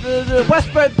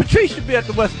Westbury. Patrice should be at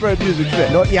the Westbury Music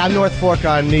Fair. Yeah, I'm North Fork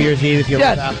on New Year's Eve if you're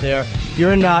Yes. out there. If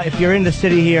you're in the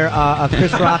city here,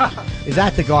 Chris Rock is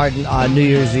at the Garden on New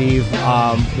Year's Eve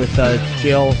with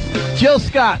Jill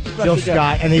Scott.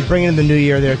 and they bring in the New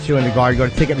Year there too in the Garden. Go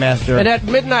to Ticketmaster. And at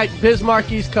midnight, Biz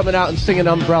Marquis coming out and singing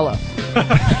Umbrella.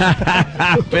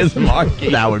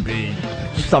 Bismarcky. That would be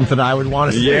something I would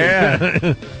want to see.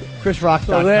 Yeah.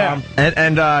 ChrisRock.com.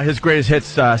 And his greatest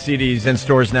hits CDs in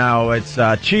stores now. It's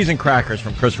Cheese and Crackers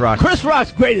from Chris Rock. Chris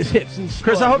Rock's greatest hits.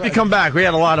 Chris, I hope you come back. We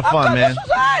had a lot of fun, man. This was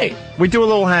right. We do a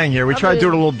little hang here. We try to do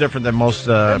it a little different than most.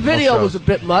 The video most was shows. a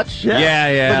bit much.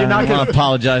 Yeah. But you're not I want to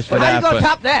apologize for How you that. gonna But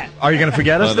top that? Are you going to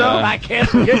forget us, But, though? I can't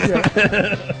forget you.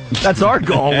 That's our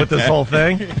goal with this whole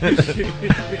thing.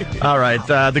 All right.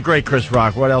 The great Chris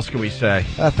Rock. What else can we say?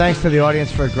 Thanks to the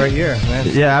audience for a great year, man.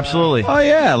 Yeah, absolutely. oh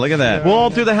yeah, look at that. We'll all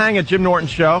do the hang at Jim Norton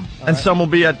show, and some will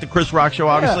be at the Chris Rock show,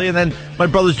 obviously. And then my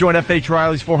brothers join F.H.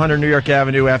 Riley's 400 New York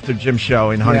Avenue after Jim's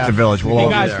show in Huntington Village. We'll all Hey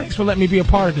be guys, there. thanks for letting me be a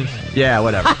part of this. Yeah,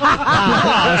 whatever.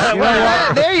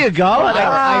 There you go.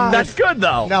 That's good,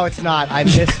 though. No, it's not. I'm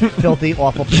this filthy,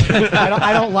 awful person.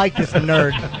 I don't like this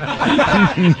nerd.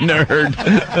 Nerd.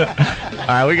 All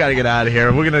right, we got to get out of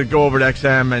here. We're going to go over to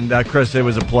XM, and Chris, it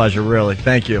was a pleasure, really.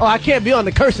 Thank you. Oh, I can't be on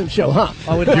the cursing show, huh?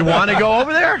 You want to go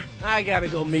over there? I gotta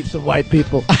go meet some white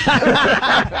people.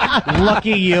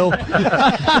 Lucky you.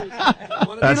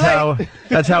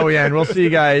 That's how we end. We'll see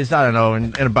you guys, I don't know,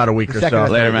 in about a week or so.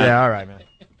 Later, man. Yeah, all right, man.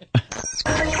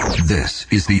 This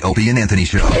is the Opie and Anthony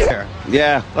Show.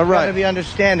 Yeah. All right. Gotta be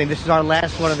understanding. This is our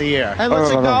last one of the year. And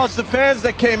let's acknowledge the fans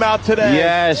that came out today.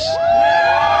 Yes.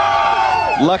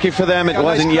 Lucky for them, it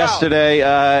wasn't yesterday,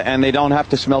 and they don't have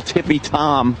to smell Tippy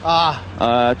Tom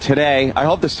today. I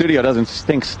hope the studio doesn't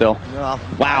stink still.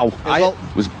 Wow. It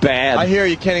was bad. I hear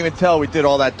you can't even tell we did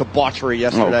all that debauchery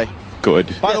yesterday. Oh,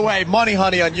 good. By the way, Money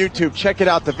Honey on YouTube. Check it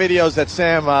out. The videos that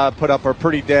Sam put up are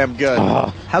pretty damn good.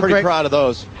 Pretty proud of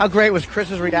those. How great was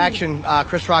Chris's reaction,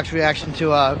 Chris Rock's reaction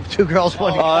to Two Girls,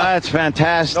 One Cup? Oh, that's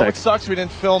fantastic. No, it sucks we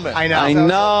didn't film it. I know. I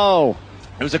know.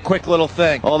 It was a quick little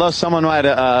thing. Although someone might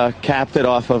have capped it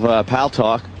off of Pal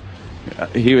Talk.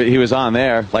 He was on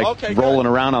there, like rolling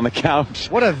around on the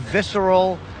couch. What a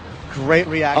visceral, great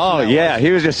reaction. Oh, that yeah. was. He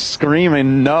was just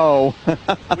screaming, no.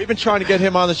 We've been trying to get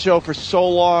him on the show for so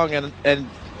long, and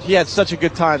he had such a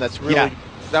good time. That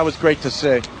was great to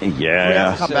see.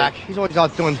 Yeah. Come back. He's always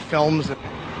out doing films.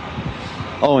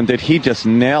 Oh, and did he just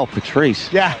nail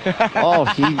Patrice? Yeah. Oh,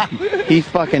 he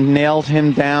fucking nailed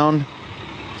him down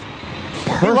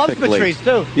perfectly. He loves Patrice,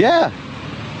 too. Yeah.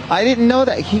 I didn't know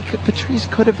that Patrice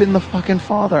could have been the fucking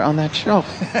father on that show.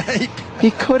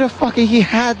 He could have he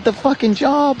had the fucking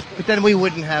job. But then we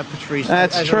wouldn't have Patrice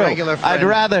That's as true. a regular friend. I'd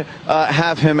rather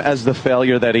have him as the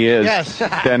failure that he is Yes.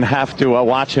 than have to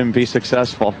watch him be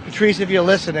successful. Patrice, if you're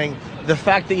listening, the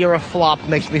fact that you're a flop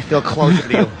makes me feel closer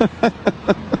to you.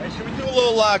 Should we do a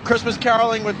little Christmas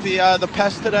caroling with the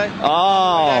pest today?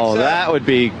 Oh, that would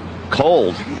be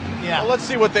cold. Yeah. Well, let's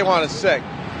see what they want to sing.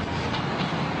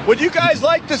 Would you guys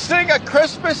like to sing a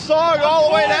Christmas song all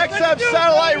the way to XM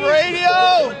Satellite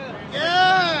Radio?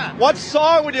 Yeah. What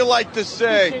song would you like to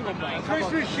sing?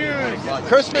 Christmas shoes.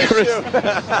 Christmas shoes.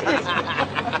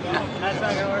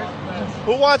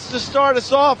 Who wants to start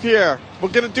us off here? We're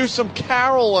going to do some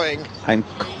caroling. I'm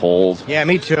cold. Yeah,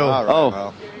 me too. All right,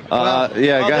 go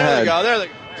ahead. There they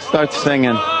go. Start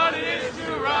singing.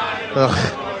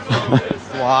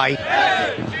 Why?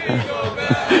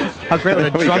 How great would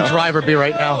a drunk driver be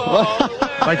right now?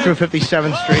 Right through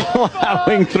 57th Street.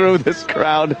 Plowing through this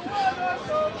crowd.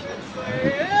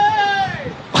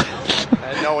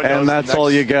 And that's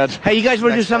all you get. Hey, you guys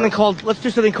want to do something called, let's do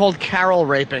something called carol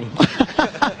raping.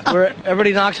 Where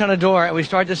everybody knocks on a door and we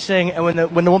start to sing, and when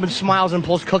the woman smiles and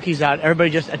pulls cookies out, everybody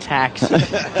just attacks.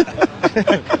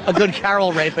 A good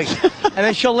carol raping. And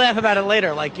then she'll laugh about it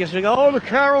later. Like, you go, oh, the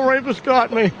carol rapist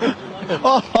got me.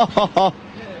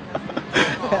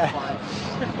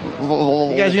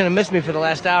 You guys are going to miss me for the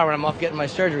last hour when I'm off getting my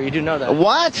surgery. You do know that.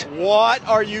 What? What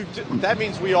are you... That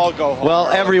means we all go home. Well,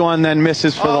 everyone then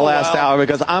misses for the last well. hour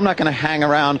because I'm not going to hang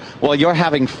around while you're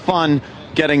having fun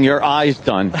getting your eyes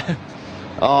done.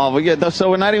 So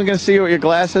we're not even going to see you with your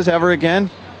glasses ever again?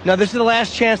 No, this is the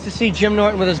last chance to see Jim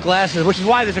Norton with his glasses, which is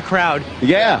why there's a crowd.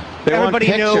 Yeah, they want Everybody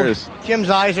pictures. knew Jim's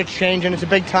eyes are changing. It's a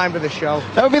big time for the show.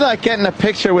 That would be like getting a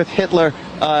picture with Hitler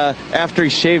after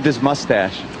he shaved his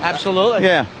mustache. Absolutely.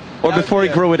 Yeah, or before he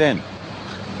grew it in.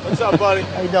 What's up, buddy?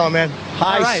 How you doing, man?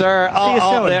 Hi, All right. sir. See you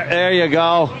soon. There you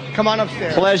go. Come on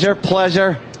upstairs.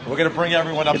 Pleasure. We're going to bring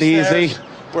everyone It upstairs. easy.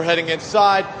 We're heading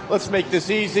inside. Let's make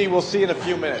this easy. We'll see you in a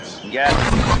few minutes. Yeah.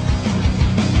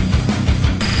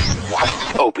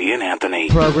 Opie and Anthony.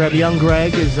 Program. Young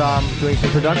Greg is doing some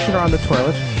production or on the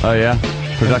toilet. Oh, yeah?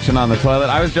 Production on the toilet.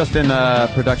 I was just in a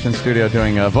production studio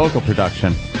doing a vocal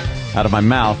production out of my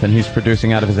mouth, and he's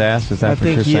producing out of his ass. Is that I what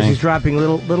think you're he is. saying? He's dropping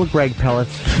little Greg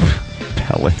pellets.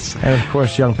 Pellets. And, of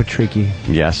course, young Patricky.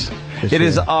 Yes. This It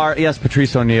is year. our,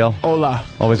 Patrice O'Neill. Hola.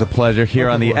 Always a pleasure here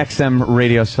on the XM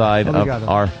radio side Obrigado. of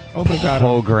our Obrigado.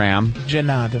 program.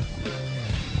 Janada.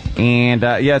 And,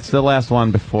 it's the last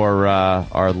one before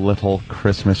our little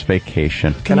Christmas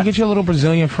vacation. Can you get your little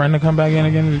Brazilian friend to come back in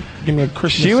again? Give me a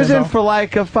Christmas. She was in send-off? for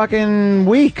like a fucking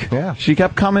week. Yeah. She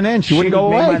kept coming in. She wouldn't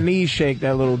go made away. my knees shake,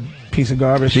 that little piece of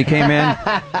garbage. She came in,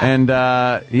 and,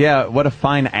 what a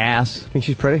fine ass. Think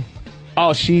she's pretty?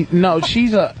 Oh, she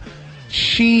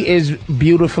is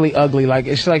beautifully ugly. Like,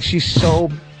 it's like she's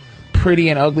so pretty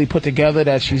and ugly put together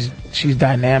that she's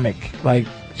dynamic. Like,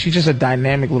 she's just a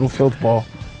dynamic little filth ball.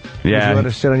 Would you let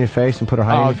her sit on your face and put her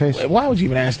height on your face? Why would you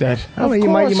even ask that? I mean, you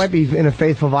might be in a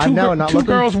faithful vibe now and not two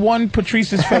looking. girls, one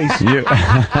Patrice's face.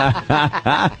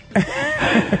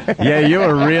 Yeah, you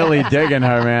were really digging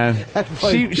her,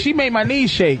 man. She made my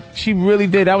knees shake. She really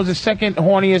did. That was the second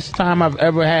horniest time I've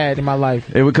ever had in my life.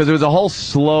 Because it was a whole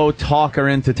slow talk her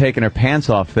into taking her pants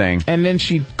off thing. And then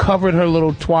she covered her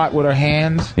little twat with her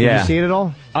hands. Yeah. Did you see it at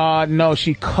all? No,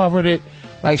 she covered it.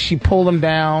 Like, she pulled them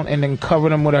down and then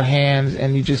covered them with her hands,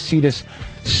 and you just see this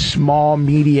small,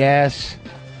 meaty ass.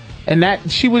 And I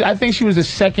think she was the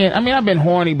second. I mean, I've been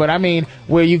horny, but I mean,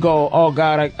 where you go, oh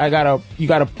God, you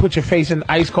gotta put your face in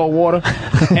ice cold water.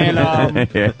 And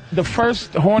Yeah. the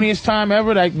first horniest time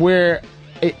ever, like where,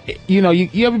 you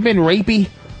ever been rapey?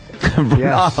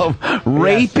 Yes. Oh,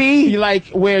 rapey? You like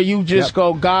where you just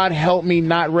go, God help me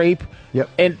not rape. Yep.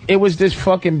 And it was this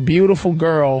fucking beautiful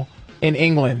girl in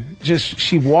England. Just,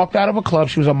 she walked out of a club.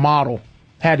 She was a model.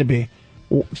 Had to be.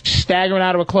 Staggering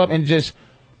out of a club and just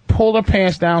pulled her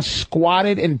pants down,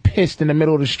 squatted and pissed in the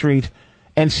middle of the street,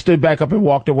 and stood back up and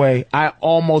walked away. I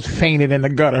almost fainted in the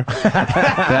gutter.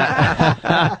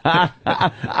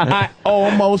 I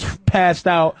almost passed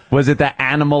out. Was it the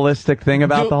animalistic thing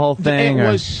about the whole thing? It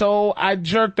was so... I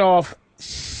jerked off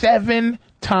 7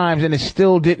 times and it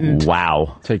still didn't...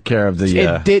 Wow. Take care of the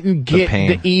It didn't get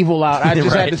the evil out. I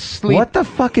just had to sleep. What the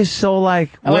fuck is so like...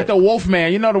 I like the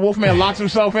Wolfman. You know the Wolfman locks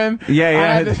himself in?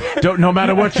 Yeah. No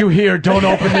matter what you hear, don't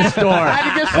open this door.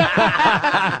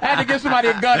 I had to give somebody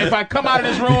a gun. If I come out of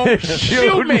this room,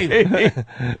 shoot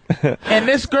me. And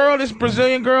this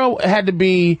Brazilian girl, had to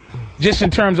be, just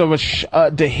in terms of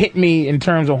to hit me in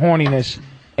terms of horniness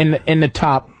in the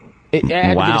top. It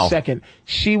had to be the second.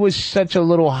 She was such a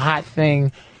little hot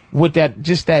thing with that,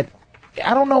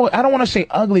 I don't know, I don't want to say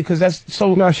ugly because that's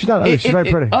so... No, she's not ugly. She's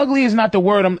very pretty. Ugly is not the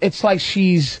word. It's like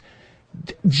she's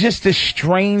just a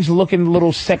strange looking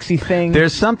little sexy thing.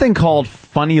 There's something called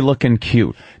funny looking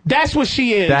cute. That's what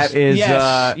she is. That is,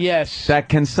 yes. That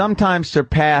can sometimes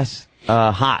surpass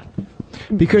hot.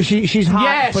 Because she's hot,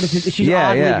 Yes. but she's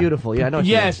oddly beautiful. Yeah, I know what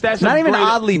you mean. That's not a even great-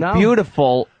 oddly No.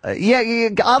 beautiful. Oddly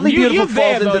You're beautiful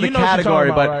there, falls though. into the You know what you're category,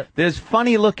 talking but about, right? there's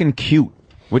funny looking cute,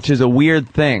 which is a weird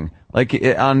thing. Like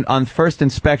on first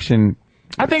inspection.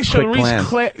 I think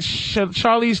quick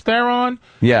Charlize Theron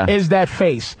is that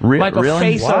face. Like a really?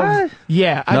 face of...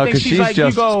 Yeah, I think she's like,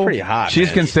 just you go... pretty hot. She's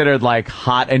man. considered like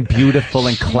hot and beautiful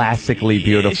and classically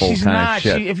beautiful She's kind not. of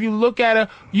shit. If you look at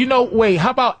her... wait,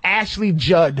 how about Ashley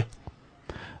Judd?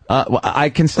 Well, I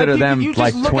consider Like, you them just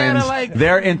like look at her twins. like-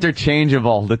 They're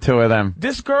interchangeable, the two of them.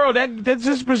 This girl, that's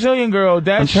this Brazilian girl,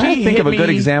 that I'm trying to think hit of a good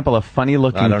me- example of funny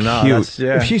looking I don't know. cute. That's-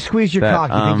 yeah. If she squeezed your That, cock,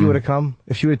 you think you would have come?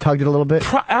 If she would have tugged it a little bit?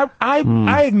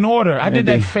 I ignored her. I did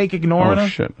Maybe. that fake ignoring Oh, her.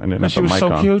 shit. I didn't And have she the was mic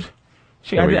so on. cute.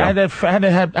 There we go. I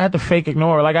had to fake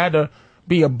ignore her. Like, I had to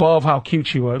be above how cute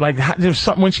she was. Like, there's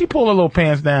something, when she pulled her little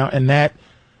pants down and that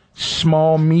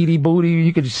small, meaty booty,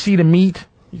 you could see the meat.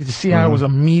 You could see how it was a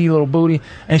meaty little booty.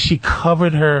 And she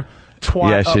covered her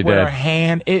twat up with her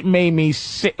hand. It made me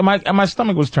sick. My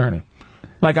stomach was turning.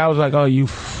 Like, I was like, oh, you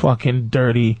fucking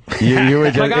dirty. You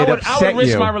were just, like I would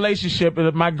risk you. my relationship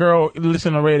if my girl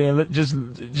listen to radio and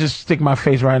just stick my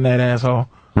face right in that asshole.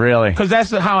 Really? Because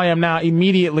that's how I am now.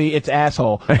 Immediately, it's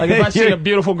asshole. Like if I see a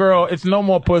beautiful girl, it's no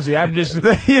more pussy. I'm just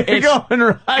it's going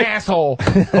right. asshole.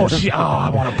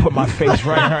 I want to put my face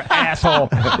right in her asshole.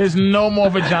 There's no more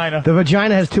vagina. The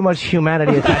vagina has too much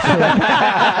humanity attached to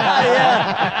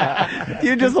it.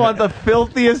 You just want the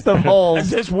filthiest of holes.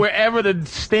 Just wherever the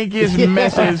stinkiest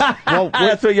mess is. Well,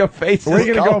 that's where your face Where are is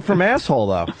you going to go from asshole,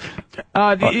 though?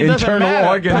 Internal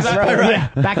organs.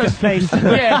 Right. Back to space.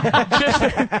 Yeah,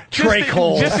 trach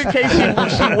hole. Just in case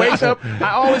she wakes up,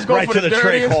 I always go for the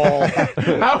dirtiest.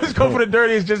 I always go for the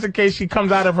dirtiest just in case she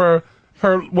comes out of her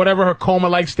whatever her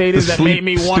coma-like state is that made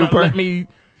me want to let me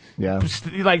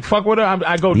like fuck with her.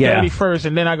 I go dirty first,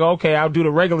 and then I go, okay, I'll do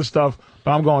the regular stuff, but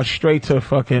I'm going straight to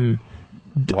fucking.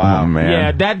 Wow, man.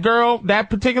 Yeah, that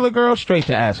particular girl, straight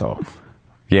to asshole.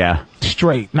 Yeah,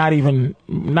 straight. Not even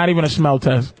a smell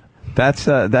test. That's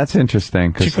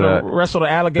interesting. She could have wrestled an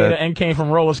alligator and came from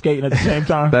roller skating at the same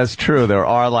time. That's true. There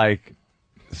are like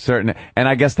certain, and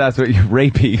I guess that's what you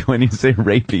rapey when you say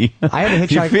rapey. I had a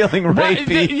hitchhike. You're feeling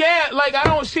rapey. Yeah, like I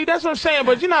don't see. That's what I'm saying.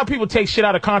 But you know how people take shit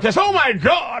out of context. Oh my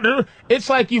god! It's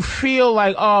like you feel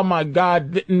like, oh my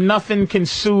god, nothing can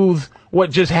soothe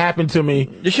what just happened to me.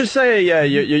 You should say,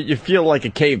 you feel like a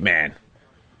caveman.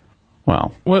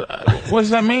 Well, what does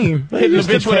that mean? Hitting a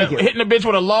bitch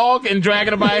with a log and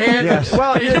dragging her by her head? Yes.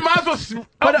 Well, you might as well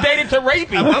update it to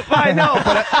rapey. I know,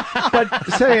 but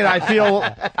saying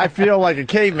I feel like a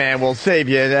caveman will save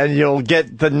you, and you'll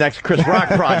get the next Chris Rock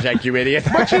project, you idiot.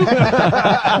 But you,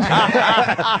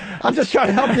 I'm just trying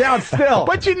to help you out still.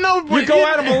 But you know, you go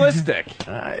animalistic.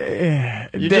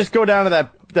 You just go down to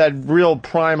that real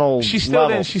primal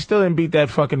level. She still didn't beat that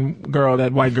fucking girl,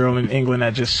 that white girl in England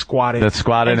that just squatted. That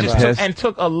squatted and pissed. And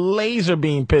took a laser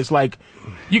beam piss. Like,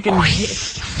 you can...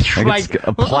 like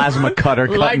a plasma cutter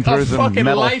cutting through some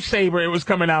metal. Like a fucking lifesaver, it was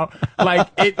coming out. Like,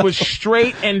 it was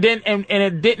straight, and then and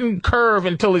it didn't curve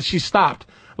until she stopped.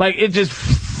 Like, it just...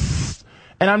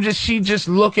 And she just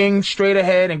looking straight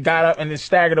ahead and got up and then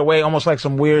staggered away almost like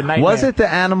some weird nightmare. Was it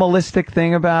the animalistic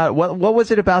thing about, what was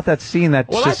it about that scene that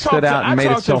just stood out and made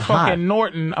it so hot? I talked to fucking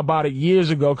Norton about it years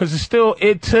ago, because it's still,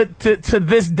 to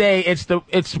this day,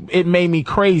 it made me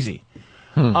crazy.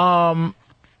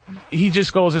 He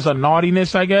just goes, it's a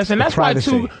naughtiness, I guess. And that's why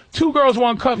two girls,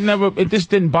 one cup it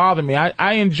just didn't bother me.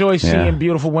 I enjoy seeing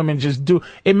beautiful women just do,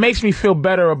 it makes me feel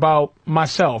better about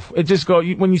myself. It just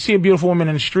when you see a beautiful woman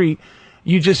in the street,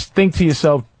 you just think to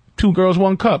yourself, two girls,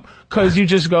 one cup. Because you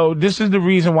just go, this is the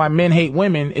reason why men hate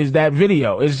women, is that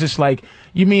video. It's just like,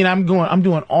 you mean I'm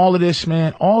doing all of this,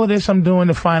 man? All of this I'm doing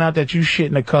to find out that you shit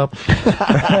in a cup?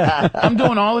 I'm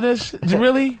doing all of this?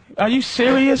 Really? Are you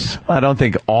serious? I don't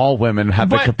think all women have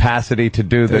the capacity to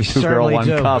do the two girl, one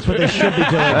cup. That's what they should be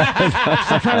doing.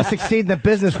 Stop trying to succeed in the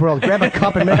business world. Grab a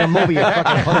cup and make a movie, you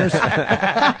fucking hunters.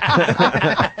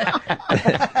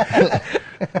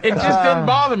 It just didn't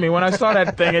bother me when I saw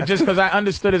that thing. It just because I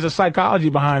understood there's a psychology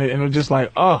behind it, and it was just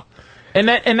like, oh. And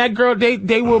that girl, they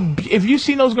will. If you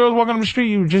see those girls walking on the street,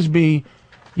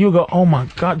 you go, oh my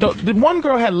god. The one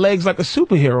girl had legs like a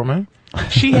superhero, man.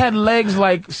 She had legs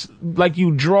like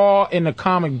you draw in a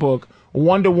comic book,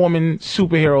 Wonder Woman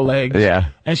superhero legs.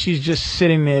 Yeah. And she's just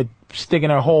sitting there, sticking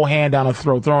her whole hand down her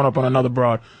throat, throwing up on another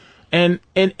broad. And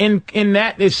in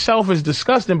that itself is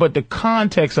disgusting, but the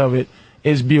context of it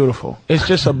is beautiful. It's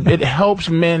just it helps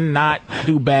men not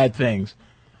do bad things.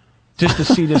 Just to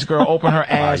see this girl open her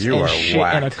ass and shit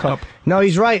in a cup. No,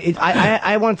 he's right.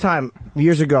 I one time,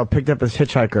 years ago, picked up this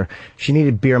hitchhiker. She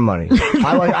needed beer money.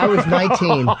 I was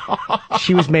 19.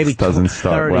 She was maybe 30. Doesn't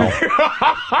start well.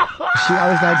 I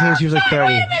was 19. She was like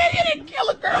 30. You didn't kill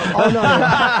a girl. Oh,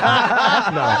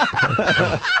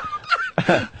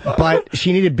 no. But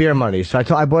she needed beer money. So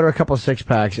I bought her a couple of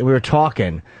 6-packs, and we were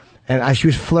talking. And she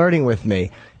was flirting with me.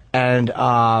 And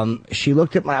she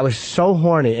looked at I was so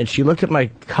horny, and she looked at my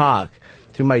cock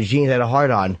through my jeans. I had a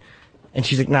heart on. And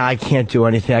she's like, nah, I can't do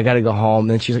anything. I got to go home.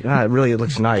 And then she's like, it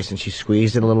looks nice. And she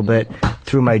squeezed it a little bit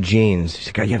through my jeans. She's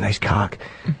like, oh, you have a nice cock.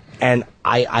 And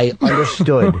I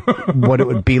understood what it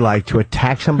would be like to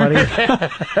attack somebody.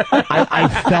 I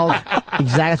felt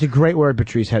exactly, that's a great word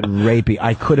Patrice had, rapey.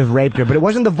 I could have raped her, but it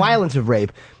wasn't the violence of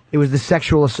rape. It was the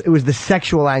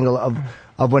sexual angle of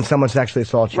when someone sexually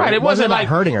assaults you. Right, it wasn't like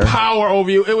hurting her. Power over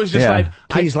you. It was just like,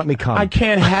 please let me come. I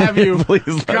can't have you.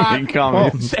 Please let me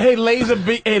come. Hey,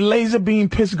 laser beam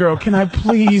piss girl, can I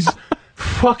please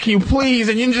fuck you, please?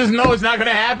 And you just know it's not going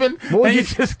to happen. And you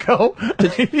just go.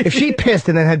 If she pissed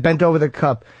and then had bent over the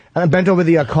cup, and bent over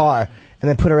the car, and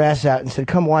then put her ass out and said,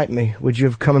 "Come wipe me," would you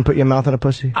have come and put your mouth on a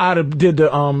pussy? I'd have did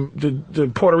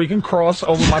the Puerto Rican cross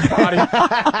over my body.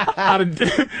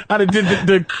 I'd have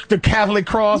did the Catholic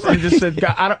cross and just said,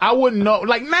 God, I wouldn't know.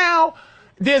 Like now,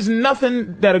 there's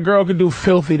nothing that a girl could do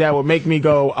filthy that would make me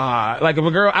go, like if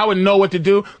a girl, I would know what to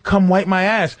do. Come wipe my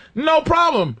ass. No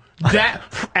problem. That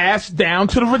ass down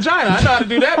to the vagina. I know how to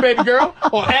do that, baby girl.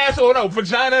 Or ass, or no,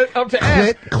 vagina up to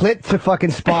ass. Clit to fucking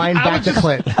spine, back to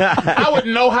clit. I would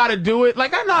know how to do it.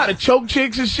 Like I know how to choke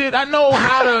chicks and shit. I know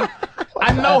how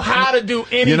to do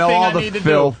anything You know all I the need to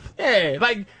filth. do. Yeah,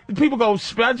 like people go.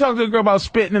 I talk to a girl about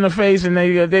spitting in the face, and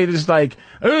they just like,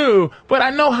 ooh. But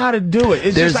I know how to do it.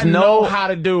 It's just I know how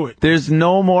to do it. There's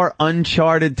no more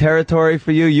uncharted territory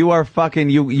for you. You are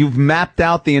fucking. You've mapped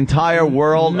out the entire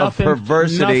world of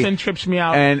perversity. Nothing trips me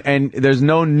out. And there's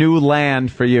no new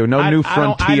land for you. No new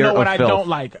frontier I know what of I filth. don't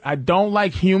like. I don't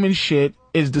like human shit.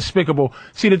 Is despicable.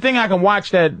 See, the thing I can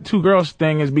watch that two girls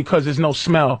thing is because there's no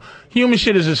smell. Human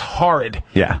shit is just horrid.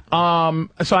 Yeah.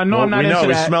 So I know I'm not into that.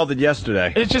 We smelled it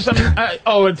yesterday. It's just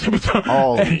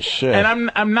Holy shit.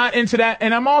 And I'm not into that,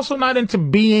 and I'm also not into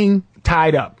being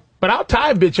tied up. But I'll tie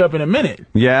a bitch up in a minute.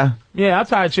 Yeah. Yeah, I'll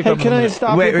tie a chick up. Can I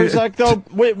stop you for a sec, though?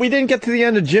 We didn't get to the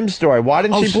end of Jim's story. Why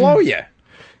didn't she blow you?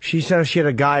 She said she had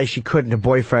a guy she couldn't, a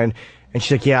boyfriend, and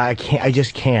she's like, "Yeah, I can't. I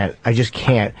just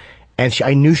can't." And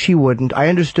I knew she wouldn't. I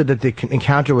understood that the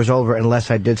encounter was over unless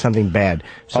I did something bad.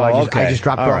 So I just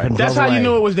dropped her off and That's drove how away. you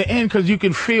knew it was the end, because you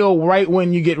can feel right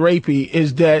when you get rapey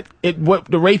is that what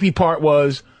the rapey part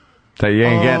was. So you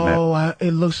ain't getting it. Oh,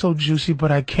 it looks so juicy,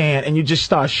 but I can't. And you just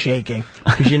start shaking.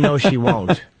 Because you know she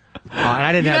won't. And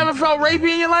I didn't You never felt rapey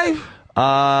in your life?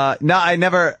 No, I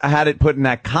never had it put in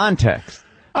that context.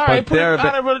 All right, but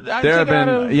there have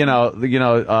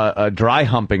been dry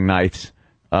humping nights.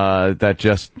 That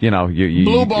just, you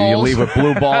leave with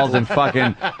blue balls and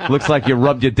fucking looks like you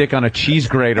rubbed your dick on a cheese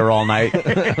grater all night.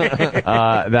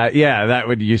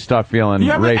 You start feeling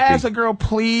You ever rapey. ask a girl,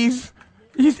 please?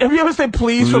 Have you ever said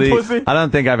please for pussy? I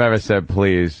don't think I've ever said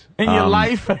please. In your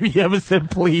life, have you ever said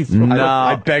please? No.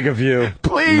 I beg of you.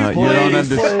 Please, No, you don't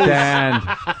understand.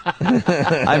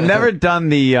 I've never done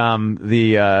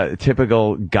the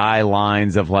typical guy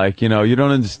lines of like, you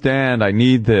don't understand, I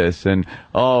need this, and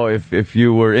if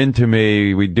you were into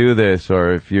me, we'd do this,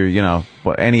 or if you're,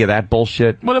 any of that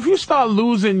bullshit. Well, if you start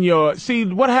losing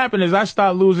what happened is I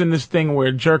started losing this thing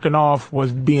where jerking off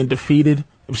was being defeated.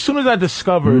 As soon as I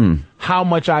discovered how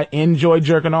much I enjoy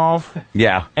jerking off,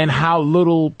 and how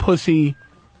little pussy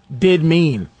did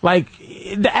mean, like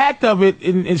the act of it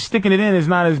and sticking it in is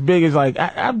not as big as like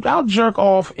I'll jerk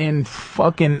off in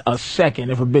fucking a second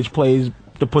if a bitch plays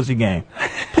the pussy game.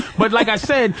 But like I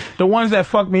said, the ones that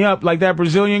fucked me up, like that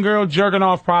Brazilian girl, jerking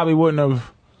off probably wouldn't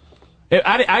have.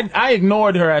 I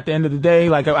ignored her at the end of the day.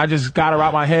 Like I just got her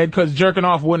out my head because jerking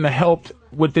off wouldn't have helped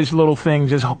with this little thing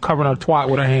just covering her twat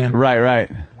with her hand. Right.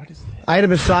 I had a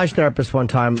massage therapist one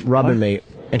time rubbing me,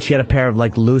 and she had a pair of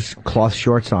like loose cloth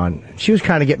shorts on. She was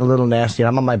kind of getting a little nasty, and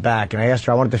I'm on my back, and I asked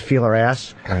her, I wanted to feel her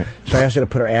ass. Right. So I asked her to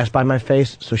put her ass by my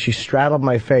face, so she straddled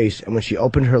my face, and when she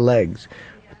opened her legs,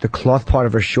 the cloth part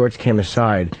of her shorts came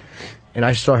aside, and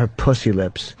I saw her pussy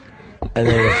lips, and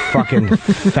they were fucking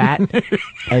fat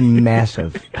and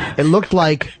massive. It looked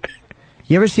like,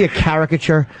 you ever see a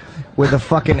caricature where the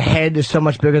fucking head is so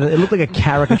much bigger than, it looked like a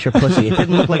caricature pussy. It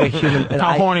didn't look like a human.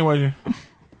 How horny was you?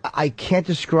 I can't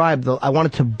describe I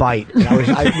wanted to bite. And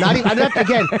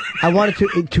I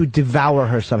wanted to devour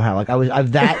her somehow. Like I was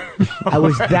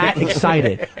that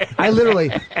excited.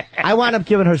 I wound up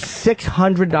giving her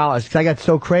 $600 because I got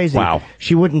so crazy. Wow.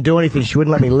 She wouldn't do anything. She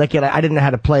wouldn't let me lick it. I didn't know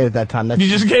how to play it at that time. You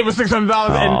just gave her $600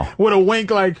 and with a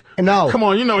wink, like, no, come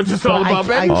on, you know what it's all about,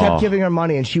 baby. I kept giving her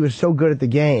money, and she was so good at the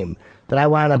game that I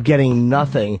wound up getting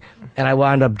nothing, and I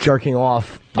wound up jerking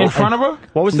off. In front of her?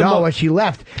 What was the when she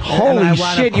left. Holy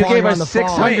shit, you gave her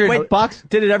 $600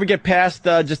 Did it ever get past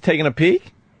just taking a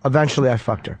peek? Eventually, I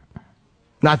fucked her.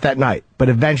 Not that night, but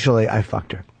eventually I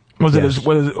fucked her. Was it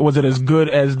as good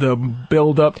as the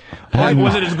build up? Like,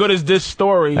 was it as good as this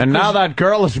story? And now that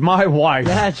girl is my wife.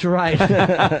 That's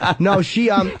right. No, she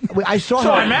I saw her.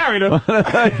 So I married her.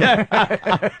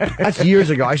 That's years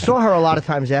ago. I saw her a lot of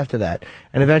times after that,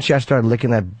 and eventually I started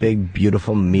licking that big,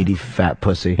 beautiful, meaty, fat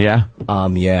pussy. Yeah.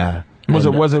 Yeah. Was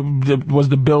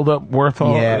the build up worth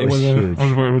all? Yeah, it was huge.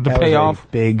 Was the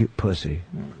payoff? Big pussy.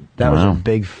 That was a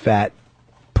big fat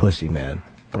pussy, man.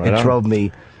 Right it drove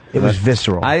me. It was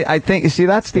visceral. I think, see,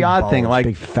 that's the odd thing. Like,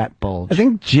 big fat bulge. I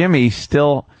think Jimmy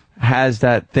still has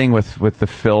that thing with the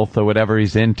filth or whatever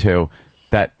he's into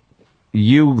that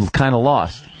you kind of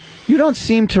lost. You don't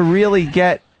seem to really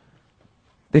get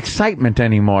excitement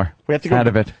anymore. We have to go out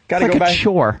of it. Gotta it's go like back. a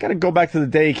chore. Gotta go back to the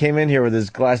day he came in here with his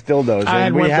glass dildos. I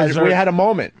And had we one had a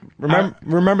moment.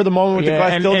 Remember the moment with the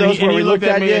glass dildos where we looked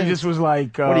at me you and just was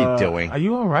like, "What are you doing? Are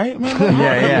you all right, man?"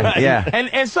 yeah.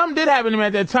 And something did happen to me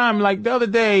at that time. Like the other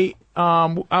day,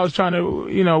 I was trying to,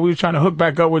 we were trying to hook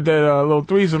back up with that little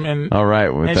threesome, and All right,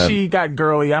 with and that. she got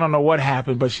girly. I don't know what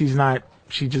happened, but she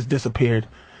just disappeared.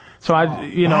 So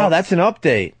Wow, that's an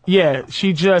update. Yeah,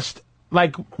 she just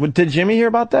like. Did Jimmy hear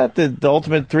about that? The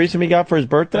ultimate threesome he got for his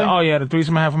birthday? Oh yeah, the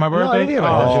threesome I had for my birthday. No, I didn't hear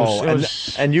about that. It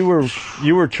was and you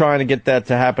were trying to get that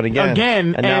to happen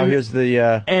again. And now here's the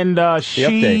she.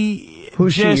 update.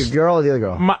 Who's she? Your girl or the other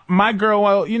girl? My girl.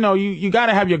 Well, you got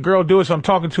to have your girl do it. So I'm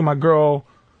talking to my girl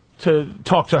to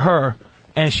talk to her,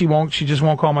 and she just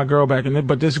won't call my girl back.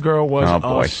 But this girl was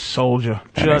a soldier,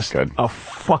 just a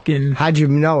fucking. How'd you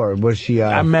know her? Was she?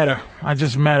 I met her. I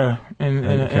just met her, and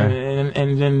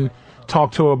then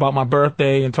talked to her about my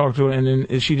birthday, and talked to her, and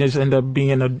then she just ended up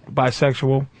being a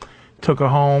bisexual. Took her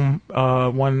home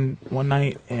one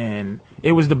night, and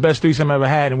it was the best threesome I ever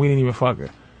had, and we didn't even fuck her.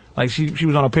 Like she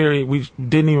was on a period, we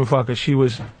didn't even fuck her. She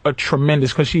was a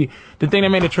tremendous, because the thing that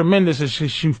made it tremendous is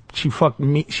she fucked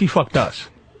me. She fucked us.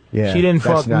 Yeah, she didn't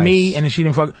that's fuck nice. me, and then she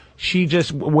didn't fuck. She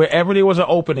just, wherever there was an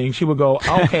opening, she would go,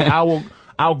 okay,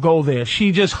 I'll go there.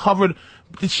 She just hovered.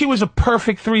 She was a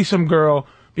perfect threesome girl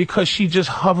because she just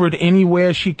hovered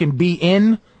anywhere she can be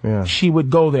in. Yeah. She would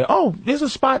go there. Oh, there's a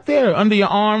spot there under your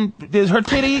arm. There's her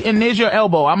titty, and there's your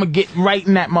elbow. I'm gonna get right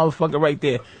in that motherfucker right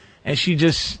there. And she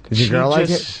just. Did your girl like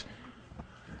it?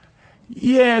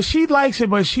 Yeah, she likes it,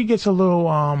 but she gets a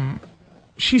little.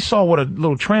 She saw what a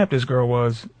little tramp this girl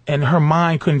was, and her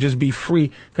mind couldn't just be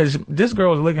free, because this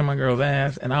girl was licking my girl's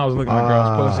ass, and I was licking my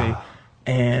girl's pussy,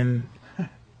 and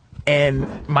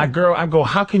my girl, I go,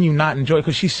 how can you not enjoy it?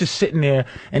 Because she's just sitting there,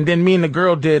 and then me and the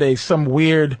girl did some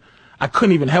weird. I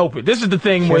couldn't even help it. This is the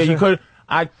thing where you could.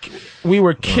 We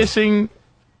were kissing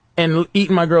and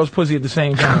eating my girl's pussy at the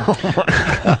same time.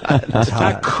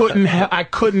 I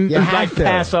couldn't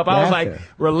pass up. I was like,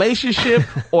 relationship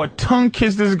or tongue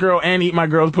kiss this girl and eat my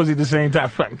girl's pussy at the same time.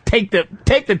 Take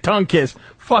the tongue kiss.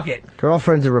 Fuck it.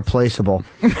 Girlfriends are replaceable.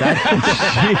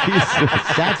 That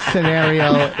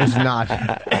scenario is not.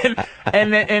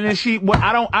 And then she.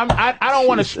 I don't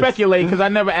want to speculate because I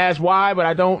never asked why, but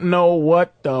I don't know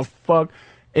what the fuck.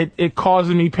 It caused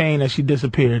me pain that she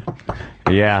disappeared.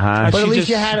 Yeah, huh? But at least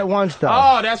you had it once, though.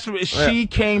 Oh, she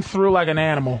came through like an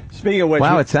animal. Speaking of which,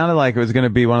 wow, it sounded like it was going to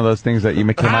be one of those things that you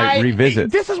might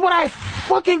revisit. This is what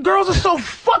girls are so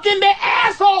fucking, they're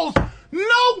assholes.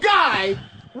 No guy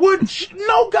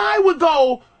would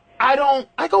go,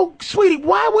 I go, sweetie,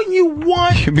 why wouldn't you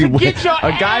want to get your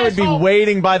A guy would be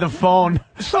waiting by the phone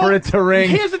for it to ring.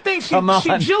 Here's the thing, she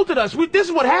jilted us. This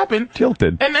is what happened.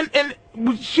 Jilted. And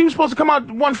she was supposed to come out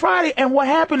one Friday, and what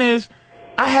happened is,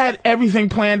 I had everything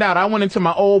planned out. I went into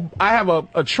I have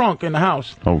a trunk in the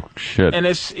house. Oh, shit. And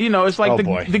it's, it's like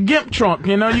the GIMP trunk,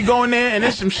 you go in there and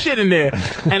there's some shit in there.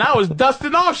 And I was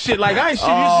dusting off shit like I used to.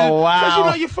 Wow.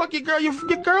 Because, you fuck your girl. Your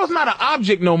girl's not an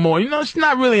object no more. She's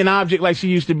not really an object like she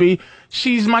used to be.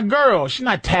 She's my girl. She's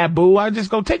not taboo. I just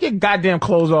go, take your goddamn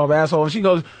clothes off, asshole. And she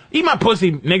goes, eat my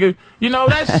pussy, nigga.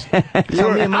 That's... I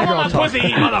want my pussy,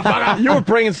 eat, motherfucker. You were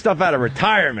bringing stuff out of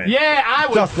retirement. Yeah, I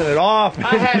was. Dusting it off.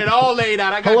 I had it all laid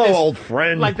out. I got Hello, old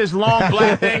friend. Like this long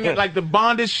black thing, like the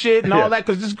bondage shit and all that,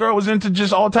 because this girl was into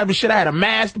just all type of shit. I had a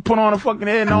mask to put on her fucking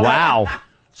head and all that. Wow.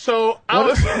 So I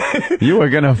was. You were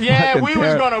gonna. Yeah, we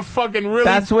was gonna fucking really.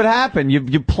 That's what happened.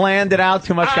 You planned it out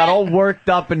too much, got all worked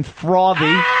up and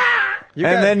frothy.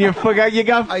 Then you forgot you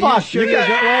got fucked. Sure you got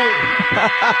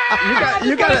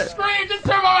to scream. Just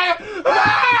turn my. Go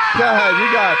ahead.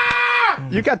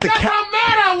 You got the. That's how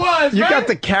mad I was. You man. got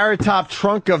the Carrot Top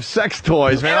trunk of sex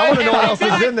toys, man. I want to know what else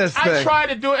is in this thing. I tried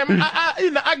to do it.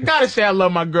 I gotta say, I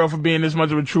love my girl for being this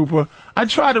much of a trooper. I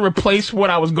tried to replace what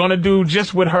I was gonna do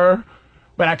just with her,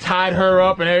 but I tied her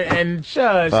up and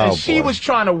she was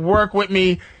trying to work with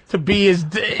me to be as,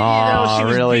 she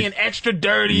was really? being extra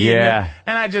dirty. Yeah.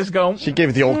 And I just go. She gave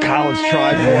it the old college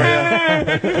try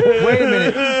for you. Wait a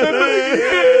minute.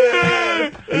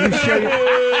 Are you sure?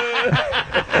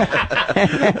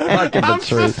 I'm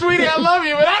so sweetie, I love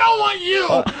you, but I don't want you.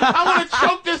 I want to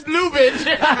choke this new bitch.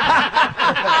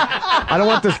 I don't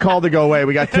want this call to go away.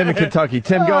 We got Tim in Kentucky.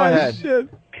 Tim, go ahead. Shit.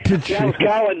 I was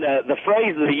calling the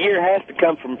phrase of the year has to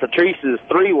come from Patrice's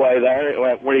three-way there,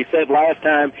 where he said last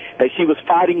time that she was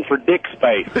fighting for dick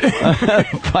space.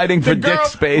 Fighting for dick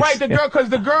space. Right, because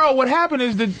the girl, what happened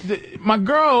is my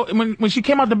girl, when she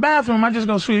came out the bathroom, I just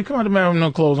go, sweetie, come out the bathroom,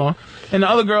 no clothes on. And the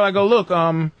other girl, I go, look,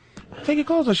 take your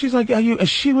clothes off. She's like,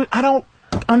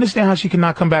 I'm understand how she could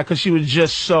not come back because she was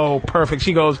just so perfect.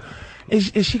 She goes,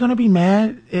 is she gonna be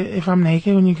mad if I'm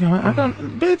naked when you come out? I go,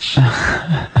 bitch,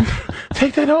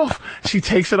 take that off. She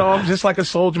takes it off just like a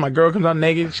soldier. My girl comes out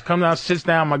naked. She comes out, sits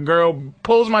down. My girl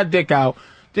pulls my dick out.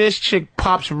 This chick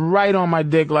pops right on my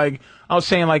dick. Like I was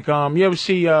saying, like you ever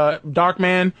see Dark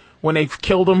Man when they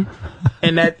killed him,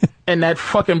 and that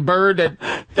fucking bird that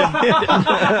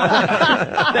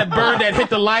bird that hit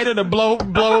the lighter to blow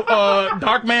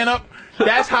Dark Man up.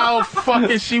 That's how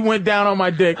fucking she went down on my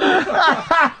dick.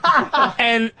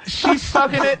 And she's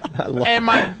sucking it, and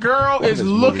my girl is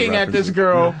looking at this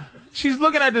girl. She's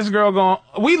looking at this girl going,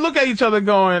 we look at each other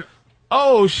going,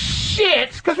 oh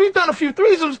shit, because we've done a few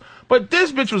threesomes, but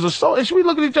this bitch was a soul. And we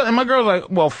look at each other, and my girl's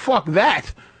like, well, fuck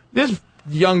that. This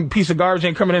young piece of garbage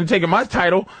ain't coming in and taking my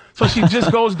title. So she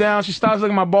just goes down, she stops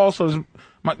looking at my balls, so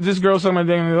this girl's sucking my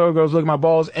dick, and the other girl's looking at my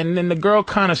balls, and then the girl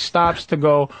kind of stops to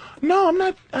go,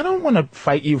 no, I don't want to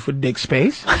fight you for dick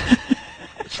space.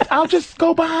 I'll just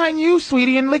go behind you,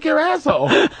 sweetie, and lick your asshole.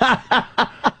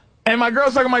 And my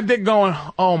girl's sucking my dick going,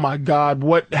 oh my God,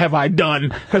 what have I done?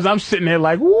 Because I'm sitting there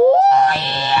like,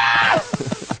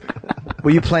 yes!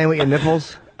 Were you playing with your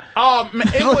nipples?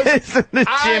 It was. Listen to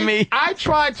Jimmy. I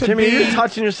tried to Jimmy, be. you're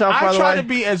touching yourself, by the way. I tried to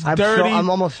be as dirty. I'm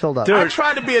almost filled up. I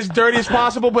tried to be as dirty as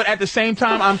possible, but at the same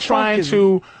time, I'm trying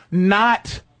to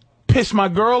not piss my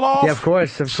girl off. Yeah, of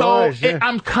course. So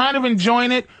I'm kind of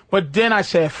enjoying it, but then I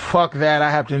said, fuck that. I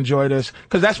have to enjoy this.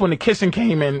 Because that's when the kissing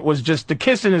came in. Was just the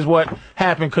kissing is what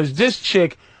happened. Because this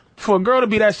chick, for a girl to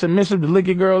be that submissive to lick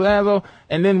your girl's asshole,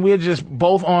 and then we're just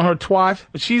both on her twat.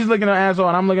 But she's licking her asshole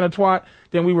and I'm licking her twat.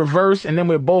 Then we reverse, and then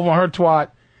we're both on her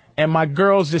twat. And my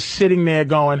girl's just sitting there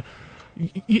going,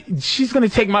 she's going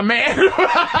to take my man.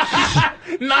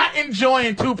 Not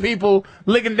enjoying two people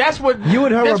licking. That's what you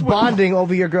and her were bonding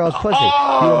over your girl's pussy. You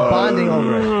were bonding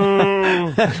over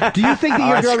it. Do you think that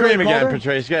your girl scream really again, called her?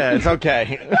 Patrice? Yeah, it's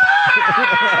okay.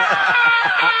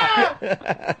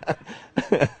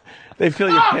 They feel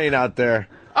your pain out there.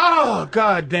 Oh,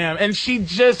 God damn. And she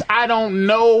just, I don't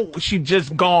know, she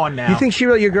just gone now. You think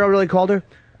your girl really called her?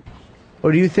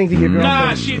 Or do you think that your girl...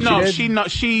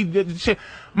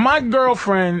 My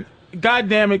girlfriend, God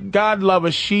damn it, God love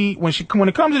her, when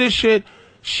it comes to this shit,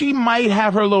 she might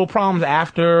have her little problems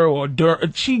after or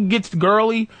during. She gets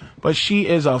girly, but she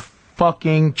is a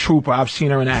fucking trooper. I've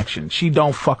seen her in action. She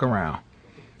don't fuck around.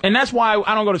 And that's why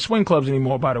I don't go to swing clubs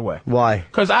anymore, by the way. Why?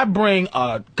 Because I bring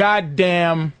a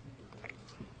goddamn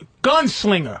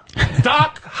gunslinger.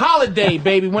 Doc Holliday,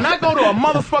 baby. When I go to a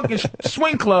motherfucking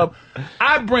swing club,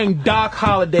 I bring Doc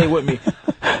Holliday with me.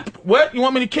 What? You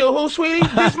want me to kill who, sweetie?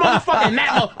 This motherfucker and that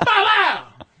motherfucker.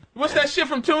 What's that shit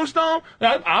from Tombstone?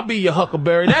 I'll be your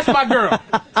Huckleberry. That's my girl.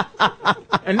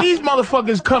 And these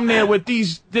motherfuckers come there with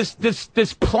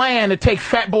this plan to take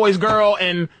Fat Boy's girl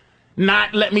and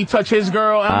not let me touch his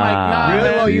girl. I'm like, nah. Really?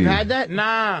 Man. Oh, you've had that?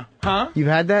 Nah. Huh? You've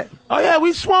had that? Oh yeah,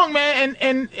 we swung, man,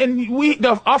 and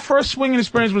our first swinging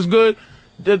experience was good.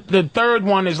 The third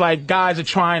one is like guys are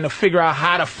trying to figure out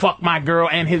how to fuck my girl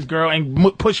and his girl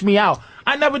and push me out.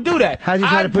 I never do that. How'd you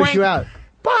try to push you out?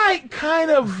 By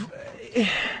kind of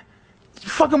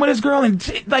fucking with his girl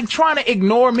and like trying to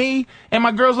ignore me, and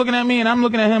my girl's looking at me and I'm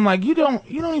looking at him like you don't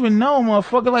even know,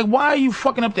 motherfucker. Like why are you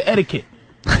fucking up the etiquette?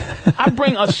 I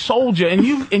bring a soldier and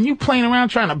you playing around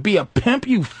trying to be a pimp,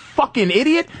 you fucking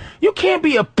idiot. You can't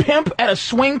be a pimp at a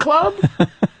swing club.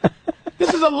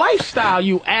 This is a lifestyle,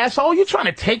 you asshole. You trying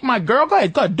to take my girl? Go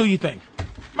ahead, do your thing.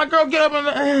 My girl get up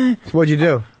and What'd you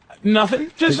do?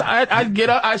 Nothing. Just I get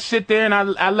up, I sit there and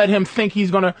I let him think he's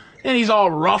gonna, and he's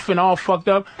all rough and all fucked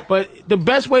up. But the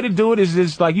best way to do it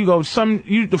is like you go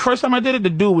the first time I did it, the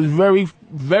dude was very,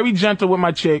 very gentle with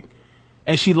my chick,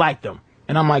 and she liked him.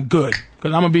 And I'm like, good,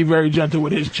 because I'm going to be very gentle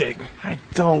with his chick. I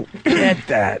don't get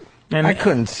that. And I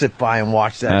couldn't sit by and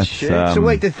watch that shit. So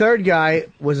wait, the third guy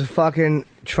was fucking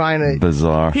trying to...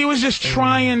 Bizarre. He was just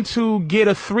trying to get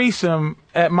a threesome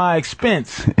at my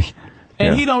expense.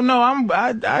 And he don't know,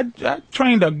 I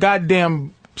trained a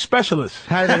goddamn specialist.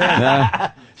 How did it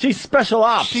end? She's special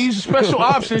ops. She's special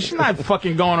ops, and she's not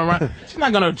fucking going around. She's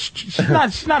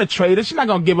not a traitor. She's not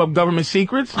going to give up government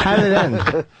secrets. How did it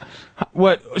end?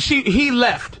 What? He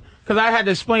left. Because I had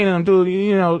to explain to him,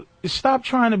 dude, stop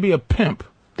trying to be a pimp.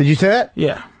 Did you say that?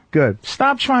 Yeah. Good.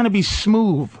 Stop trying to be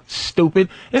smooth, stupid.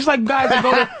 It's like guys that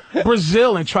go to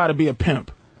Brazil and try to be a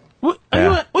pimp. What,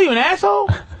 are you an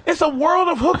asshole? It's a world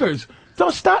of hookers.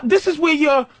 Don't stop. This is where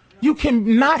you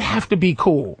can not have to be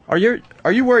cool. Are you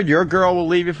worried your girl will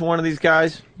leave you for one of these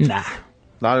guys? Nah.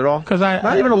 Not at all?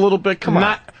 Not even a little bit? Come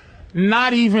on.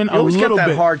 Not even You a always little get that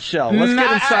bit. hard shell. Let's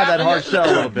get inside that hard shell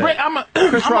a little bit. Rick,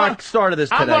 Chris Rock started this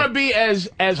today. I'm going to be as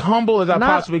humble as I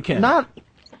possibly can. Not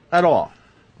at all.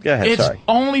 Go ahead. It's Sorry.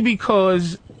 only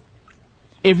because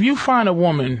if you find a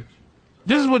woman,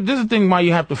 this is the thing why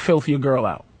you have to filth your girl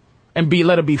out and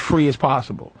let her be free as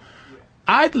possible.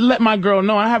 I let my girl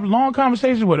know. I have long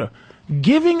conversations with her.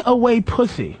 Giving away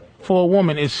pussy for a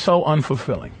woman is so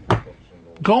unfulfilling.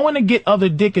 Going to get other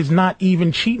dick is not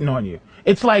even cheating on you.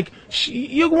 It's like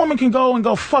your woman can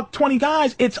go fuck 20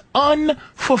 guys. It's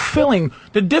unfulfilling.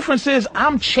 The difference is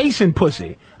I'm chasing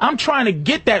pussy. I'm trying to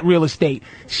get that real estate.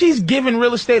 She's giving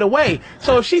real estate away.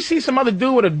 So if she sees some other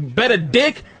dude with a better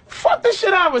dick, fuck the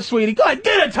shit out of her, sweetie. Go ahead,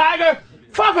 get her, Tiger.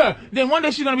 Fuck her. Then one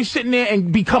day she's going to be sitting there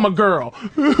and become a girl.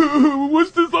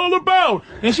 What's this all about?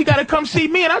 And she got to come see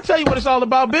me, and I'll tell you what it's all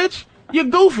about, bitch. You're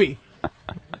goofy.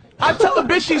 I tell the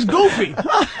bitch she's goofy.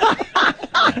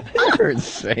 You're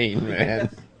insane, man.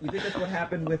 You think that's what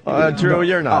happened with Drew,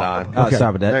 you're not on. Oh, sorry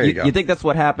about that. There you go. You think that's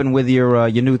what happened with your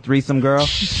new threesome girl?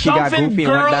 She got Something goofy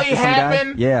and went back girly to some guy?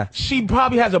 happened. Yeah. She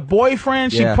probably has a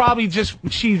boyfriend. She Yeah. probably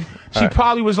she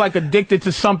probably was like addicted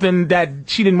to something that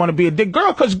she didn't want to be a dick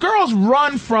girl. Because girls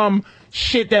run from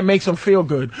shit that makes them feel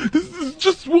good. This is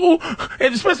just,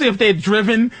 and especially if they're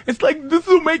driven. It's like, this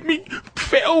will make me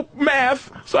fail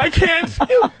math, so I can't.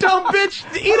 You dumb bitch,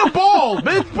 eat a ball,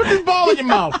 bitch. Put this ball in your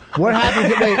mouth. What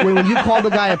happens when you call the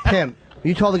guy a pimp?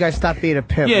 You told the guy stop being a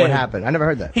pimp. Yeah. What happened? I never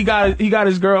heard that. He got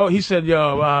his girl. He said,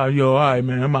 yo, all right,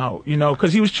 man, I'm out. You know,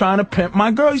 because he was trying to pimp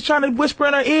my girl. He's trying to whisper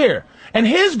in her ear. And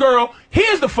his girl,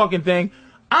 here's the fucking thing.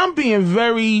 I'm being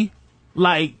very,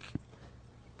 like,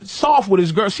 soft with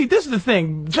his girl. See, this is the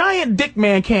thing. Giant dick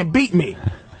man can't beat me.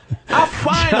 I'll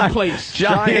find a place.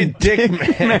 Giant dick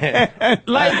man.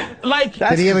 like.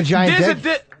 Did he have a giant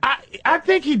dick? I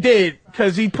think he did,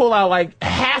 because he pulled out like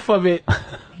half of it.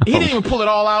 He didn't even pull it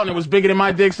all out, and it was bigger than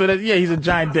my dick. So that, yeah, he's a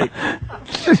giant dick.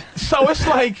 So it's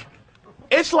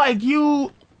like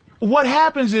you. What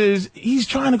happens is he's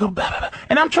trying to go, blah, blah, blah,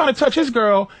 and I'm trying to touch his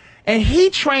girl, and he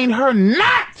trained her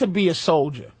not to be a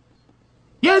soldier.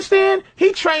 You understand?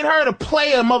 He trained her to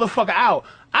play a motherfucker out.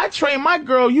 I train my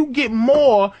girl. You get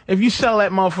more if you sell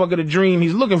that motherfucker the dream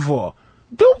he's looking for.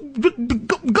 Go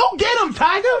get him,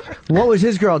 Tiger. What was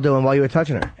his girl doing while you were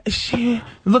touching her? She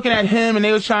looking at him, and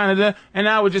they were trying to, and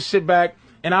I would just sit back,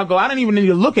 and I'll go, I don't even need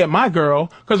to look at my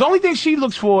girl, because the only thing she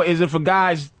looks for is if a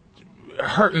guy's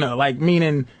hurting her, like,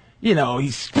 meaning, you know,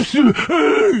 he's, the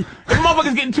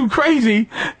motherfucker's getting too crazy,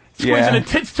 squeezing the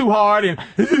tits too hard,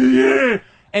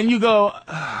 and you go,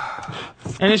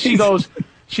 and then she goes,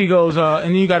 and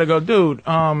then you gotta go, dude,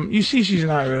 you see she's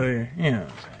not really, you know.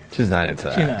 She's not into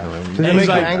that. Does it make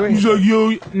you angry? He's like,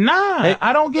 you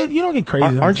don't get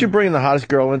crazy. Aren't you bringing the hottest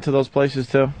girl into those places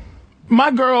too?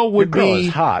 My girl would Your girl be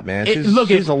is hot, man. She's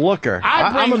She's a looker.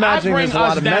 I'm imagining there's a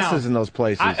lot of down. messes in those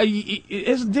places.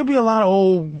 There'll be a lot of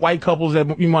old white couples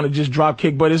that you want to just drop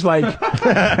kick, but it's like,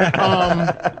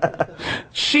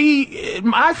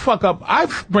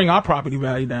 I bring our property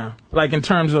value down, like in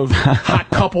terms of hot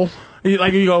couple.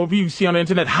 Like, you go, if you see on the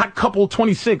internet, hot couple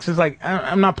 26. It's like,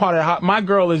 I'm not part of that. My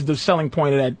girl is the selling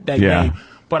point of that game.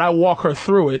 But I walk her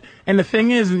through it. And the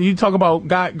thing is, you talk about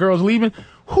girls leaving.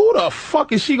 Who the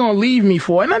fuck is she going to leave me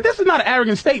for? And this is not an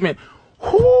arrogant statement.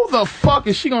 Who the fuck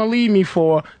is she going to leave me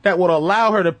for that would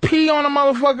allow her to pee on a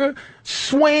motherfucker,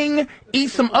 swing, eat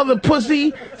some other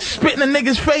pussy, spit in a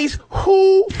nigga's face?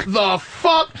 Who the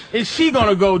fuck is she going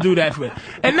to go do that with?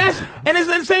 And it's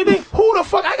the same thing. Who the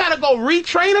fuck? I got to go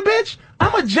retrain a bitch?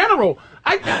 I'm a general.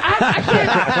 I can't.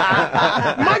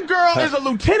 My girl is a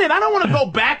lieutenant. I don't want to go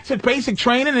back to basic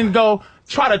training and go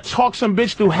try to talk some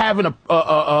bitch through having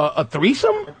a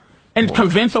threesome and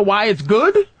convince her why it's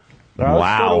good. All right,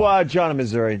 let's go to John in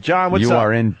Missouri. John, what's up? You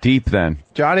are in deep then.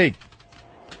 Johnny.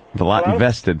 A lot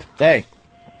invested. Hey.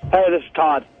 Hey, this is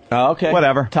Todd. Oh, okay.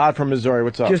 Whatever. Todd from Missouri,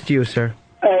 what's up? Just you, sir.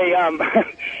 Hey,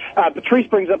 Patrice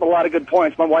brings up a lot of good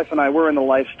points. My wife and I, we're in the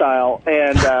lifestyle,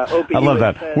 and Opie, I love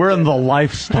that. We're in the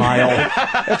lifestyle.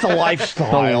 That's a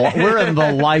lifestyle. We're in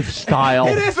the lifestyle.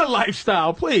 It is a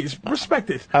lifestyle. Please, respect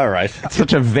it. All right. It's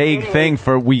such a vague thing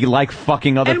for we like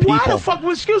fucking other people. Why the fuck,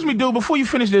 excuse me, dude, before you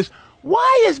finish this,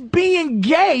 why is being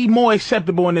gay more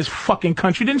acceptable in this fucking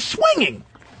country than swinging?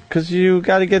 Because you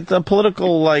got to get a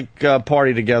political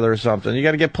party together or something. You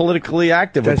got to get politically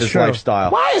active with this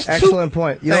lifestyle. Why is Excellent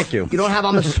point. Thank you. You don't have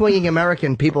all the swinging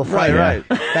American people fighting. Right.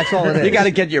 That's all it is. You got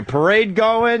to get your parade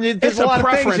going. There's It's a lot of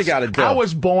preference. things you got to do. I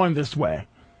was born this way.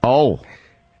 Oh.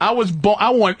 I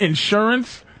want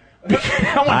insurance.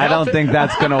 I don't think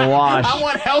that's gonna wash. I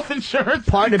want health insurance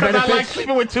Part of the because I like benefits.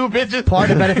 sleeping with 2 bitches. Part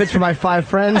of the benefits for my 5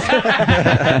 friends.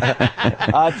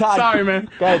 Todd. Sorry, man.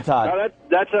 Go ahead, Todd. No,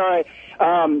 that's all right.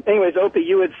 Anyways, Opie,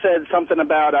 you had said something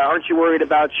about aren't you worried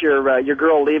about your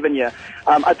girl leaving you?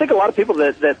 I think a lot of people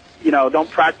that don't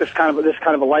practice this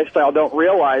kind of a lifestyle don't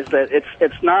realize that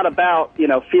it's not about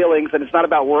feelings, and it's not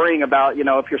about worrying about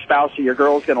if your spouse or your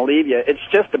girl's going to leave you. It's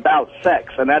just about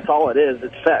sex, and that's all it is.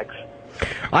 It's sex.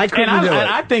 I couldn't do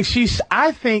it.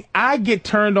 I think I get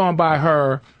turned on by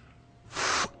her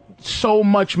so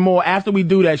much more after we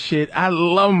do that shit. I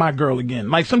love my girl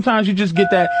again. Like sometimes you just get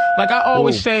that. Like I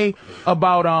always say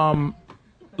about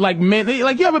like men.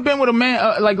 Like you ever been with a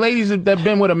man? Like ladies that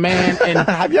been with a man and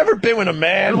have you ever been with a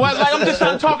man? Well, like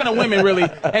I'm talking to women really.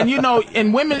 And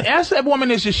and women. Ask that woman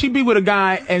is she be with a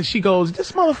guy and she goes,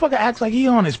 this motherfucker acts like he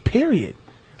on his period.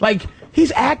 Like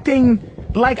he's acting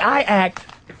like I act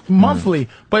monthly.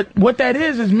 But what that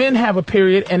is men have a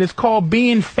period and it's called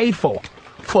being faithful.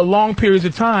 For long periods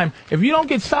of time. If you don't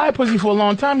get side pussy for a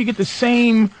long time, you get the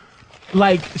same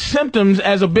symptoms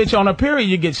as a bitch on a period.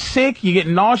 You get sick, you get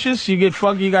nauseous, you get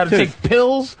fucking, you gotta take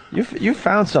pills. You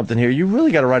found something here. You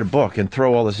really gotta write a book and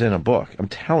throw all this in a book. I'm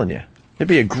telling you. It'd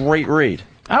be a great read.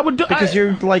 I would do because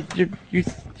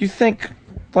you think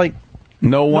like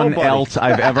no one nobody. else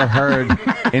I've ever heard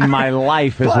in my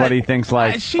life is what he thinks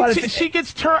like. She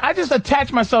gets turned. I just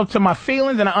attach myself to my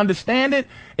feelings and I understand it.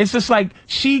 It's just like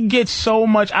she gets so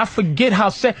much. I forget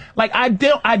how I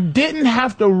didn't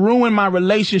have to ruin my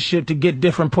relationship to get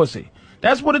different pussy.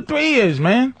 That's what a 3 is,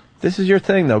 man. This is your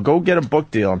thing, though. Go get a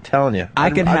book deal. I'm telling you. I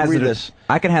can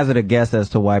hazard a guess as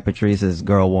to why Patrice's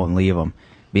girl won't leave him,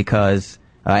 because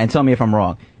and tell me if I'm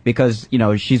wrong. Because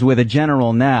she's with a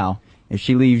general now. If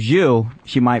she leaves you,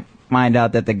 she might find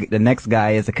out that the next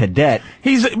guy is a cadet.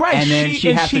 He's right, and then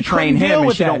she has to train him,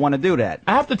 and she don't want to do that.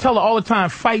 I have to tell her all the time,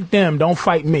 fight them, don't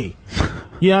fight me.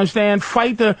 You understand?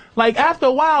 Fight after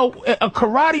a while, a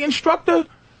karate instructor,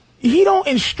 he don't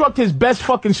instruct his best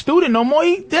fucking student no more.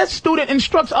 That student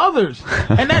instructs others,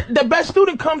 and the best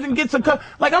student comes and gets a cut.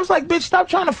 I was like, bitch, stop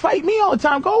trying to fight me all the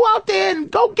time. Go out there and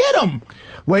go get him.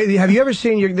 Wait, have you ever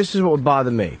seen this is what would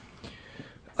bother me.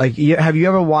 Have you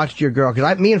ever watched your girl?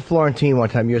 Because me and Florentine one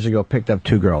time years ago picked up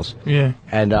 2 girls. Yeah.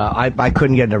 And I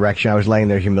couldn't get an erection. I was laying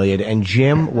there humiliated. And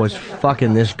Jim was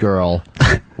fucking this girl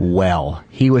well.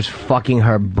 He was fucking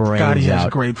her brains God, he has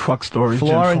out. great fuck stories.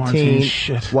 Florentine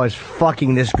shit. was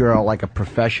fucking this girl like a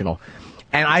professional.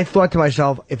 And I thought to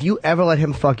myself, if you ever let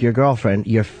him fuck your girlfriend,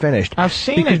 you're finished. I've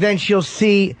seen because it. then she'll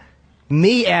see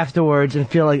me afterwards and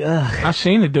feel like, ugh. I've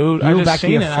seen it, dude. I've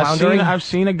seen it. I've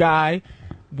seen a guy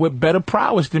with better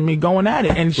prowess than me going at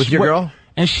it. And with your girl?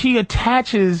 And she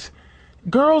attaches.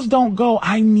 Girls don't go,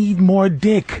 I need more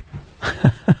dick.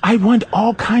 I want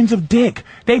all kinds of dick.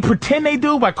 They pretend they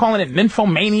do by calling it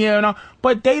nymphomania and all,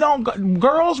 but they don't.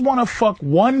 Girls want to fuck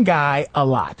one guy a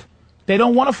lot. They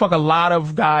don't want to fuck a lot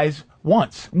of guys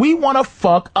once. We want to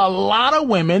fuck a lot of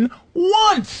women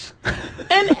once.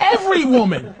 And every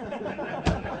woman.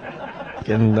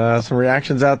 Getting some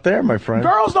reactions out there, my friend.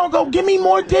 Girls don't go, give me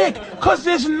more dick, because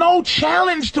there's no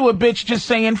challenge to a bitch just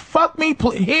saying, fuck me,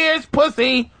 here's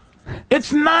pussy.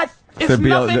 It's not, it's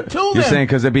nothing to them. You're saying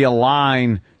because there'd be a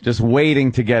line just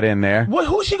waiting to get in there. What,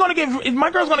 who's she going to get?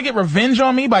 My girl's going to get revenge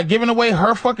on me by giving away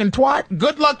her fucking twat?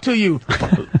 Good luck to you.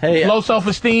 Hey, low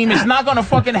self-esteem. It's not going to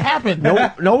fucking happen. No,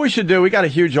 what we should do, we got a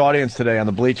huge audience today on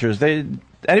the bleachers.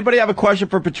 Anybody have a question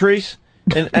for Patrice?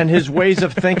 And his ways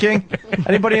of thinking?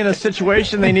 Anybody in a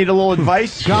situation they need a little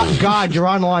advice? God, you're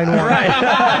on line 1.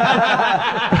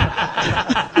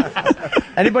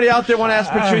 Anybody out there want to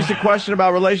ask Patrice a question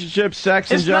about relationships,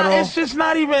 sex in general? It's just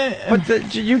not even.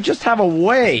 But you just have a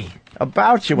way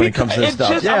about you when it comes to this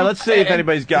stuff. Let's see if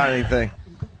anybody's got anything.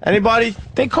 Anybody?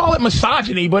 They call it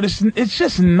misogyny, but it's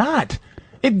just not.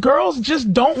 Girls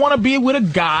just don't want to be with a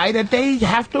guy that they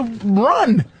have to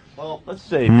run. Well, let's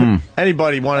see.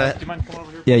 Anybody want to?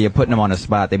 Yeah, you're putting them on the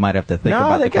spot. They might have to think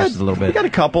about the questions a little bit. We got a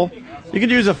couple. You could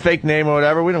use a fake name or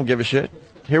whatever. We don't give a shit.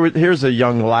 Here's a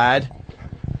young lad.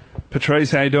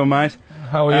 Patrice, how you doing, mate?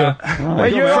 How are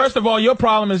you? First of all, your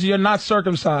problem is you're not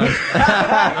circumcised.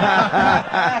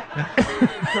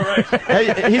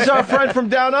 Hey, he's our friend from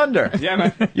down under. Yeah,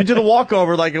 man. You do the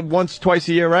walkover once, twice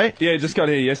a year, right? Yeah, just got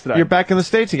here yesterday. You're back in the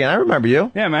States again. I remember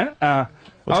you. Yeah, man. I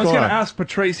was going going to ask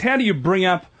Patrice, how do you bring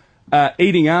up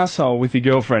eating arsehole with your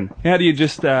girlfriend? How do you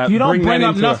just you don't bring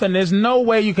up nothing. There's no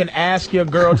way you can ask your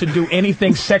girl to do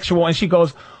anything sexual and she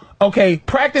goes, okay,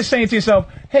 practice saying to yourself,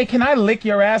 hey, can I lick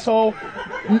your asshole?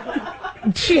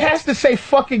 she has to say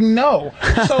fucking no.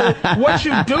 So what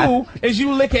you do is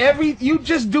you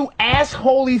just do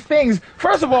assholey things.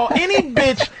 First of all, any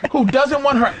bitch who doesn't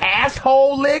want her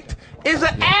asshole licked is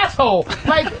an asshole.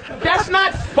 Like, that's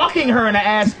not fucking her in the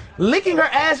ass. Licking her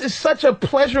ass is such a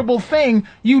pleasurable thing,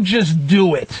 you just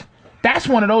do it. That's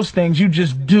one of those things you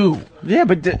just do. Yeah,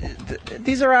 but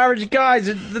these are average guys.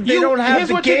 They don't have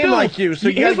the game like you, so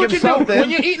you gotta give something. When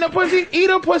you're eating a pussy,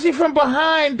 eat a pussy from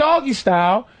behind, doggy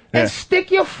style, and stick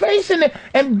your face in it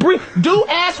and breathe. Do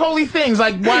assholey things.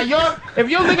 Like, if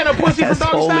you're licking a pussy from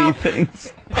doggy style,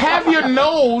 have your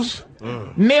nose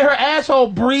near her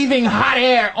asshole, breathing hot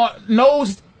air,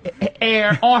 nose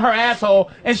air on her asshole,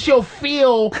 and she'll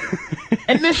feel,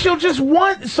 and then she'll just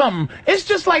want something. It's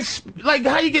just like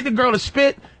how you get the girl to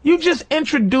spit. You just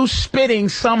introduce spitting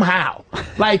somehow.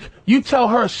 Like, you tell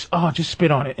her, oh, just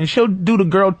spit on it, and she'll do the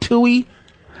girl tooey,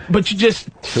 but you just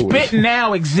spit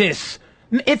now exists.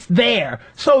 It's there.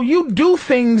 So you do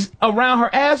things around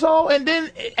her asshole, and then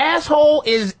asshole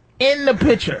is in the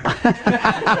picture.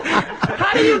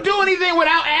 How do you do anything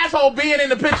without asshole being in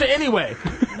the picture anyway?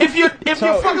 If you're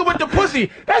fucking with the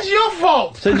pussy, that's your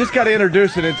fault. So you just got to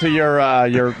introduce it into your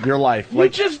life.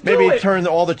 Like, you just maybe turn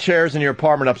all the chairs in your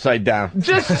apartment upside down.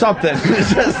 Just something.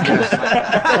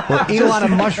 Or eat a lot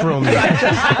of mushrooms.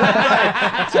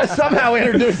 Just somehow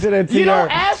introduce it into you your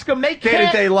don't ask them. They can't.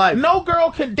 day-to-day life. No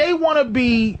girl can. They want to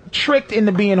be tricked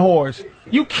into being whores.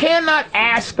 You cannot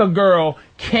ask a girl,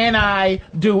 can I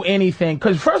do anything?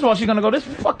 Because first of all, she's going to go, this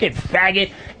fucking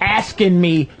faggot asking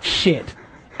me shit.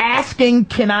 Asking,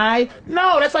 can I?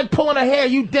 No, that's like pulling a hair.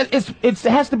 It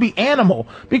has to be animal.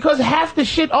 Because half the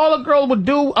shit all a girl would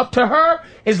do up to her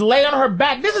is lay on her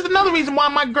back. This is another reason why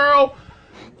my girl,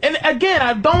 and again,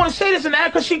 I don't want to say this and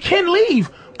that because she can leave,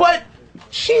 but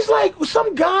she's like,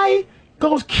 some guy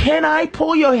goes, can I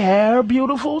pull your hair,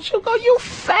 beautiful? She'll go, you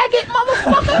faggot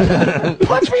motherfucker.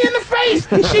 Punch me in the face.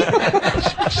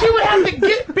 She would have to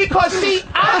get, because see,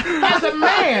 as a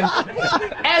man,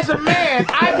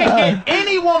 I can get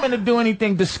any woman to do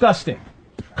anything disgusting.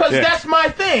 Because that's my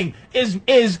thing,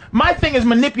 my thing is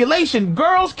manipulation.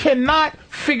 Girls cannot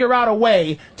figure out a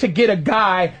way to get a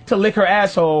guy to lick her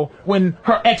asshole when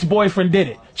her ex-boyfriend did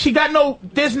it.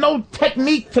 There's no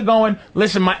technique to going,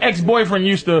 listen, my ex-boyfriend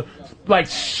used to like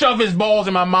shove his balls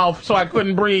in my mouth so I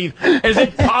couldn't breathe. Is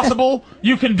it possible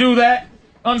you can do that?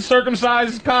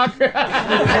 Uncircumcised cock? All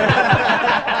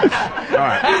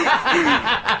right.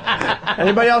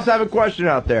 Anybody else have a question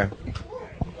out there?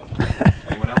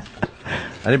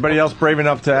 Anybody else brave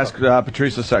enough to ask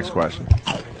Patrice a sex question?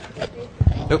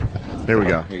 Nope. Here we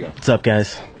go. What's up,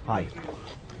 guys? Hi.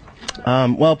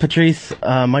 Well, Patrice,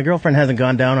 my girlfriend hasn't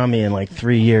gone down on me in like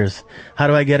 3 years. How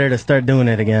do I get her to start doing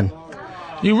it again?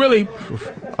 You really...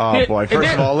 Oh, boy.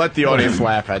 First of all, let the audience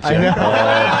laugh at you. I know.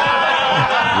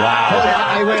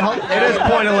 Wow. It is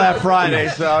Point and Laugh Friday,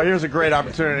 so here's a great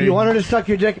opportunity. You want her to suck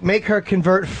your dick? Make her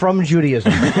convert from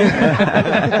Judaism. You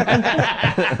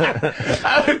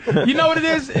know what it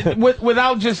is?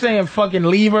 Without just saying fucking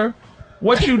leave her,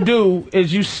 what you do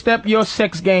is you step your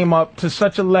sex game up to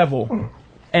such a level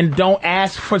and don't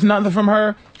ask for nothing from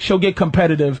her. She'll get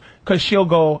competitive because she'll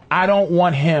go, I don't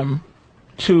want him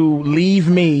to leave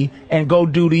me and go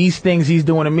do these things he's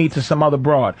doing to me to some other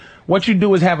broad. What you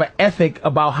do is have an ethic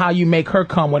about how you make her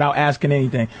come without asking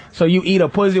anything. So you eat a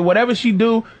pussy, whatever she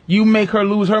do, you make her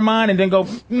lose her mind and then go,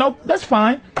 nope, that's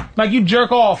fine. Like you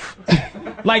jerk off.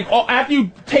 Like after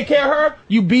you take care of her,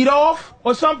 you beat off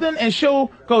or something and she'll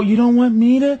go, you don't want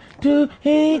me to do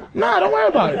it? Nah, don't worry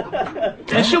about it.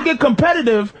 And she'll get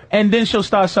competitive and then she'll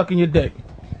start sucking your dick.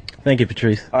 Thank you,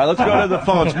 Patrice. All right, let's go to the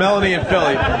phones. Melanie in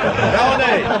Philly.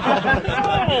 Melanie.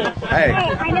 Hey.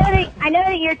 I know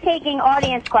that you're taking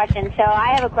audience questions, so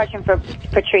I have a question for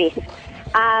Patrice.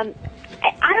 I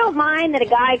don't mind that a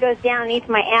guy goes down and eats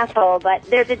my asshole, but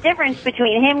there's a difference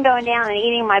between him going down and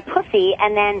eating my pussy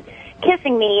and then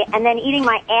kissing me and then eating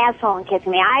my asshole and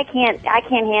kissing me. I can't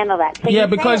handle that. So yeah,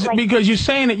 because you're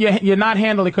saying that you're not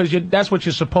handling it because that's what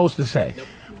you're supposed to say.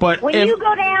 But when you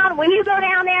go down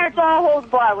there, it's all holds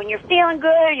blood. When you're feeling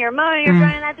good and you're moaning, you're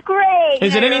crying, that's great.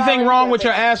 Is there anything wrong with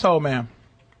your asshole, ma'am?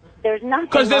 There's nothing.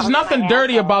 Because there's nothing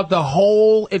dirty about the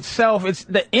hole itself. It's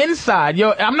the inside.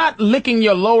 I'm not licking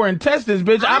your lower intestines,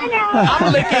 bitch. I'm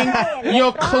licking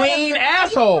your clean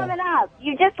asshole.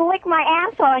 You just lick my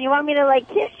asshole and you want me to like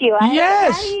kiss you.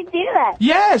 Yes. How do you do that?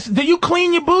 Yes. Do you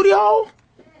clean your booty hole?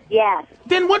 Yes.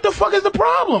 Then what the fuck is the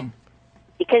problem?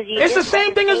 Because it's the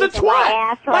same thing as a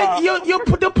twat. Like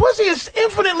the pussy is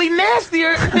infinitely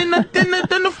nastier than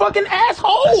the fucking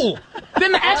asshole.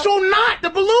 Than the actual knot. The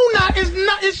balloon knot is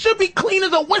not. It should be clean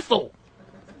as a whistle.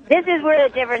 This is where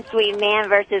the difference between man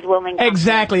versus woman comes.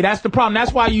 Exactly. That's the problem.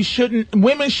 That's why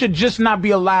women should just not be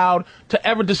allowed to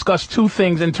ever discuss two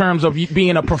things in terms of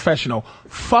being a professional.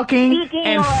 Fucking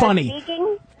and funny.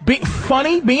 Being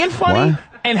funny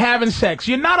and having sex.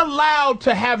 You're not allowed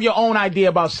to have your own idea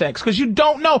about sex because you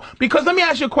don't know. Because let me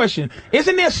ask you a question.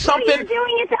 Isn't there something... You're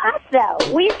doing it to us, though.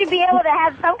 We should be able to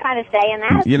have some kind of say in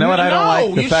that. You know what I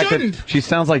don't like? The fact that she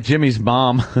sounds like Jimmy's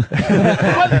mom.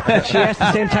 She asked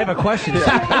the same type of questions.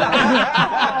 Can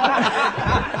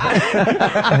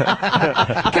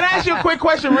I ask you a quick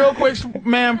question real quick,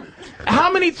 ma'am?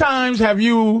 How many times have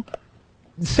you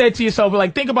said to yourself,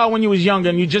 like, think about when you was younger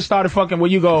and you just started fucking,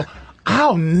 where you go,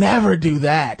 I'll never do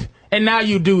that. And now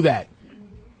you do that.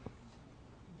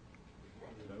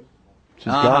 She's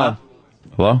gone.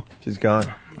 Hello? She's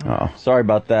gone. Oh, sorry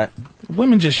about that.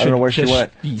 Women just I don't know where she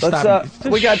went. Let's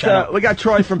we got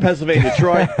Troy from Pennsylvania.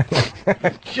 Troy.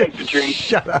 Hey, Patrice.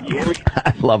 Shut up. You hear me?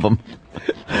 I love him.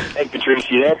 Hey, Patrice,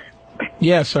 you there?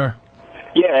 Yes, sir.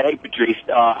 Yeah, hey, Patrice.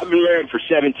 I've been married for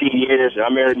 17 years, and I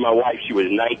married my wife. She was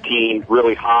 19,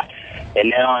 really hot. And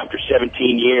now, after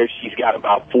 17 years, she's got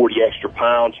about 40 extra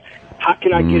pounds. How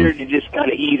can I get her to just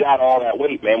kind of ease out all that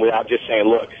weight, man, without just saying,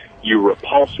 look, you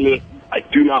repulse me. I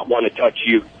do not want to touch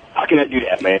you. How can I do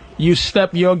that, man? You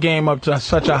step your game up to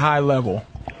such a high level,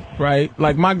 right?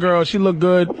 Like my girl, she look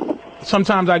good.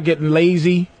 Sometimes I get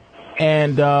lazy,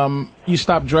 and you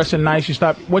stop dressing nice.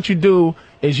 What you do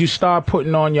is you start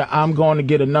putting on your I'm going to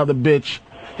get another bitch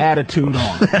attitude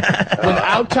on.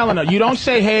 Without telling her. You don't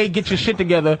say, hey, get your shit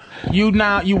together. You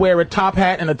wear a top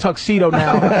hat and a tuxedo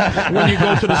now when you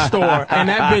go to the store. And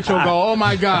that bitch will go, oh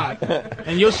my God.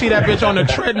 And you'll see that bitch on the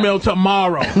treadmill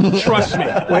tomorrow. Trust me.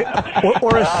 Wait,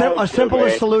 or a simpler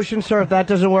solution, sir, if that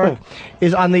doesn't work,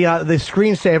 is on the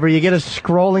screensaver, you get a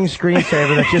scrolling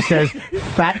screensaver that just says,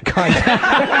 fat cunt.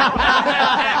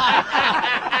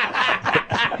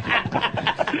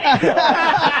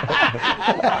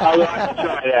 I want to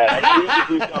try that. I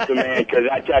need to do something, man, because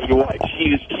I tell you what,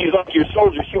 she's like your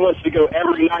soldier. She wants to go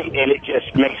every night, and it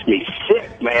just makes me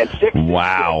sick, man. Sick.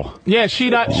 Wow. Yeah,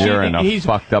 You're in a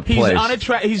fucked up place.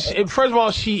 First of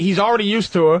all, he's already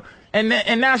used to her. And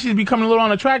now she's becoming a little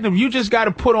unattractive. You just got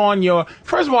to put on your.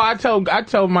 First of all, I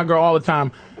tell my girl all the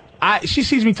time. She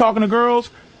sees me talking to girls.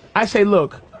 I say,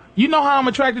 look, you know how I'm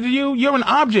attracted to you? You're an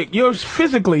object. You're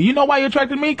physically. You know why you're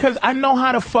attracted to me? Because I know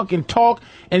how to fucking talk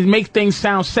and make things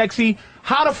sound sexy.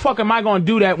 How the fuck am I going to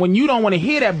do that when you don't want to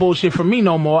hear that bullshit from me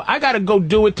no more? I got to go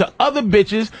do it to other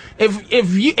bitches.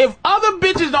 If other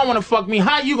bitches don't want to fuck me,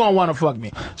 how you going to want to fuck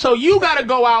me? So you got to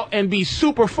go out and be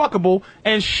super fuckable,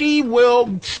 and she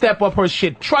will step up her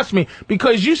shit. Trust me,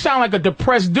 because you sound like a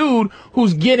depressed dude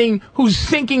who's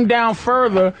sinking down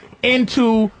further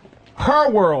into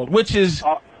her world, which is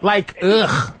like,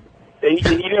 ugh. And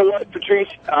you know what, Patrice?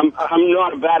 I'm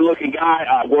not a bad-looking guy.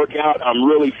 I work out. I'm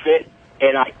really fit.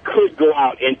 And I could go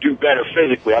out and do better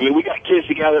physically. I mean, we got kids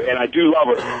together, and I do love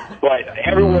her. But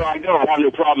everywhere I go, I have no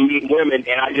problem meeting women,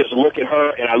 and I just look at her,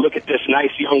 and I look at this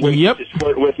nice young woman who just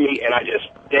flirt with me, and I just,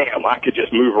 damn, I could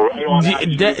just move her right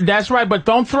on. That's right, but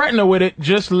don't threaten her with it.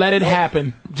 Just let it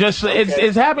happen.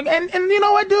 It's happening. And you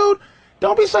know what, dude?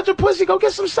 Don't be such a pussy. Go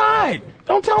get some side.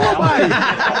 Don't tell nobody.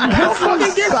 Don't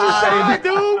fucking get some side,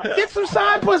 dude. Get some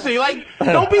side pussy. Like,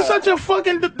 don't be such a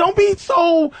fucking. Don't be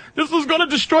so. This is gonna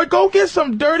destroy. Go get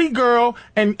some dirty girl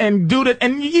and do that.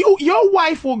 And your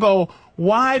wife will go,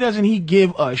 why doesn't he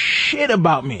give a shit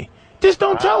about me? Just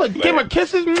don't tell her. Give her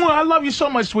kisses. I love you so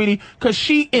much, sweetie. Because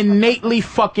she innately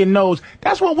fucking knows.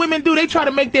 That's what women do. They try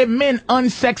to make their men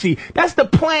unsexy. That's the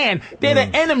plan. They're the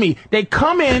enemy. They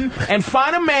come in and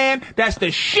find a man that's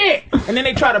the shit. And then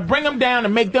they try to bring them down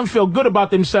and make them feel good about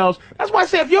themselves. That's why I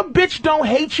say if your bitch don't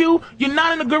hate you, you're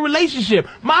not in a good relationship.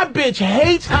 My bitch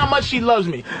hates how much she loves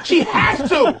me. She has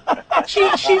to. She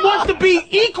wants to be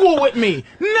equal with me.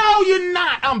 No, you're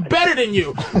not. I'm better than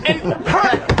you. And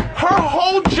her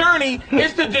whole journey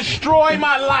is to destroy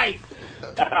my life.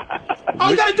 All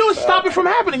you gotta do is stop it from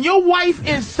happening. Your wife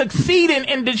is succeeding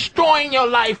in destroying your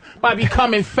life by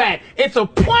becoming fat. It's a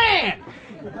plan.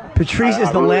 Patrice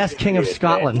is the last king of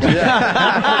Scotland. Holy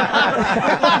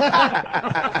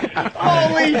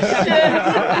shit!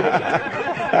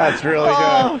 That's really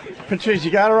good. Patrice,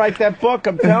 you gotta write that book.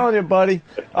 I'm telling you, buddy.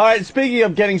 All right. Speaking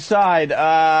of getting side,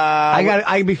 I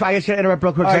gotta interrupt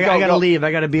real quick. Right, I gotta leave.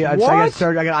 I gotta be. What I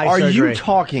got eye surgery. Are you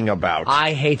talking about?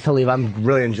 I hate to leave. I'm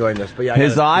really enjoying this, but yeah.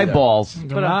 His eyeballs.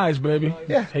 Good eyes, baby.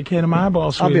 Yeah. Take care of my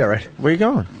eyeballs, sweetie. I'll be all right. Where you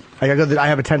going? I gotta go. I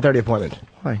have a 10:30 appointment.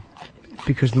 Why?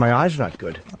 Because my eyes are not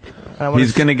good.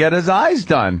 He's gonna get his eyes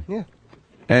done. Yeah.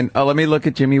 And let me look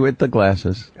at Jimmy with the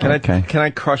glasses. Can I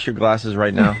crush your glasses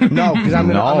right now? No, because I'm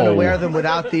going to wear them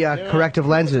without the corrective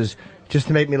lenses just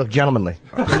to make me look gentlemanly.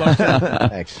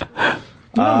 Thanks.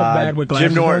 Not bad with glasses.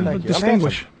 Jim Norton. Thank you.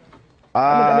 Distinguished.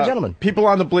 I'm a gentleman. People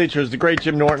on the bleachers, the great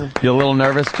Jim Norton. You a little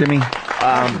nervous, Jimmy?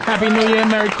 Happy New Year,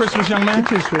 Merry Christmas, young man. You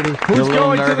too, sweetie. Who's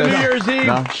going to the New Year's Eve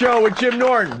No? show with Jim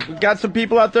Norton? We got some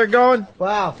people out there going?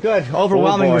 Wow, good.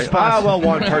 Overwhelming Oh, boy. response. Well,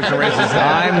 one person raises his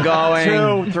hand. I'm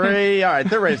going. 2, 3. All right,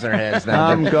 they're raising their hands now.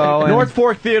 I'm going. North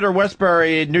Fork Theater,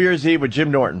 Westbury, New Year's Eve with Jim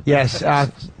Norton. Yes.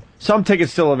 Some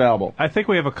tickets still available. I think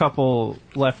we have a couple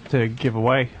left to give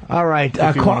away. All right.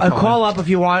 If you wanna Call up if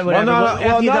you want. Well, Whatever.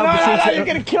 no, you're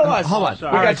going to kill us. Hold on. We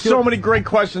got so many great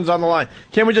questions on the line.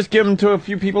 Can't we just give them to a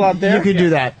few people out there? You could do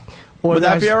that. Or Would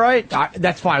that be all right?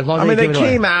 That's fine. As long as I mean, they they give it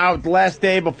away. came out the last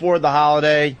day before the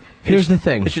holiday. Here's the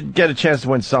thing. They should get a chance to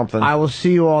win something. I will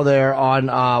see you all there on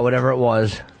whatever it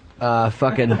was.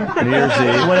 Fucking New Year's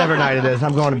Eve. Whatever night it is.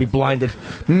 I'm going to be blinded.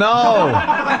 No.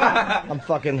 I'm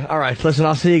fucking... All right, listen,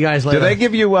 I'll see you guys later. Do they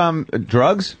give you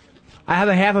drugs? I have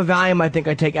a half a Valium I think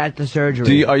I take at the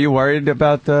surgery. Are you worried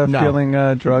about feeling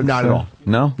drugs? Not at all.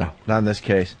 No? No. Not in this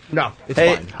case. No, it's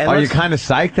Hey, fine. and Are you let's- kind of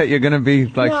psyched that you're going to be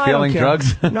No, I don't feeling care.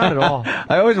 drugs? Not at all.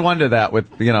 I always wonder that with,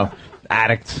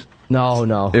 addicts.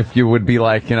 No. If you would be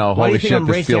like, Why do holy you think shit, I'm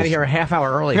this racing out feels... of here a half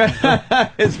hour early?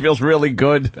 This feels really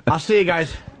good. I'll see you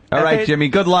guys. All right, Jimmy,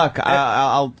 good luck.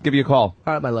 I'll give you a call.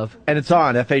 All right, my love. And it's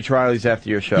on F.H. Riley's after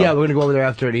your show. Yeah, we're going to go over there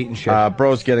after and eat and shit.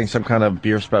 Bro's getting some kind of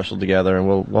beer special together, and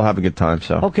we'll have a good time.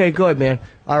 So Okay, good, man.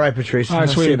 All right, Patrice. All right, I'll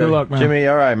see sweetie. you, Good baby. luck, man. Jimmy,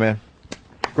 all right, man.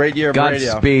 Great year of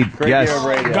radio. Godspeed. Great Yes. year of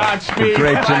radio. Godspeed.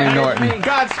 Great Jimmy Norton.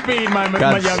 Godspeed, my young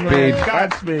Godspeed. man.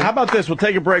 Godspeed. How about this? We'll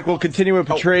take a break. We'll continue with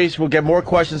Patrice. We'll get more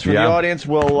questions from Yeah. the audience.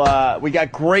 We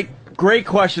got great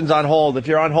questions on hold. If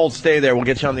you're on hold, stay there. We'll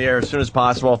get you on the air as soon as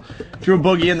possible. Drew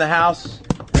Boogie in the house.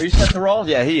 Are you set to roll?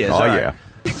 Yeah, he is. Oh, All right. yeah.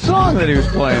 Song that he was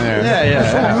playing there.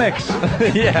 Yeah. Mix.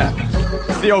 Yeah.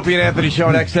 It's the Opie and Anthony Show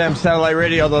on XM Satellite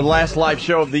Radio, the last live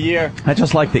show of the year. I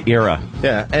just like the era.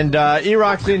 Yeah, and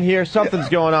E-Rock's in here. Something's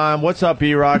going on. What's up,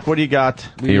 E-Rock? What do you got?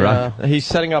 E-Rock? He's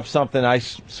setting up something. I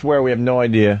swear we have no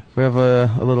idea. We have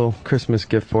a little Christmas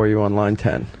gift for you on line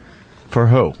 10. For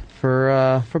who?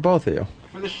 For both of you.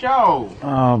 For the show.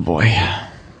 Oh, boy.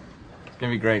 It's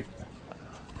going to be great.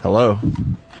 Hello.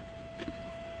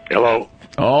 Hello.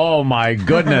 Oh, my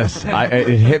goodness. It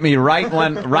hit me right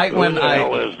when Who the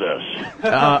hell is this?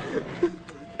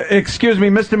 Excuse me,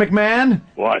 Mr. McMahon?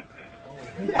 What?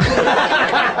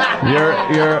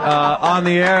 You're on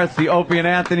the air. It's the Opie and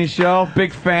Anthony Show.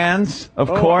 Big fans, of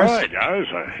course. Hi, guys.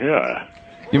 Yeah.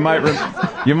 You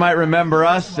might remember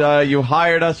us. You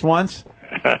hired us once.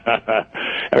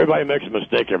 Everybody makes a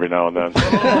mistake every now and then.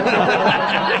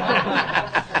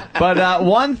 But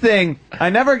one thing, I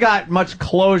never got much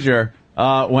closure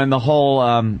when the whole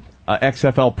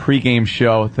XFL pregame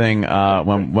show thing,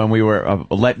 when we were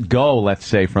let go, let's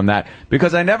say, from that,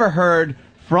 because I never heard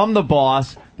from the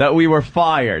boss that we were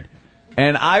fired.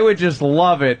 And I would just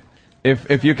love it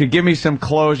if you could give me some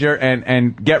closure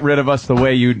and get rid of us the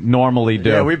way you normally do.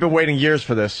 Yeah, we've been waiting years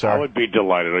for this, sir. I would be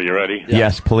delighted. Are you ready?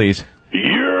 Yes, please.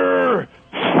 You're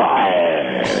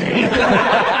fired.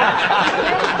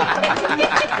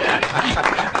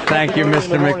 Thank you,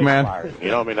 Mr. McMahon.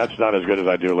 You know, I mean, that's not as good as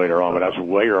I do later on, but that's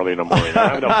way early in the morning.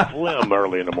 I'm having a phlegm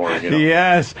early in the morning. You know?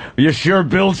 Yes, you sure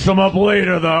build some up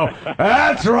later, though.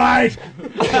 That's right.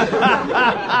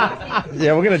 Yeah,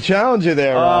 we're going to challenge you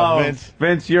there, Vince.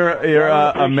 Vince, you're I don't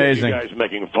appreciate amazing. You guys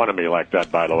making fun of me like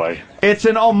that, by the way. It's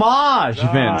an homage,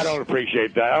 No, Vince. I don't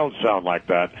appreciate that. I don't sound like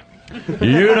that.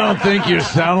 You don't think you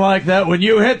sound like that when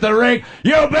you hit the ring?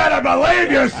 You better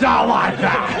believe you sound like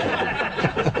that.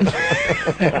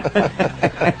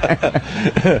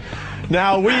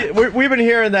 Now we've been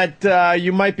hearing that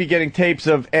you might be getting tapes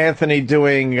of Anthony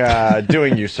doing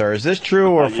you, sir. Is this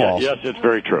true or false? Yes, it's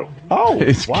very true. Oh,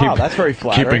 wow, that's very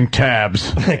flattering. Keeping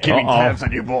tabs. Keeping tabs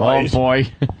on you boys. Oh, boy.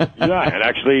 Yeah, and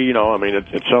actually, you know, I mean, it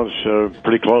sounds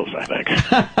pretty close, I think.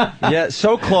 Yeah,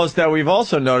 so close that we've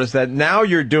also noticed that now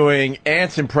you're doing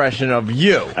Ant's impression of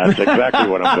you. That's exactly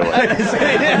what I'm doing.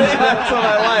 That's what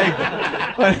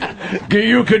I like.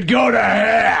 You could go to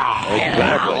hell.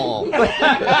 Exactly.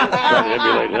 Trying to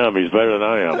emulate him. He's better than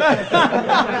I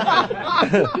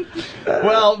am.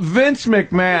 Well, Vince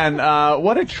McMahon,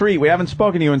 what a treat. We haven't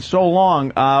spoken to you in so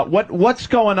long. What's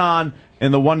going on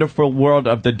in the wonderful world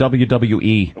of the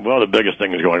WWE? Well, the biggest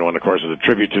thing is going on, of course, is a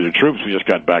tribute to the troops. We just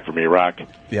got back from Iraq.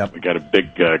 Yep. We got a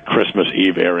big Christmas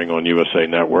Eve airing on USA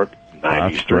Network,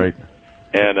 9 Eastern. Great.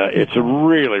 And it's a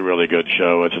really, really good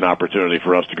show. It's an opportunity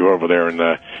for us to go over there and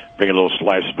bring a little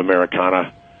slice of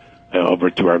Americana over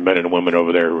to our men and women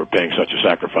over there who are paying such a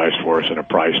sacrifice for us and a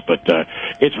price. But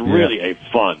it's really a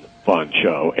fun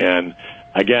show. And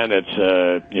again, it's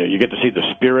you get to see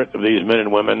the spirit of these men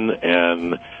and women,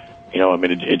 and I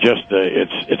mean,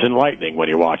 it's enlightening when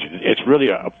you watch it. It's really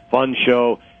a fun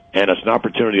show, and it's an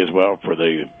opportunity as well for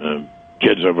the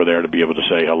kids over there to be able to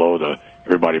say hello to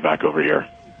everybody back over here.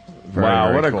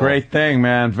 Wow, what a great thing,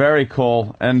 man. Very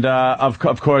cool. And, of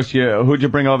course, who'd you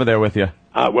bring over there with you?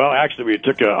 Well, actually, we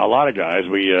took a lot of guys.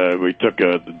 We took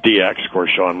DX, of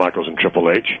course, Shawn Michaels and Triple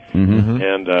H,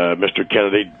 and Mr.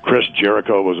 Kennedy. Chris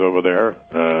Jericho was over there.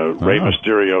 Rey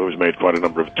Mysterio, who's made quite a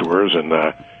number of tours, and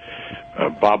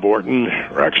Bob Orton,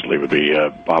 or actually would be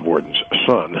Bob Orton's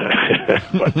son.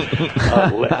 But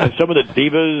and some of the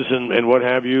divas and what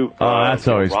have you. Oh, that's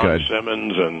always Ron good.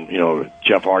 Simmons and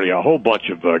Jeff Hardy, a whole bunch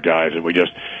of guys, and we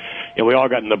just. And we all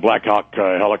got in the Black Hawk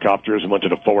helicopters and went to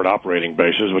the forward operating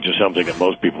bases, which is something that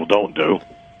most people don't do.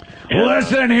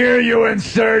 Listen here, you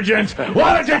insurgents.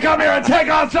 Why don't you come here and take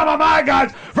on some of my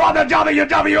guys from the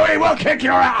WWE? We'll kick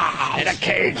your ass in a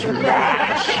cage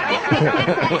match.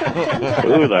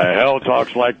 Who the hell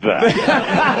talks like that?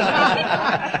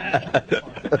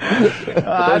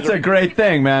 That's a great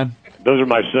thing, man. Those are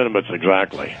my sentiments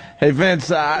exactly. Hey,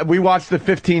 Vince, we watched the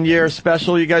 15-year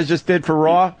special you guys just did for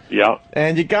Raw. Yeah.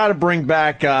 And you got to bring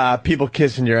back people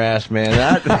kissing your ass, man.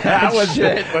 That was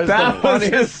it. That was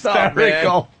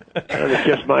hysterical.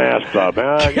 Kiss my ass stop. You're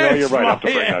right. I have to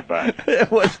bring that back.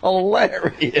 It was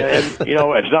hilarious. And,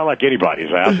 it's not like anybody's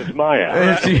ass. It's my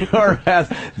ass. It's your ass.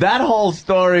 That whole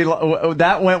story,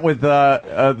 that went with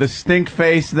the stink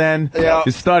face then. Yeah.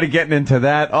 You started getting into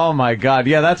that. Oh, my God.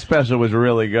 Yeah, that special was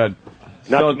really good.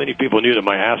 Not as many people knew that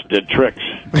my ass did tricks.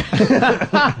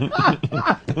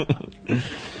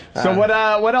 So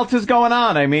what else is going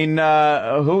on? I mean,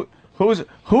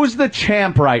 who's the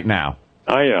champ right now?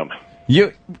 I am.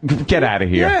 You get out of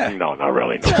here. Yeah. No, not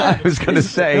really. No. I was going to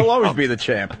say he'll always be the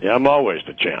champ. Yeah, I'm always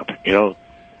the champ. Yeah.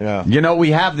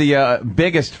 We have the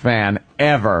biggest fan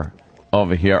ever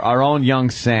over here, our own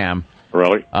young Sam.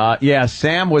 Really? Yeah,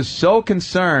 Sam was so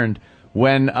concerned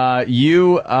when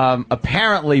you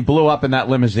apparently blew up in that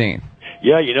limousine.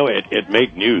 Yeah, it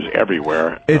made news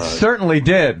everywhere. It certainly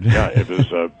did. Yeah, it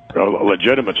was a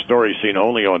legitimate story seen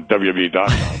only on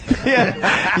WWE.com.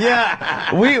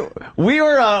 Yeah. We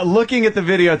were looking at the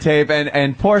videotape,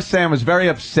 and poor Sam was very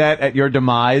upset at your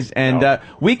demise, and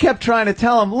we kept trying to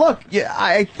tell him, look,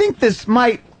 I think this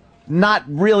might not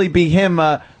really be him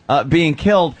being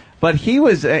killed, but he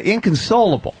was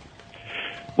inconsolable.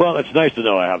 Well, it's nice to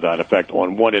know I have that effect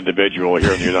on one individual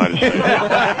here in the United States.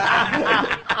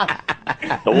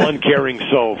 The one caring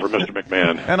soul for Mr.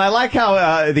 McMahon. And I like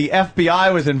how the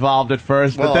FBI was involved at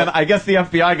first, but then I guess the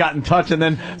FBI got in touch, and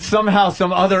then somehow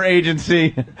some other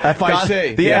agency,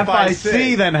 FIC. The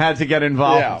FIC then had to get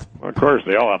involved. Yeah. Of course,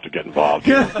 they all have to get involved.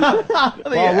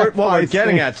 What we're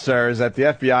getting at, sir, is that the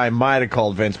FBI might have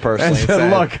called Vince personally and said,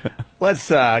 look, let's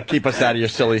keep us out of your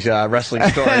silly wrestling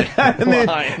story. and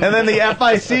then the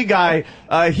FIC guy,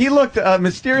 he looked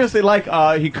mysteriously like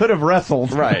he could have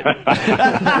wrestled. Right.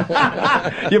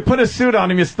 You put a suit on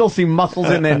him, you still see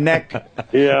muscles in their neck.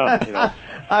 Yeah.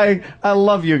 I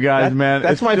love you guys, man.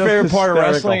 That's It's my just favorite part of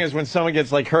hysterical. wrestling is when someone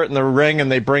gets hurt in the ring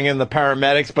and they bring in the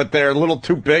paramedics, but they're a little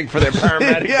too big for their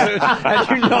paramedics. And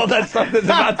you know that something's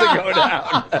about to go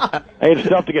down. Hey, it's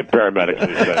tough to get paramedics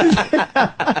these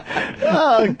days.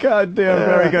 Oh, goddamn,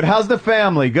 very good. How's the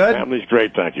family? Good? Family's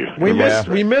great, thank you. We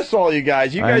miss all you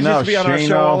guys. You guys I know, used to be on our Shane,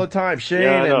 show all the time. Shane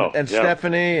Yeah, I know. and Yeah.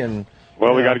 Stephanie and...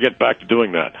 Well, we got to get back to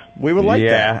doing that. We would like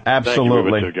that.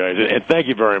 Absolutely. Thank you, guys. And thank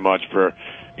you very much for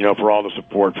all the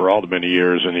support for all the many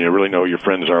years, and you really know who your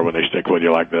friends are when they stick with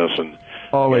you like this. And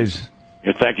always.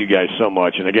 Thank you guys so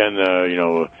much. And again,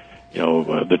 the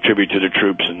tribute to the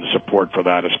troops and the support for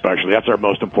that, especially. That's our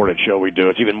most important show we do.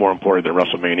 It's even more important than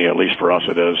WrestleMania, at least for us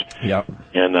it is. Yep.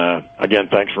 And again,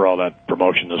 thanks for all that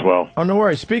promotion as well. Oh, no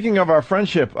worries. Speaking of our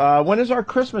friendship, when is our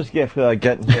Christmas gift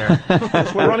getting here?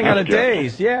 We're running out of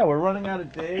days. Yeah, we're running out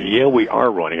of days. Yeah, we are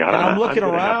running out. And I'm looking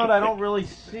around. I don't really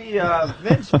see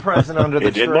Vince present under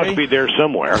the tree. It must be there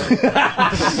somewhere.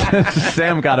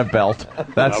 Sam got a belt.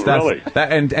 Really?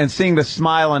 And seeing the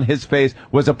smile on his face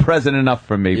was a present enough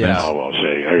for me, Vince. Yeah, well, see,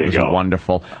 there you It was go.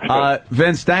 wonderful.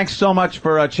 Vince, thanks so much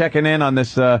for checking in on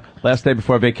this last day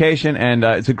before vacation, and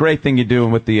it's a great thing you're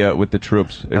doing with the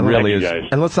troops. It really is. Guys.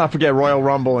 And let's not forget Royal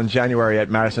Rumble in January at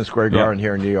Madison Square Garden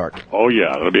here in New York. Oh,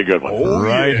 yeah, that'll be a good one.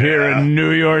 Here in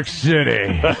New York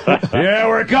City. Yeah,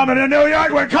 we're coming to New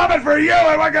York. We're coming for you,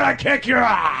 and we're going to kick your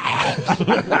ass.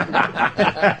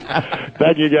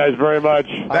 Thank you guys very much.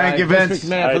 Thank you, Vince.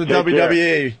 McMahon for the take care.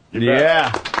 WWE. You bet.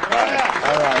 Yeah.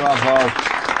 All right, bravo.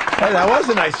 Hey, that was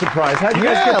a nice surprise. How'd you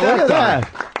guys get look that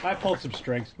at done? I pulled some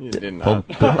strings. You did not.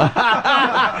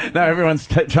 Now everyone's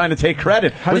trying to take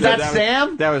credit. Was that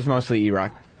Sam? That was mostly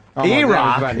E-Rock.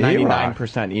 E-Rock? About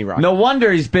 99% E-Rock. No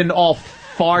wonder he's been all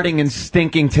farting and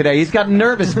stinking today. He's got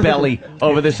nervous belly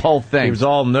over this whole thing. He was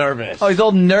all nervous. Oh, he's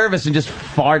all nervous and just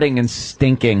farting and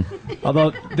stinking.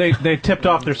 Although they tipped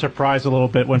off their surprise a little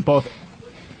bit when both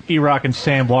E-Rock and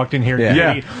Sam walked in here.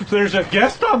 Yeah. So there's a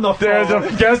guest on the phone. There's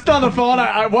a guest on the phone.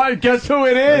 I want to guess who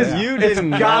it is. Yeah. You It's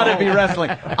didn't gotta know. be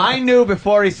wrestling. I knew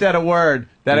before he said a word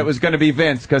that it was going to be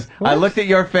Vince because I looked at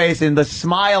your face and the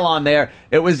smile on there.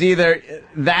 It was either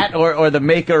that or the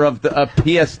maker of the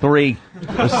PS3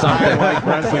 or something. I like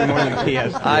wrestling more than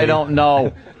PS3. I don't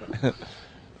know.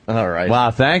 All right.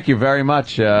 Wow, thank you very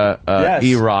much, Yes.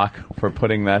 E-Rock, for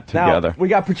putting that together. Now, we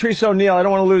got Patrice O'Neal. I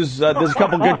don't want to lose. There's a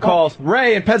couple good calls.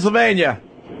 Ray in Pennsylvania.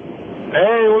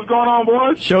 Hey, what's going on,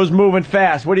 boys? Show's moving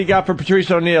fast. What do you got for Patrice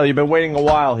O'Neal? You've been waiting a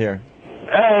while here.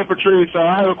 Hey, Patrice,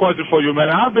 I have a question for you, man.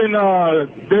 I've been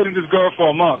dating this girl for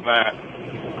a month, man.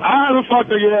 I haven't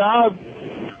fucked her yet. I've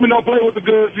play with the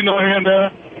goods, here and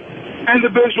there. And the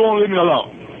bitch won't leave me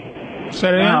alone.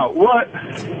 Say that now, what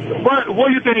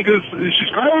do you think? Is she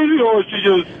crazy or is she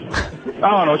just, I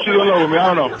don't know, she's in love with me,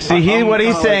 I don't know. See, what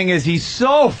he's saying is he's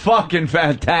so fucking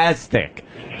fantastic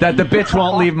that the bitch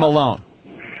won't leave him alone.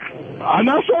 I'm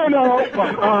not saying that.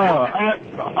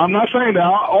 I'm not saying that.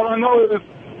 All I know is,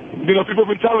 people have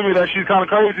been telling me that she's kind of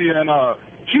crazy and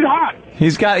she's hot.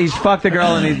 He's fucked a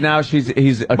girl and she's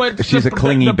a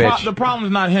clingy bitch. The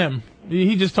problem's not him.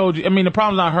 He just told you. I mean, the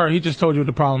problem's not her. He just told you what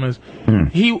the problem is.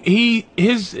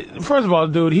 First of all,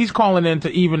 dude, he's calling in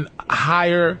to even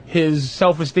higher his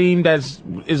self-esteem is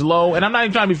low. And I'm not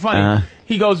even trying to be funny.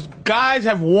 He goes, guys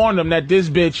have warned him that this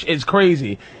bitch is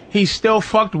crazy. He still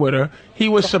fucked with her. He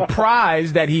was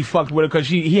surprised that he fucked with her because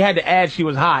he had to add she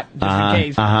was hot just in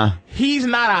case. He's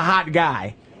not a hot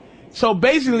guy. So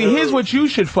basically, here's what you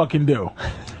should fucking do.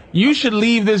 You should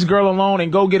leave this girl alone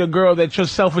and go get a girl that your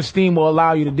self-esteem will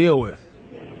allow you to deal with.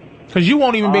 Because you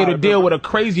won't even be able to deal with a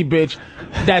crazy bitch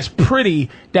that's pretty,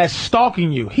 that's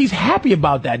stalking you. He's happy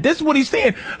about that. This is what he's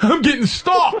saying. I'm getting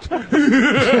stalked.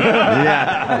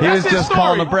 Yeah, he was just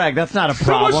calling a brag. That's not a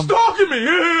problem. Someone's stalking me.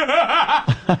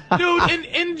 Dude,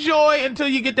 enjoy until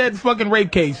you get that fucking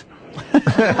rape case. All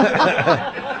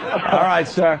right,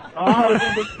 sir. All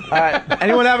right.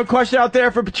 Anyone have a question out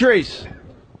there for Patrice?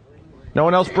 No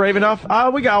one else brave enough?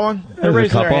 We got one. They're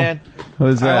raising their hand.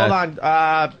 Who's that? Hold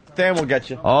on. Dan will get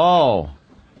you. Oh.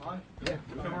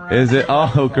 Is it?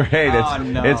 Oh, great.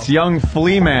 It's young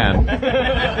Flea Man.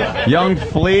 Young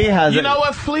Flea has You know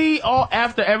what? Flea,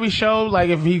 after every show, like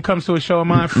if he comes to a show of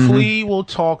mine, Flea will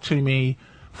talk to me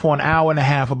for an hour and a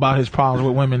half about his problems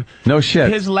with women. No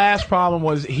shit. His last problem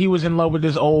was he was in love with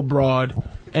this old broad,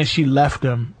 and she left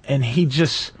him, and he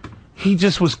just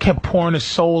was kept pouring his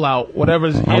soul out,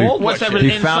 whatever's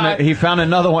inside. He found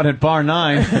another one at Bar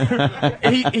 9.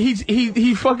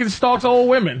 he fucking stalks old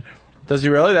women. Does he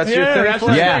really? That's your thing? That's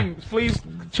his thing. Please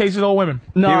chases old women.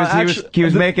 No, he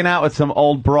was making out with some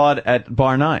old broad at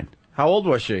Bar 9. How old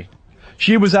was she?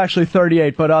 She was actually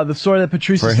 38, but the story that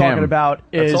Patrice is talking about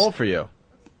is... That's old for you.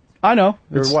 I know.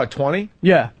 You're what, 20?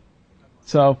 Yeah.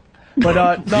 So...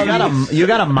 But no, you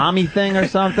got a mommy thing or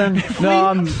something?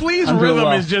 Flea's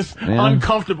rhythm is just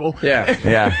uncomfortable. Yeah,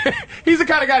 yeah. He's the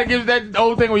kind of guy that gives that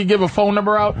old thing where you give a phone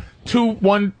number out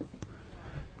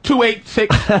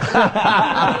 21286.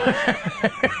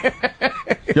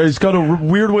 Yeah, he's got a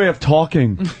weird way of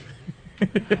talking.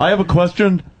 I have a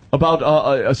question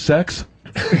about sex.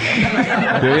 Do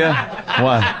you?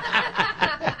 What?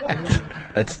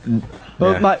 That's.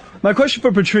 Well, my question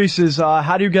for Patrice is,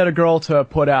 how do you get a girl to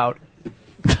put out?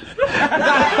 Get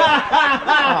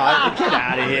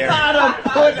out of here. Not a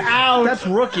put out. That's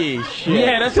rookie shit.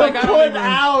 Yeah, that's to like put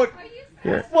out.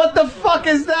 Here. What the fuck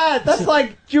is that? That's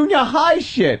like junior high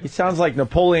shit. He sounds like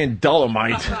Napoleon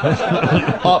Dolomite.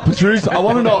 Patrice, I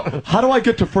want to know, how do I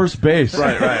get to first base?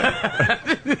 Right.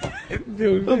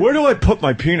 Dude. Where do I put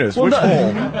my penis? Which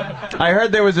hole? I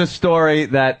heard there was a story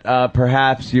that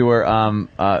perhaps you were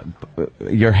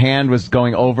your hand was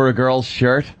going over a girl's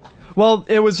shirt. Well,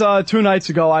 it was 2 nights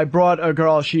ago. I brought a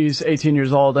girl, she's 18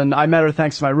 years old, and I met her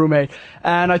thanks to my roommate.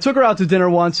 And I took her out to dinner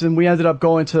once, and we ended up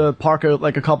going to the park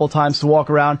like a couple times to walk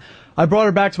around. I brought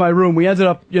her back to my room. We ended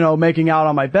up, making out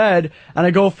on my bed, and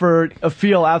I go for a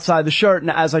feel outside the shirt, and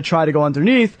as I try to go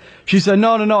underneath, she said,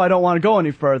 no, I don't want to go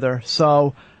any further.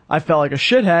 So I felt like a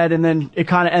shithead, and then it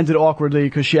kind of ended awkwardly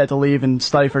because she had to leave and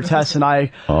study for tests, and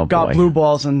I got blue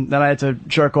balls, and then I had to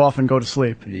jerk off and go to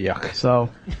sleep. Yuck. So...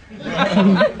 All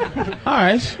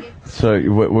right. So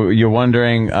you're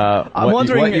wondering,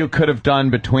 wondering what you could have done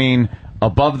between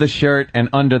above the shirt and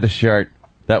under the shirt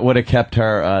that would have kept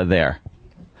her there.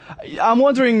 I'm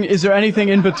wondering, is there anything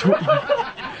in between?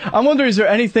 I'm wondering, is there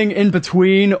anything in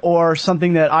between or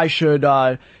something that I should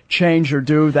change or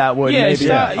do that would maybe?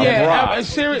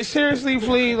 Seriously,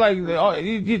 Flea, like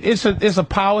it's a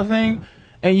power thing,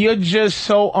 and you're just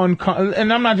so uncomfortable.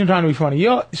 And I'm not even trying to be funny.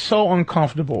 You're so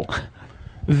uncomfortable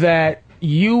that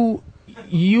you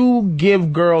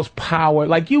give girls power.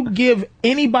 Like you give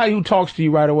anybody who talks to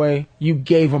you right away, you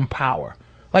gave them power.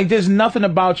 Like there's nothing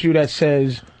about you that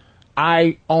says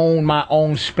I own my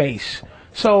own space.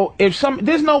 So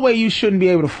there's no way you shouldn't be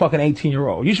able to fuck an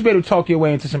 18-year-old. You should be able to talk your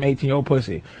way into some 18-year-old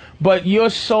pussy. But you're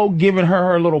so giving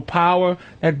her little power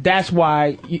that's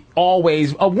why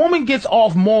always a woman gets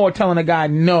off more telling a guy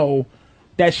no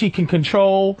that she can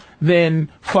control than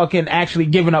fucking actually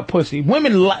giving up pussy.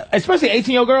 Women, especially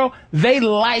 18-year-old girl, they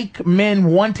like men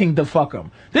wanting to fuck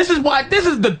them. This is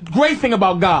the great thing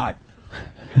about God.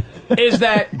 Is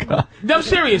that I'm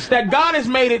serious? That God has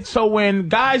made it so when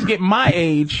guys get my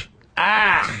age,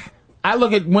 I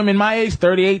look at women my age,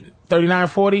 38, 39,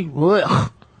 40,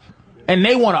 and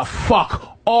they want to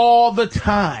fuck all the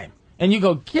time. And you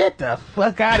go, get the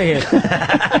fuck out of here.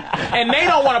 And they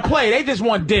don't want to play. They just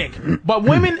want dick. But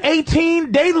women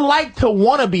 18, they like to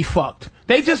want to be fucked.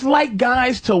 They just like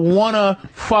guys to want to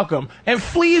fuck them. And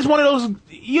Flea is one of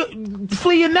those,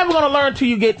 Flea, you're never going to learn till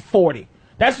you get 40.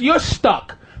 You're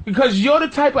stuck. Because you're the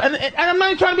type of, and I'm not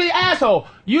even trying to be an asshole,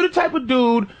 you're the type of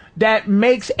dude that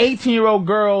makes 18-year-old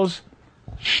girls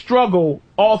struggle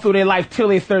all through their life till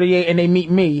they're 38 and they meet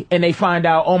me and they find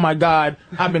out, oh my God,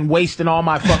 I've been wasting all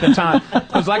my fucking time.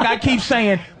 Because like I keep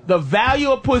saying, the value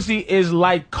of pussy is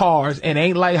like cars and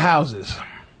ain't like houses.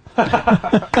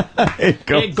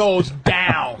 It goes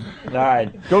down. All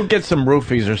right, go get some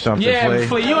roofies or something. Yeah,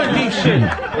 Flea, you're in deep shit.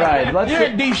 Right, you're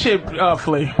in deep shit,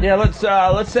 Flea. Yeah,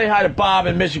 let's say hi to Bob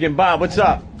in Michigan. Bob, what's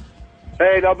up?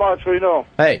 Hey, not much. What do you know?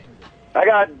 Hey, I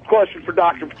got a question for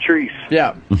Dr. Patrice.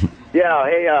 Yeah. Yeah.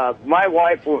 Hey, my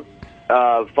wife,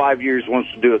 5 years,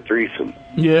 wants to do a threesome.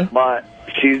 Yeah. But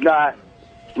she's not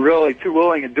really too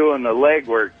willing in doing the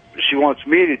legwork. She wants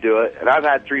me to do it, and I've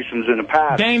had threesomes in the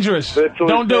past. Dangerous. But so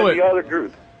Don't do it. The other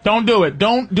group. Don't do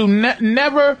it.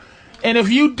 Never. And if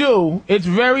you do, it's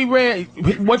very rare.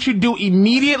 What you do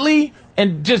immediately,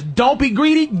 and just don't be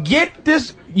greedy. Get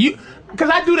this. Because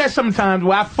I do that sometimes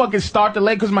where I fucking start the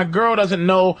leg because my girl doesn't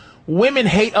know. Women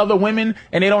hate other women,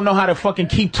 and they don't know how to fucking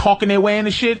keep talking their way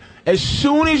into shit. As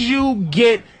soon as you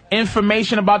get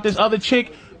information about this other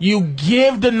chick, you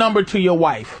give the number to your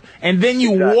wife, and then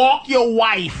you walk your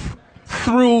wife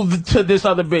through to this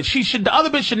other bitch. The other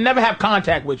bitch should never have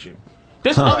contact with you.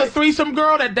 This other threesome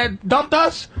girl that dumped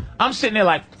us, I'm sitting there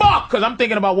like, fuck, because I'm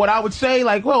thinking about what I would say.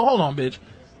 Like, well, hold on, bitch.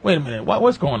 Wait a minute.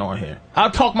 What's going on here? I'll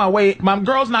talk my way. My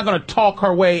girl's not going to talk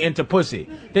her way into pussy.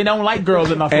 They don't like girls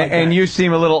enough like that. And you would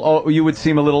seem a little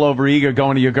overeager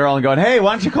going to your girl and going, hey,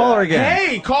 why don't you call her again?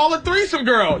 Hey, call a threesome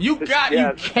girl. You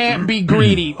can't be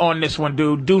greedy on this one,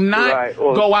 dude. Do not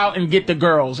go out and get the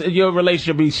girls. Your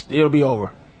relationship it'll be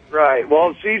over. Right. Well,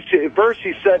 at first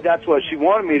she said that's what she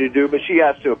wanted me to do, but she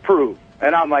has to approve.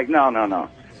 And I'm like, no.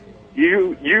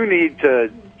 You need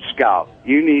to scout.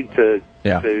 You need to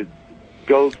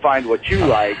go find what you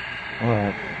like.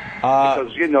 Right.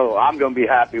 Because, I'm going to be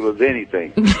happy with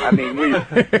anything. I mean,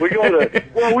 we go to...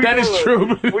 Well, that is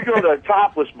true. We go to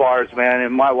topless bars, man,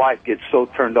 and my wife gets so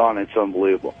turned on, it's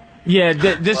unbelievable. Yeah,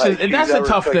 that's a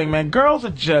tough thing, man. Girls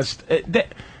are just...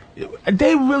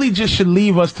 They really just should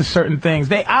leave us to certain things.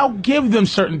 I'll give them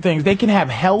certain things. They can have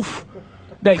health,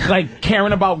 like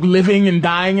caring about living and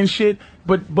dying and shit.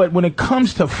 But when it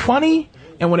comes to funny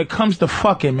and when it comes to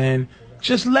fucking, man,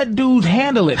 just let dudes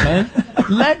handle it, man.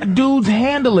 Let dudes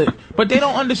handle it. But they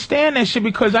don't understand that shit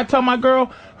because I tell my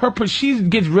girl, she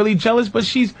gets really jealous, but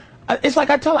it's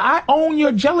like I tell her, I own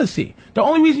your jealousy. The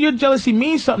only reason your jealousy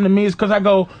means something to me is because I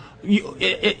go,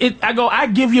 I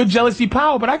give your jealousy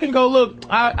power, but I can go, look,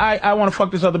 I want to fuck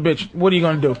this other bitch. What are you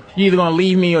going to do? You either going to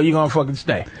leave me or you going to fucking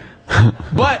stay.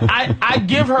 But I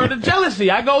give her the jealousy.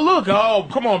 I go, look, oh,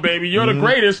 come on, baby, you're the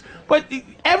greatest. But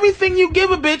everything you give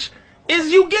a bitch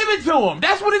is you give it to them.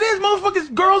 That's what it is,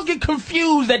 motherfuckers. Girls get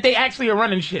confused that they actually are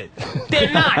running shit.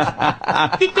 They're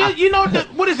not.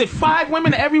 What is it, 5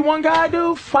 women to every one guy,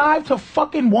 dude? 5 to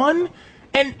fucking 1?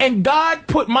 And God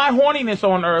put my horniness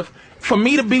on earth for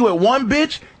me to be with one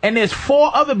bitch, and there's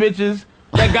 4 other bitches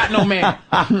that got no man.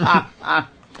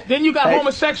 Then you got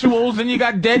homosexuals, then you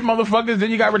got dead motherfuckers,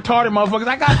 then you got retarded motherfuckers.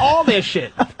 I got all their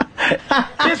shit.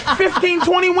 There's 15,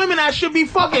 20 women I should be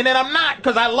fucking, and I'm not,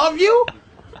 because I love you.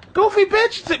 Goofy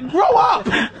bitch, grow up.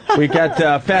 We got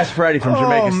Fast Freddy from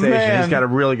Jamaica Station. man. He's got a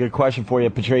really good question for you,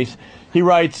 Patrice. He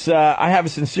writes, I have a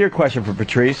sincere question for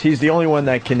Patrice. He's the only one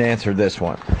that can answer this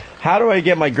one. How do I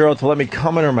get my girl to let me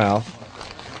cum in her mouth,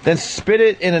 then spit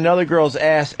it in another girl's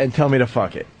ass and tell me to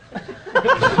fuck it?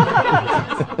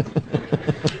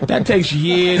 That takes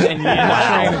years and years of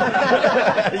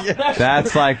training.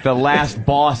 That's like the last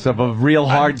boss of a real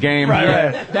hard game.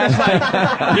 Right. That's like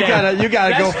You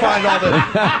gotta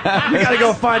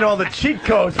go find all the cheat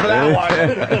codes for that one.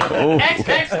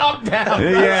 XX up down.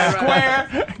 Yeah.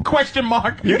 Square question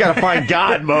mark. You gotta find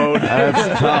God mode.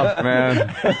 That's tough,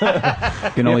 man.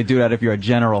 You can only do that if you're a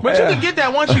general. But you can get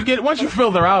that once you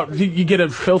fill her out. You get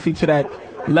it filthy to that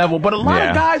level. But a lot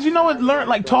of guys, you know what?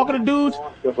 Like talking to dudes.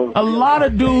 A lot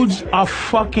of dudes are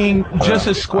fucking just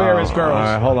as square as girls. All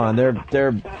right, hold on.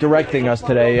 They're directing us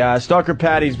today. Stalker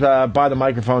Patty's by the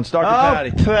microphone. Stalker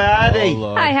Patty. Patty.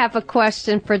 Oh, I have a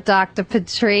question for Dr.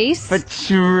 Patrice.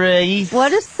 Patrice.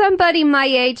 What is somebody my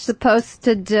age supposed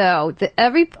to do?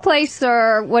 Every place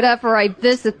or whatever I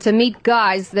visit to meet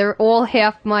guys, they're all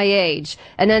half my age.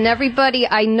 And then everybody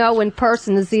I know in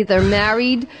person is either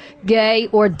married, gay,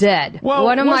 or dead. Well,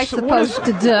 what am I supposed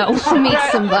to do to meet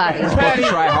somebody?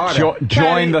 Try harder.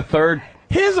 Join the third.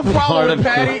 Here's a problem with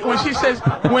Patty when she says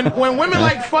when women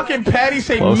like fucking Patty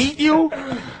say meet you,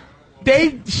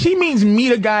 she means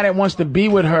meet a guy that wants to be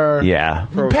with her. Yeah.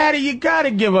 Patty, you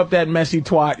gotta give up that messy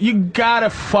twat. You gotta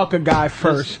fuck a guy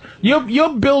first. You're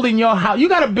building your house. You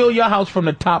gotta build your house from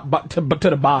the top to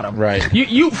the bottom. Right.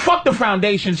 You fuck the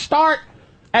foundation. Start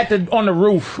on the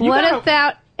roof. What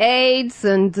about AIDS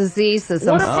and diseases?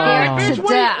 I'm scared to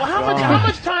death. How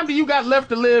much time do you got left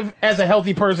to live as a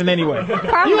healthy person anyway?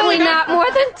 Probably not more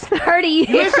than 30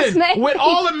 years, Listen, maybe. with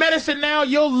all the medicine now,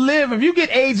 you'll live. If you get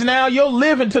AIDS now, you'll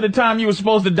live until the time you were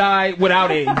supposed to die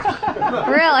without AIDS.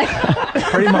 Really?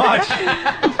 Pretty much.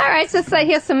 All right, since I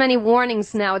hear so many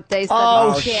warnings nowadays.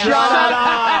 Oh, shut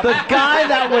up! The guy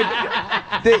that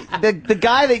would, the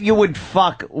guy that you would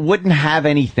fuck wouldn't have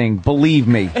anything. Believe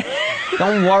me.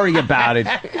 Don't worry about it.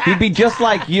 He'd be just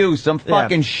like you, some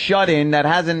fucking shut-in that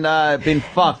hasn't been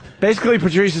fucked. Basically,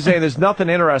 Patrice is saying there's nothing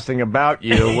interesting about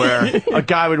you where a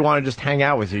guy would want to just hang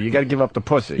out with you. You got to give up the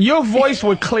pussy. Your voice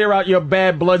would clear out your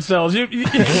bad blood cells. As soon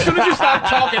as you stop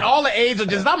talking, all the AIDS are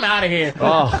just, I'm out of here.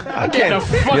 Oh, I'm getting the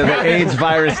fuck the out AIDS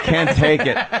virus can't take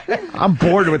it. I'm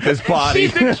bored with this body.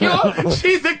 She's the cure.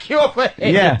 She's the cure for AIDS.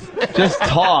 Yeah, just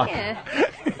talk. Yeah.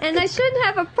 And I shouldn't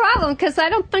have a problem because I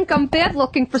don't think I'm bad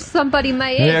looking for somebody my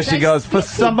age. There she goes. For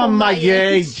some of my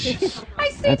age. I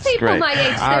see people my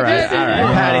age. All right.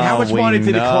 Patty, how much money did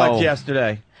you collect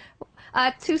yesterday?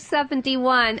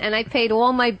 $271, and I paid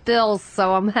all my bills,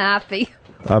 so I'm happy.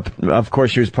 Of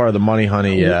course, she was part of the Money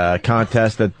Honey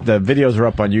contest. The videos are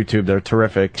up on YouTube. They're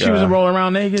terrific. She was rolling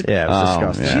around naked? Yeah, it was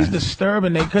disgusting. Yeah. She's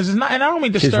disturbing naked. Because it's not, and I don't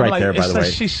mean disturbing. She's right like, there, by the way.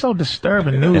 She's so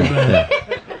disturbing nude, man.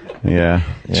 Yeah.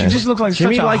 She just looks like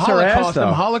Jimmy such a likes her Holocaust. ass, though.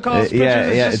 Them Holocaust pictures.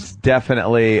 Yeah, It's it's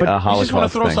definitely a Holocaust you just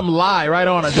want to throw thing. some lie right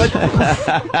on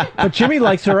her. But Jimmy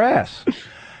likes her ass.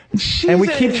 And we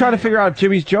keep trying to figure out if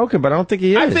Jimmy's joking, but I don't think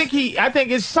he is. I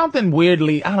think it's something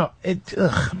weirdly. But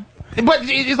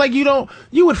it's like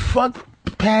you would fuck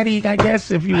Patty, I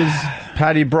guess, if you was.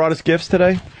 Patty brought us gifts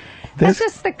today. It's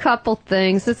just a couple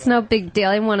things. It's no big deal.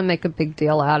 I didn't want to make a big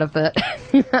deal out of it.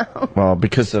 Well,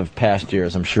 because of past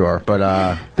years, I'm sure.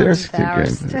 But there's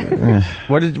embarrassed.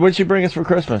 What'd she bring us for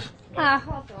Christmas?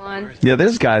 Hold on. Yeah,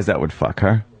 there's guys that would fuck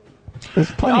her.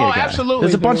 There's plenty of guys. Absolutely.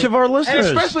 There's a bunch of our listeners.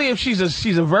 And especially if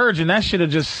she's a virgin, that should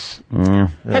have just.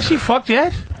 Has she fucked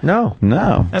yet? No.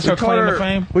 That's her claim to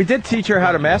fame. We did teach her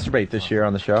how to masturbate this year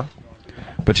on the show.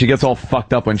 But she gets all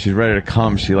fucked up when she's ready to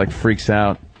come. She like freaks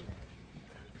out.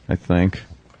 I think.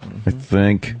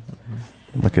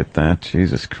 Look at that.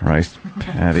 Jesus Christ,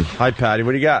 Patty. Hi, Patty.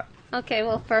 What do you got? Okay,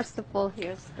 well, first of all,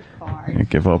 here's the card.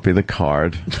 Give Opie the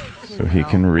card so he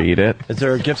can read it. Is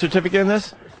there a gift certificate in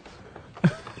this?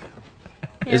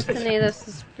 Anthony, this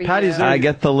is for Patty's you. I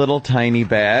get the little tiny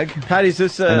bag. Patty's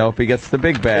this. And Opie gets the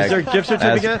big bag. Is there a gift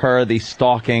certificate? As per the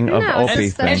stalking of No, Opie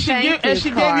it's the thing. And she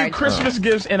gave you Christmas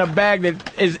gifts in a bag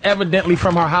that is evidently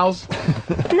from her house.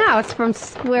 No, it's from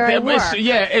where I work.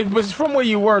 It was from where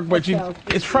you work, but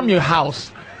it's from your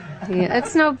house. Yeah,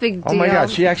 it's no big deal. Oh my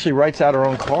God, she actually writes out her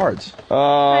own cards.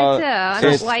 I do. I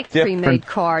don't like pre-made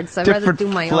cards. I'd rather do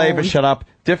my own. Shut up.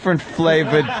 Different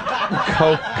flavored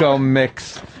cocoa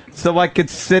mix. So I could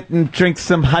sit and drink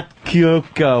some hot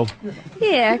Cuco.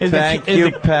 Yeah. Thank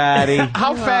you, Patty.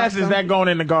 How fast is that going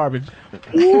in the garbage?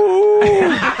 No.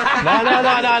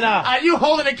 Are you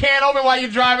holding a can open while you're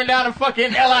driving down a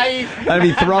fucking LIE? I'd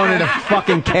be thrown into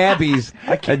fucking cabbies.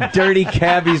 A dirty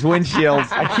cabbie's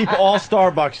windshields. I keep all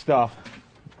Starbucks stuff.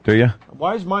 Do you?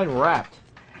 Why is mine wrapped?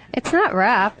 It's not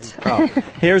wrapped. Oh,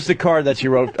 here's the card that you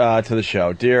wrote to the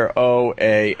show. Dear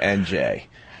O-A-N-J,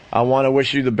 I want to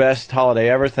wish you the best holiday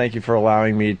ever. Thank you for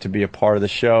allowing me to be a part of the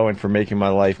show and for making my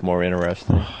life more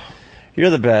interesting. You're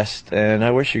the best, and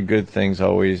I wish you good things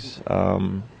always.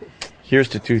 Here's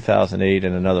to 2008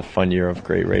 and another fun year of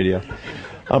great radio.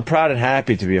 I'm proud and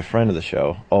happy to be a friend of the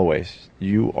show, always.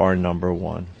 You are number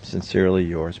one. Sincerely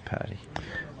yours, Patty.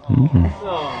 Ugh.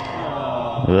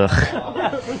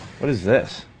 What is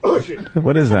this?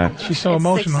 What is that? She's so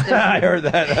emotional. I heard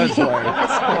that. That's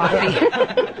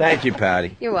hilarious. Thank you,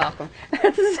 Patty. You're welcome.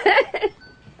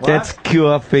 That's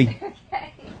coffee.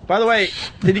 By the way,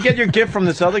 did you get your gift from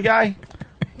this other guy?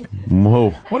 Whoa.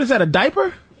 What is that, a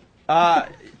diaper? Well,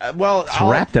 It's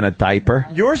wrapped in a diaper.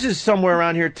 Yours is somewhere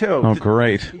around here too. Oh,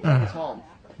 great.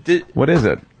 What is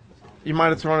it? You might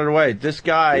have thrown it away. This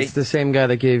guy. It's the same guy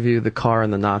that gave you the car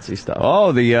and the Nazi stuff.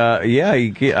 Oh,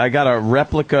 I got a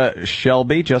replica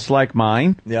Shelby just like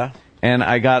mine. Yeah. And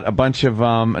I got a bunch of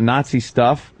Nazi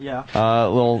stuff. Yeah.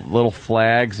 Little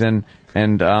flags and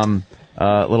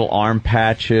little arm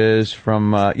patches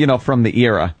from from the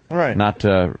era. Right. Not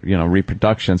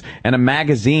reproductions, and a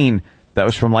magazine that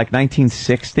was from like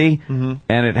 1960, Mm-hmm.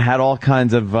 and it had all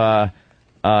kinds of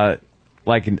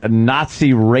like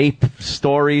Nazi rape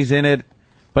stories in it,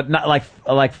 but not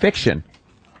like fiction.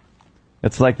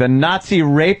 It's like the Nazi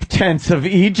rape tents of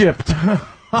Egypt.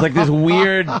 It's like this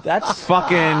weird, that's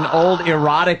fucking old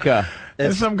erotica.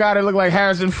 There's some guy that looked like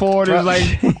Harrison Ford who's like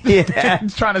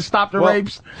he's trying to stop the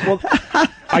rapes. Well,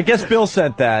 I guess Bill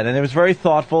sent that, and it was very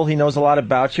thoughtful. He knows a lot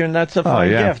about you, and that's a fine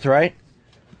gift, right?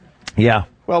 Yeah.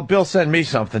 Well, Bill sent me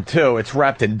something too. It's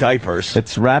wrapped in diapers.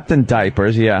 It's wrapped in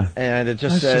diapers, yeah. And it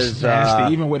just That's says just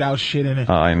nasty, even without shit in it.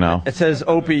 Oh, I know. It says,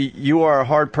 Opie, you are a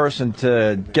hard person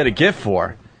to get a gift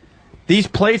for. These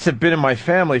plates have been in my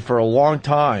family for a long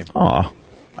time. Aw.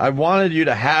 I wanted you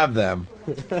to have them.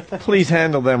 Please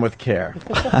handle them with care.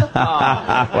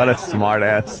 What a smart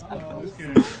ass.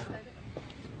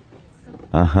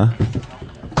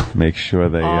 Make sure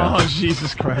they. Oh,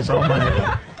 Jesus Christ! Oh my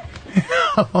God.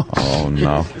 Oh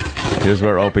no! Here's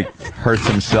where Opie hurts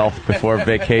himself before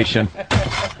vacation.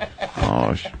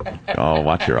 Oh,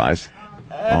 watch your eyes.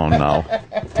 Oh no!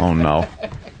 Oh no!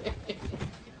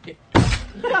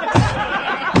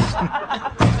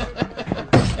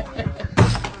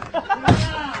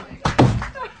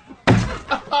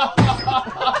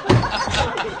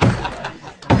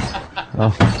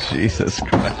 Oh, Jesus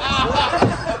Christ.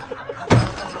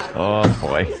 Oh,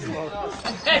 boy.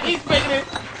 He's making it.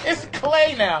 It's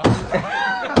clay now.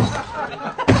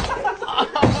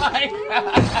 Oh, my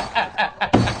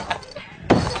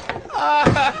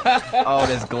God. Oh,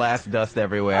 there's glass dust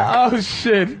everywhere. Oh,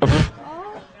 shit.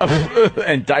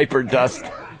 And diaper dust.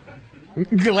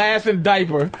 Glass and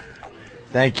diaper.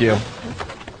 Thank you.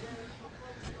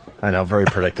 I know, very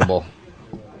predictable.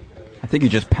 I think you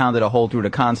just pounded a hole through the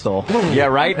console. Yeah,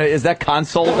 right? Is that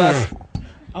console dust?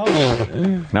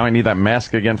 Oh. Now I need that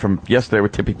mask again from yesterday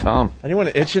with Tippy Tom. Anyone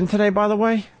itching today, by the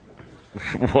way?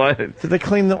 What? Did they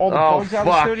clean all the bugs out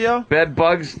of the studio? Bed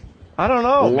bugs? I don't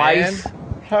know, Lice? man.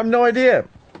 I have no idea.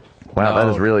 Wow, that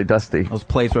is really dusty. Those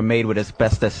plates were made with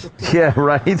asbestos. Yeah,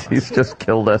 right? He's just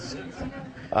killed us.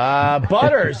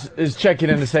 Butters is checking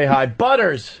in to say hi.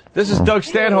 Butters, this is Doug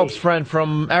Stanhope's friend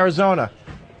from Arizona.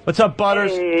 What's up,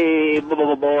 Butters? Hey,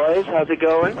 boys. How's it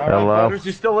going? All right, Butters,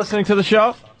 you still listening to the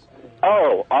show?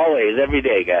 Oh, always, every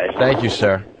day, guys. Thank you,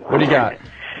 sir. What do you got?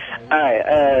 All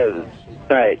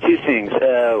right, two things.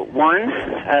 One,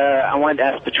 I wanted to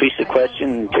ask Patrice a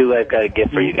question. Two, I've got a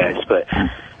gift for you guys. But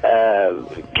can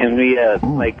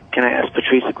I ask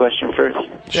Patrice a question first?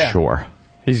 Yeah. Sure.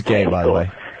 He's gay, by the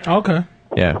way. Okay.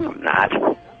 Yeah. I'm not.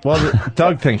 Well,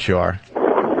 Doug thinks you are.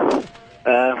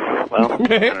 Well, I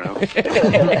don't know.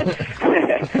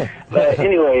 But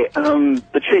anyway,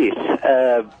 Patrice,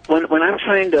 when I'm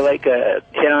trying to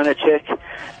hit on a chick,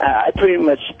 I pretty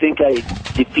much think I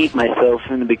defeat myself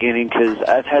in the beginning because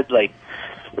I've had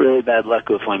really bad luck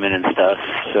with women and stuff.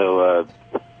 So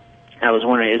I was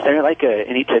wondering, is there like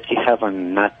any tips you have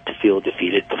on not to feel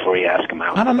defeated before you ask them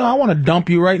out? I don't know. I want to dump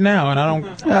you right now, and I don't.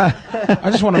 I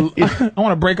just want to. I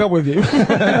want to break up with you.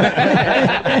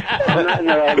 I'm not in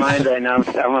the right mind right now.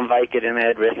 I'm on Vicodin and I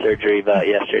had wrist surgery about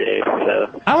yesterday,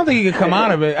 so. I don't think you can come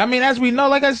out of it. I mean, as we know,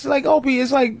 like Opie,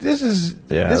 it's like this is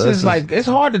like it's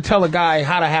hard to tell a guy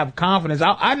how to have confidence.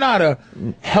 I know how to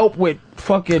help with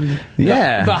fucking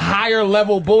the higher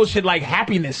level bullshit like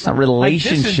happiness, not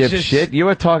relationship shit. You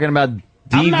were talking about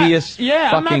devious.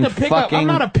 I'm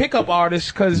not a pickup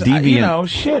artist because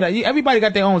everybody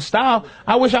got their own style.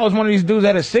 I wish I was one of these dudes that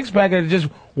had a six pack and just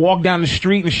walk down the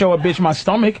street and show a bitch my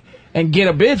stomach and get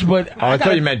a bitch. But I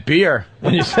thought you meant beer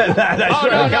when you said that.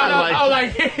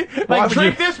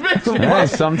 Drink this bitch. Yeah,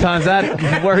 sometimes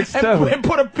that works too. And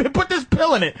put this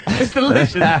pill in it. It's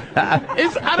delicious.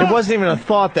 It wasn't even a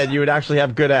thought that you would actually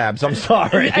have good abs. I'm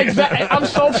sorry. Exactly. I'm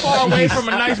so far away from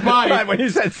a nice body. Right, when you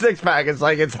said six pack, it's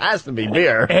like it has to be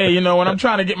beer. Hey, when I'm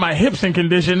trying to get my hips in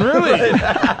condition, really.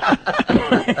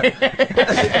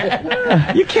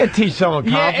 You can't teach someone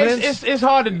confidence. It's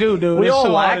hard to do, dude. We all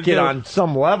lack it on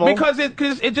some level because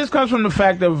it just comes from the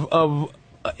fact of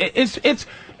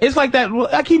it's like that.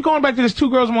 I keep going back to this 2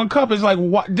 girls 1 cup. It's like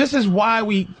this is why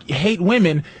we hate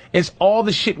women. It's all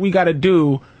the shit we got to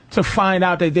do to find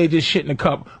out that they just shit in the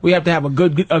cup. We have to have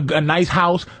a nice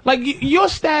house. Like your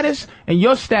status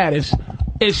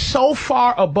is so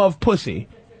far above pussy,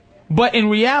 but in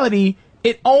reality,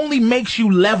 it only makes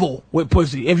you level with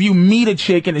pussy. If you meet a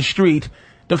chick in the street,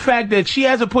 the fact that she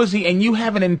has a pussy and you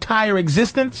have an entire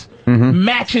existence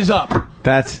matches up.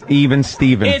 That's even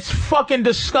Steven. It's fucking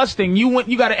disgusting.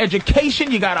 You got an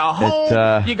education, you got a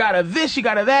home, you got a this, you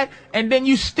got a that, and then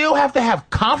you still have to have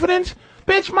confidence?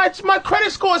 Bitch, my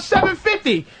credit score is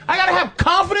 750. I gotta have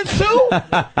confidence too?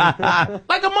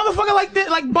 Like a motherfucker like this,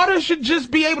 like Butter should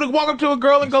just be able to walk up to a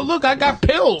girl and go, look, I got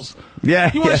pills.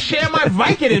 Yeah. You want to share my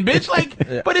Vicodin, bitch?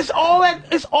 Like, but it's all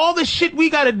the shit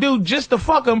we got to do just to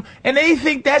fuck them, and they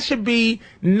think that should be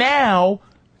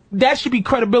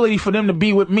credibility for them to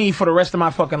be with me for the rest of my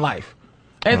fucking life.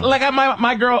 And like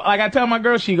my girl, like I tell my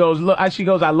girl, she goes,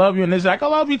 I love you, and this, like, I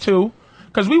love you too,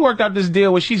 because we worked out this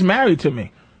deal where she's married to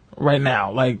me right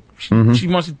now. Like, she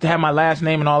wants to have my last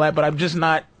name and all that, but I'm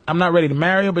not ready to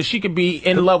marry her, but she could be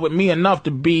in love with me enough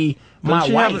to be my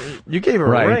wife. You gave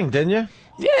her a ring, didn't you?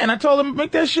 Yeah, and I told him,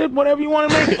 make that shit whatever you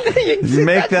want to make it.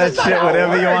 Make that shit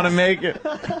whatever you want to make it.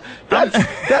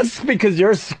 That's because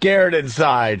you're scared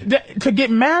inside. To get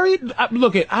married?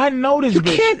 Look, I know this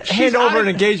bitch. You can't hand over an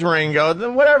engagement ring and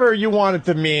go, whatever you want it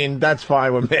to mean, that's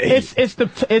fine with me.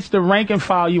 It's the rank and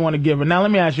file you want to give her. Now,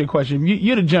 let me ask you a question.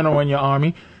 You're the general in your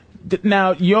army.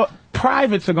 Now, your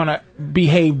privates are going to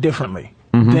behave differently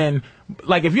than...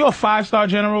 Like, if you're a 5-star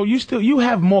general, you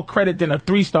have more credit than a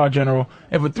 3-star general.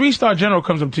 If a 3-star general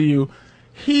comes up to you,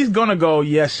 he's gonna go,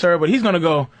 yes, sir, but he's gonna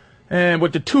go, and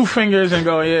with the 2 fingers and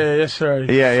go, yeah, yes, sir.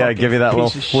 Yeah, give you that little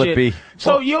flippy.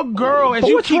 So your girl,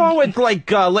 what's wrong with,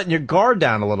 like, letting your guard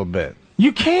down a little bit?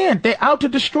 You can't. They're out to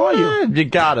destroy you. You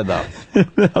gotta, though.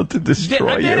 Out to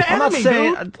destroy you. They're I'm not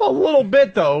saying a little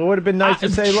bit, though. It would have been nice to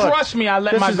say, look, trust me, I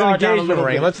let my guard down a little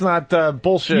bit. Let's not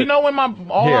bullshit. You know when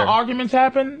all our arguments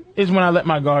happen is when I let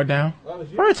my guard down. All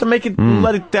right, so let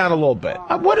it down a little bit.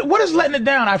 What is letting it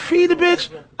down? I feed the bitch.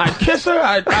 I kiss her.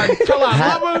 I tell her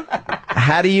I love her.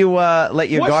 How do you let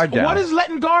your guard down? What is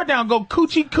letting guard down? Go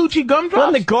coochie gumdrops?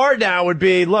 Letting the guard down would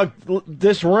be, look,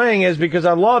 this ring is because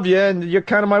I love you and you're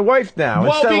kind of my wife now.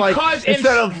 Well,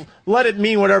 instead of let it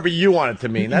mean whatever you want it to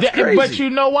mean. That's crazy. But you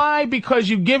know why? Because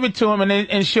you give it to him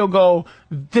and she'll go,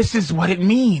 this is what it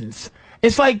means.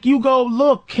 It's like you go,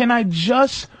 look, can I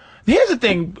just... Here's the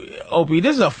thing, Opie,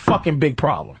 this is a fucking big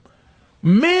problem.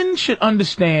 Men should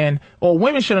understand, or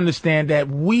women should understand, that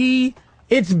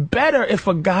it's better if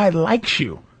a guy likes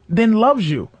you than loves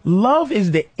you. Love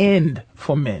is the end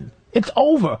for men. It's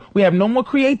over. We have no more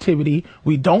creativity.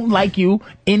 We don't like you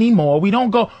anymore. We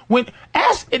don't go...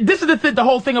 This is the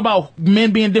whole thing about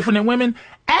men being different than women.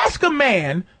 Ask a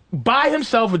man by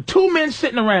himself with 2 men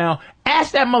sitting around,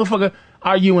 ask that motherfucker,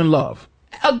 are you in love?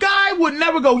 A guy would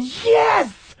never go,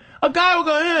 yes! A guy will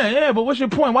go, yeah, but what's your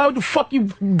point? Why would the fuck you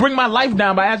bring my life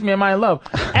down by asking me, am I in love?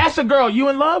 Ask a girl, you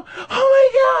in love?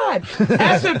 Oh my God.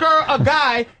 Ask a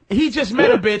guy, he just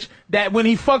met a bitch that when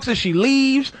he fucks her, she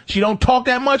leaves. She don't talk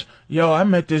that much. Yo, I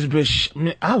met this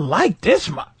bitch. I like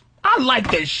this. I like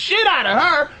the shit out of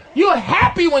her. You're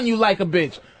happy when you like a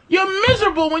bitch. You're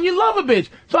miserable when you love a bitch.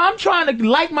 So I'm trying to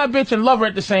like my bitch and love her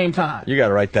at the same time. You got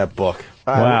to write that book.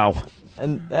 Wow.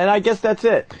 And I guess that's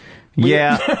it.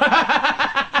 Yeah.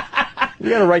 You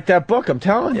got to write that book. I'm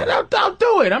telling you. I'll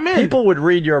do it. I'm in. People would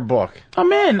read your book.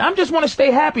 I'm in. I just want to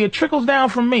stay happy. It trickles down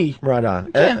from me. Right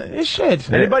on. It's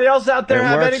shit. Anybody else out there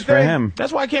have anything? For him.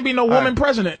 That's why I can't be no woman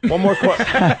president. One more question.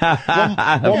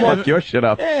 Fuck your shit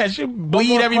up. Yeah, she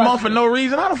bleed every month for no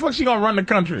reason. How the fuck she gonna run the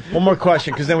country? One more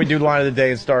question, because then we do line of the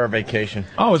day and start our vacation.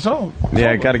 Oh, it's over.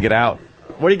 Yeah, got to get out.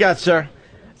 What do you got, sir?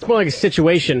 It's more like a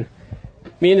situation.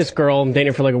 Me and this girl, I'm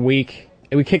dating for like a week,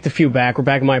 and we kicked a few back. We're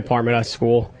back in my apartment at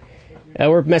school.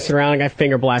 We're messing around. I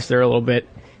finger blasted her a little bit.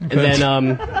 And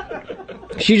then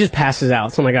she just passes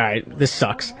out. So I'm like, all right, this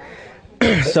sucks.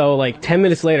 So like 10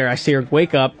 minutes later, I see her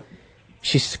wake up.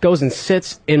 She goes and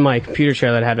sits in my computer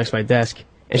chair that I have next to my desk,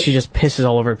 and she just pisses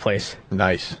all over the place.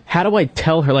 Nice. How do I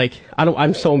tell her? Like,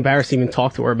 I'm so embarrassed to even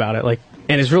talk to her about it. Like,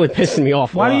 and it's really pissing me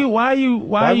off. Why do you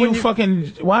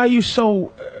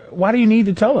need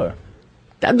to tell her?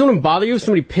 That don't bother you if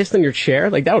somebody pissed on your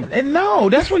chair? Like that would... No,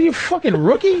 that's what you fucking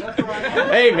rookie.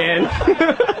 Hey, man.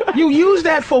 You use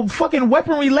that for fucking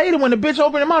weaponry later when the bitch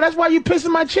opened her mouth. That's why you pissed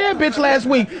in my chair, bitch, last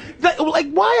week.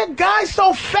 Like, why are guys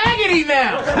so faggoty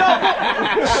now?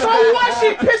 No. So what?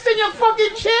 She pissed in your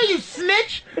fucking chair, you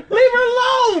snitch. Leave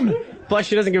her alone. Plus,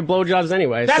 she doesn't give blowjobs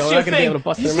anyway, That's so your I'm not going to be thing. able to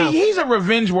bust You her see, mouth. he's a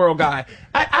Revenge World guy.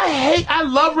 I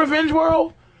love Revenge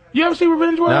World. You ever see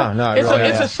Revenge World? No,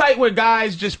 It's a site where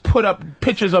guys just put up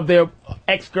pictures of their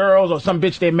ex-girls or some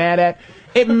bitch they're mad at.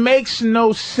 It makes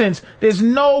no sense. There's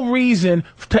no reason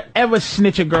to ever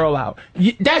snitch a girl out.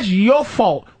 That's your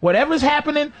fault. Whatever's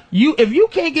happening, if you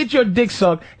can't get your dick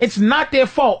sucked, it's not their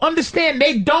fault. Understand,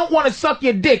 they don't want to suck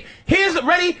your dick. Here's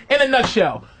ready in a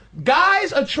nutshell.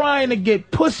 Guys are trying to get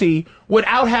pussy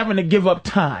without having to give up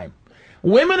time.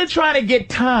 Women are trying to get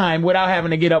time without having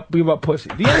to give up pussy.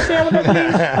 Do you understand what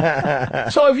that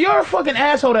means? So if you're a fucking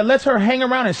asshole that lets her hang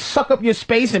around and suck up your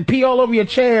space and pee all over your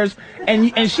chairs,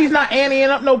 and she's not anteing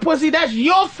up no pussy, that's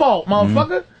your fault,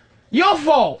 motherfucker. Your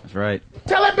fault. That's right.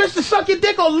 Tell that bitch to suck your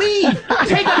dick or leave.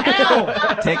 Take an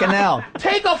L. Take an L.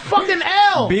 Take a fucking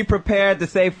L. Be prepared to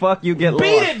say fuck you, get lost.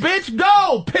 Beat it, bitch.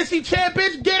 Go. Pissy chair,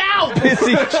 bitch. Get out.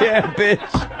 Pissy chair,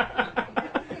 bitch.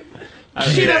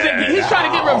 She doesn't. He's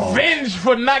trying to get revenge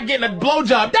for not getting a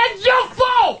blowjob. That's your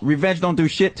fault. Revenge don't do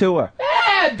shit to her.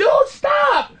 Yeah, dude,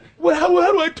 stop. Well, how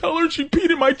do I tell her she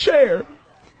peed in my chair?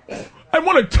 I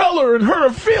want to tell her and hurt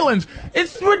her feelings.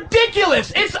 It's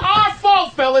ridiculous. It's our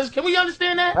fault, fellas. Can we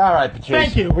understand that? All right, Patrice.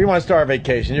 Thank you. We want to start our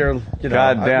vacation.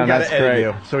 God damn, that's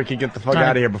great. So we can get the fuck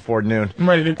out of here before noon. I'm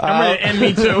ready to end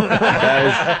me too.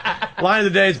 Line of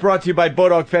the Day is brought to you by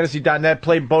BodogFantasy.net.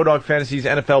 Play Bodog Fantasy's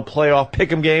NFL playoff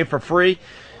pick'em game for free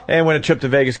and win a trip to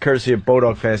Vegas courtesy of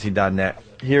BodogFantasy.net.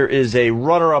 Here is a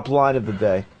runner-up line of the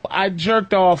day. I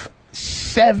jerked off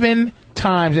 7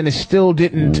 times and it still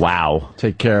didn't. Wow.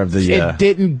 Take care of the it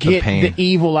didn't get the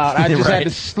evil out. I just had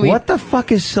to sleep. What the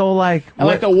fuck is so like? I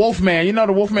like the Wolfman. You know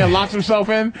the Wolfman locks himself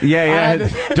in? Yeah.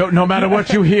 No matter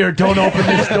what you hear, don't open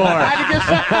this door.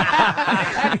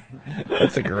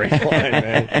 That's a great line,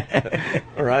 man.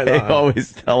 Right They on.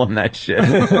 always tell him that shit.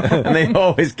 And they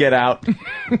always get out.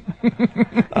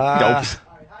 Dopes.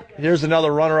 Here's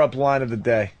another runner-up line of the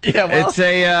day. Yeah, well, it's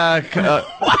a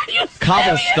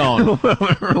cobblestone.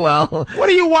 Well, what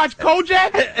do you watch,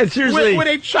 Kojak? It's usually where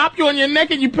they chop you on your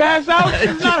neck and you pass out.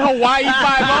 It's not Hawaii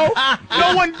 5-0.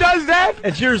 No one does that.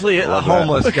 It's usually a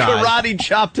homeless guy. Karate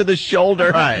chop to the shoulder.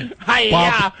 Right.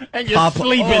 Hi-ya, and you're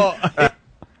sleeping.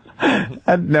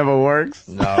 That never works.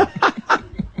 No.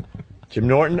 Jim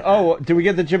Norton. Oh, did we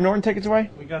get the Jim Norton tickets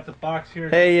away? We got the box here.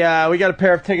 Hey, we got a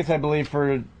pair of tickets, I believe,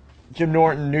 for Jim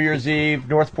Norton, New Year's Eve,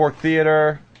 North Fork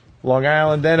Theater, Long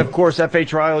Island. Then, of course,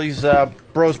 F.H. Riley's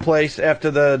Bros Place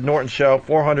after the Norton show,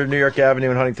 400 New York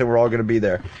Avenue in Huntington. We're all going to be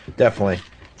there. Definitely.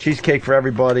 Cheesecake for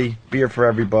everybody, beer for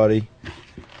everybody.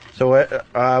 So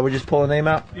we just pull a name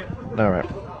out? Yeah. All right.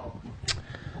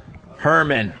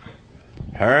 Herman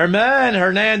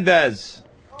Hernandez.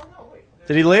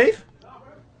 Did he leave?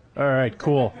 All right,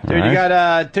 cool. Dude, you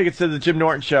got tickets to the Jim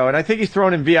Norton show, and I think he's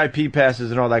throwing in VIP passes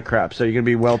and all that crap, so you're going to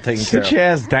be well taken care of. Sit your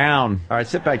ass down. All right,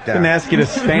 sit back I down. didn't ask you to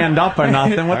stand up or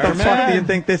nothing. What the fuck do you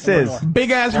think this is?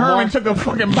 Big ass Herman took a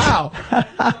fucking bow.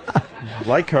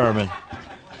 Like Herman.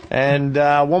 And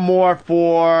one more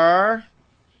for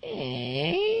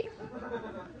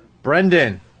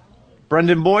Brendan.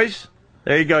 Brendan Boyce.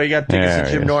 There you go. You got tickets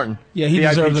to Jim Norton. Yeah, he VIP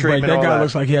deserves a break. treatment, That all guy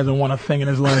looks like he hasn't won a thing in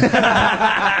his life.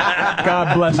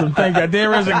 God bless him. Thank God.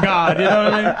 There is a God. You know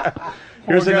what I mean?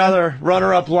 Here's another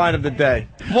runner-up line of the day.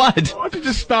 What? Why don't you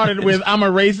just started with, I'm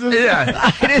a racist?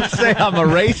 Yeah, I didn't say I'm a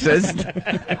racist.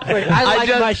 Wait, I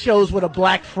like my shows with a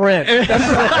black friend.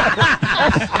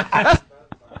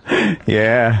 Yeah,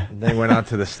 Yeah. And they went on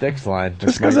to the Styx line.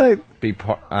 Just 'cause I don't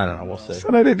know. We'll see. So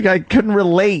I couldn't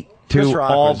relate Chris to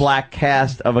Rock all was- black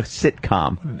cast of a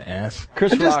sitcom. An ass.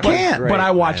 Chris I just Rock was can't. great, But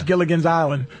I watched man. Gilligan's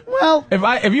Island. Well,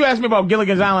 if you asked me about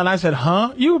Gilligan's Island, I said,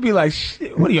 "Huh?" You would be like,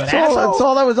 "Shit, what are you, an That's all, asshole?" that's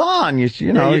all that was on. You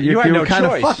know, you had you no were kind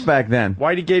of choice. fucked back then.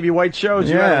 Whitey gave you white shows.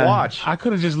 You had Yeah. to watch. I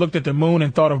could have just looked at the moon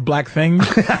and thought of black things.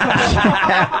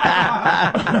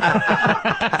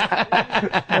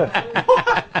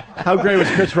 How great was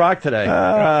Chris Rock today?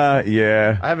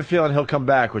 Yeah. I have a feeling he'll come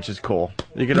back, which is cool.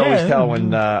 You can always tell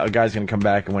when a guy's going to come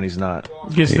back and when he's not.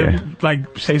 Just to,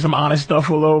 like, say some honest stuff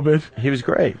a little bit. He was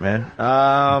great, man.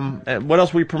 And what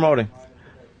else are we promoting?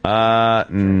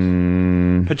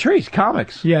 Patrice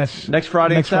Comics. Yes. Next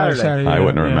Friday Next and Friday, Saturday. I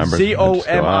wouldn't remember.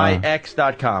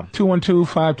 COMIX.com.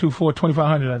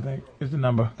 212-524-2500, I think, is the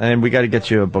number. And we got to get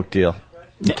you a book deal.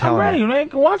 I'm ready, man.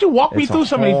 Why don't you walk me It's through a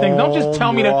some of these things? Don't just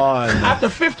tell me that home run. after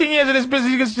 15 years of this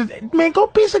business, you just, man, go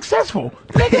be successful.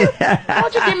 Nigga, why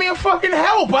don't you give me a fucking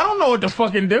help? I don't know what to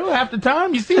fucking do half the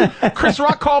time. You see, Chris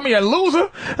Rock called me a loser.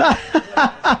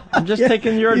 I'm just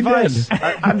taking your advice.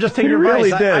 I'm just taking He your really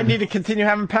advice. did. I need to continue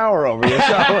having power over you.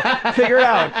 So figure it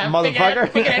out, motherfucker.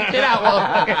 Figure that shit out,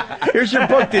 motherfucker. Here's your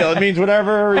book deal. It means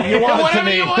whatever you want it to Whatever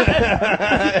mean. you want.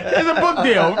 There's a book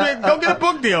deal. Go get a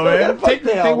book deal, man. Take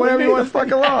whatever you want.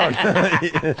 Fuck along.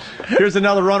 Here's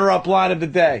another runner-up line of the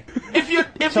day. If you're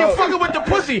fucking with the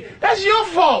pussy, that's your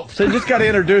fault. So you just got to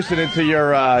introduce it into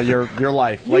your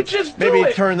life. You just do maybe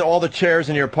it. turn all the chairs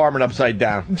in your apartment upside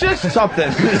down. Just something.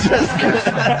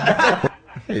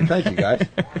 Hey, thank you, guys.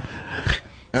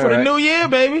 For the new year,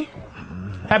 baby.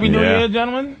 Happy New Yeah. Year,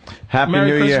 gentlemen. Happy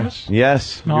Merry New Christmas. Year.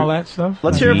 Yes. And all that stuff.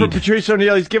 Let's hear it for Patrice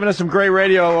O'Neill. He's given us some great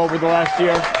radio over the last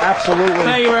year. Absolutely.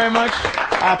 Thank you very much.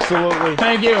 Absolutely.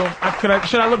 Thank you.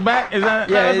 Should I look back? Is that?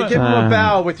 Yeah, that's give him what- a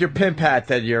bow with your pimp hat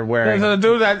that you're wearing.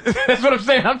 That's what I'm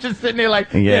saying. I'm just sitting there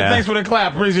like, yeah, Yeah. thanks for the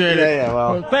clap. Appreciate it. Yeah,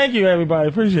 well. Thank you, everybody.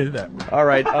 Appreciate that. All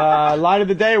right, line of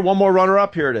the day. One more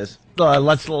runner-up. Here it is.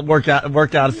 Let's work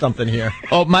out something here.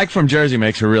 Oh, Mike from Jersey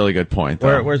makes a really good point.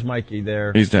 though. Where's Mikey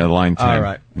there? He's the line 10. All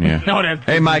right. Yeah. No, that's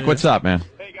Hey, Mike, what's up, man?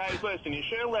 Hey guys, listen, you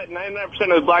shouldn't let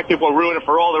 99% of the black people ruin it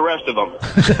for all the rest of them.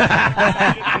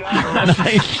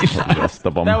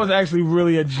 That was actually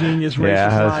really a genius racist Yeah,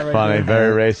 line that's right funny.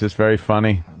 there. Very racist. Very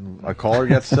funny. A caller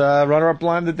gets runner-up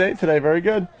line of the day today. Very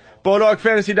good.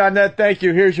 BulldogFantasy.net. Thank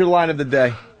you. Here's your line of the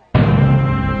day.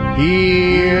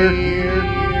 Here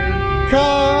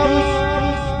comes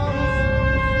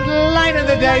line of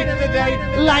the day.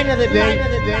 Line of the day.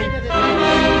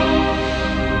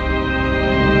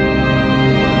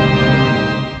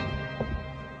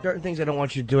 Certain things I don't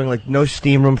want you doing, like no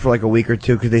steam room for like a week or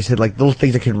two, because they said like little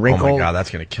things that can wrinkle. Oh my God,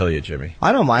 that's gonna kill you, Jimmy.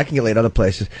 I don't mind. I can get laid other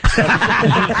places.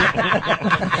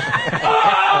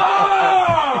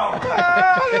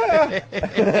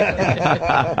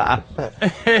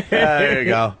 There you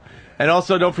go. And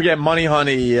also, don't forget Money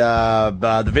Honey.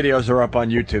 The videos are up on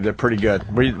YouTube. They're pretty good.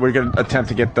 We're going to attempt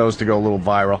to get those to go a little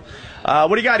viral. What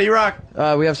do you got, E-Rock?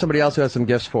 We have somebody else who has some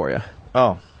gifts for you.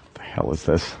 Oh. The hell is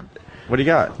this? What do you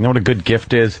got? You know what a good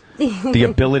gift is? The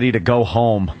ability to go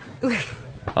home.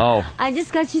 Oh. I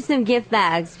just got you some gift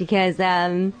bags because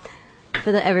for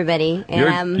everybody.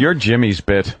 And, You're Jimmy's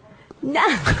bit. No. Well,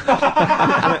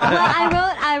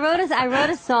 I wrote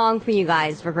a song for you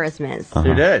guys for Christmas.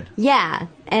 You did? Yeah,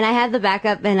 and I have the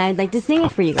backup, and I'd like to sing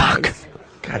it for you guys.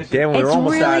 God damn, we're It's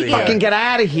almost really out of good. here. Fucking get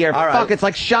out of here. All right. Fuck, it's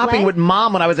like shopping What? with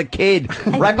Mom when I was a kid.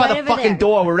 Right by right the over fucking there.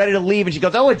 door. We're ready to leave, and she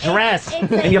goes, oh, a dress.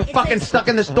 And you're fucking stuck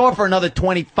in the store for another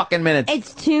 20 fucking minutes.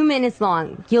 It's 2 minutes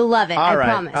long. You'll love it. All I right,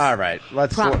 promise. all right.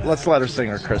 Let's let her sing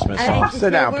her Christmas All song. right, Sit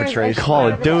down, we're- Patrice. Call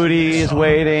of Duty is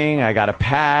waiting. I got to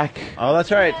pack. Oh,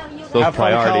 that's right. Those Have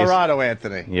fun in priorities. Colorado,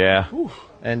 Anthony. Yeah.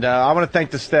 And I want to thank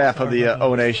the staff of the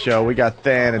O&A show. We got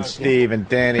Than and Steve and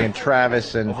Danny and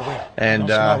Travis and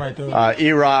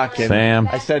E-Rock and Sam.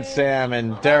 I said Sam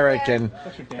and Derek and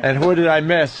who did I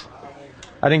miss?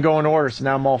 I didn't go in order, so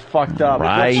now I'm all fucked up.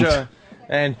 Right. Butcher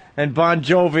and Bon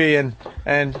Jovi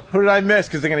and who did I miss?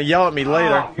 Because they're gonna yell at me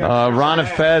later. Ron and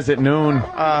Fez at noon.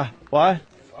 What?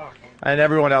 And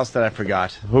everyone else that I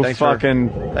forgot. Who Thanks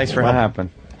fucking... Thanks for what helping. happened?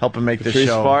 Helping make this Patrice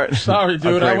show. fart? Sorry,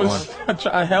 dude. a I great was.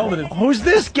 I held it. Who's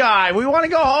this guy? We want to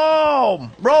go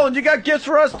home. Roland, you got gifts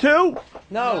for us too?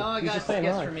 No, I got some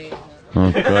gifts for me.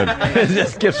 Oh, good.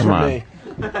 Just gifts Come for on. me.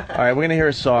 All right, we're gonna hear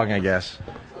a song, I guess.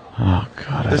 Oh,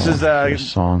 God. This is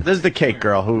song. This is the cake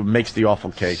girl who makes the awful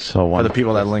cake So for the wonderful.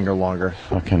 people that linger longer.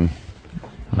 Fucking...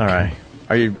 All right.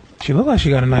 Are you? She looked like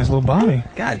she got a nice little body.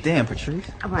 God damn, Patrice.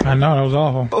 I know, that was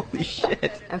awful. Holy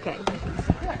shit. Okay.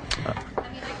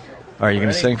 Are you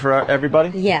gonna sing for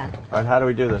everybody? Yeah. All right. How do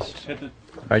we do this?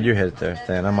 right, you hit it there,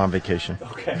 Stan. I'm on vacation.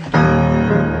 Okay.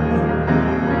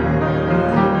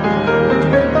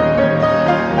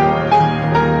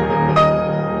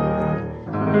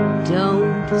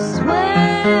 Don't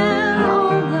swear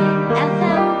over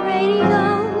FM radio.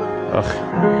 Ugh.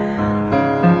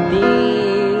 Be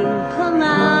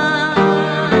polite.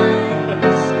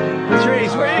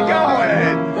 Patrice, where you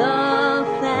going? The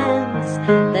fans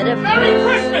that have Merry heard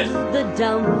Christmas! the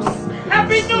dumps.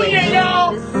 Happy New Year,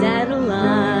 y'all! The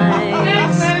satellite.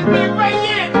 Next man is big right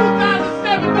here.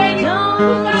 2007, baby.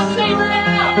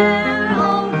 2008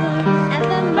 now.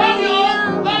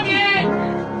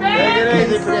 Take it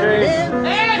easy, Patrice.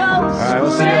 All right,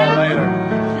 we'll see you all later.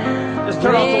 Just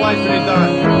turn off the lights when you're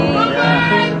done.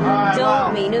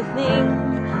 Don't mean a thing.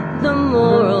 The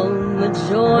moral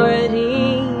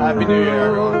majority. Happy New Year,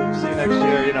 everyone. See you next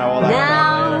year. You know, all that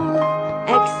Now,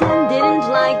 XM didn't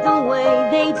like the way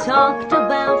they talked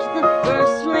about the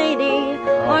first lady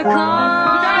or no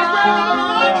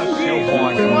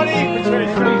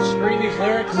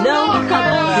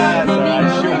couples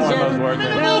living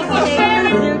religion will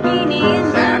save their beanie and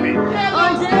Sammy or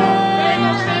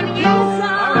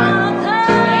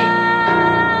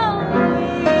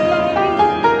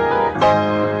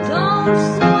don't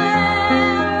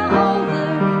swear over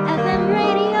FM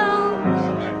radio.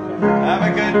 Have a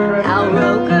good Christmas. Al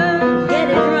Roker, get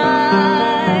it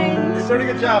right. You're doing a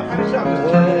good job. Finish up.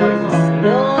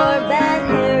 Your bad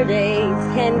hair days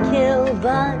can kill,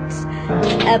 but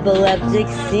epileptic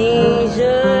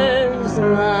seizures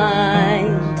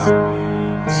might.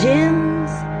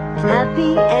 Jim's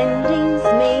happy endings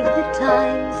made the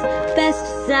Times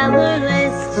bestseller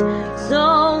list. So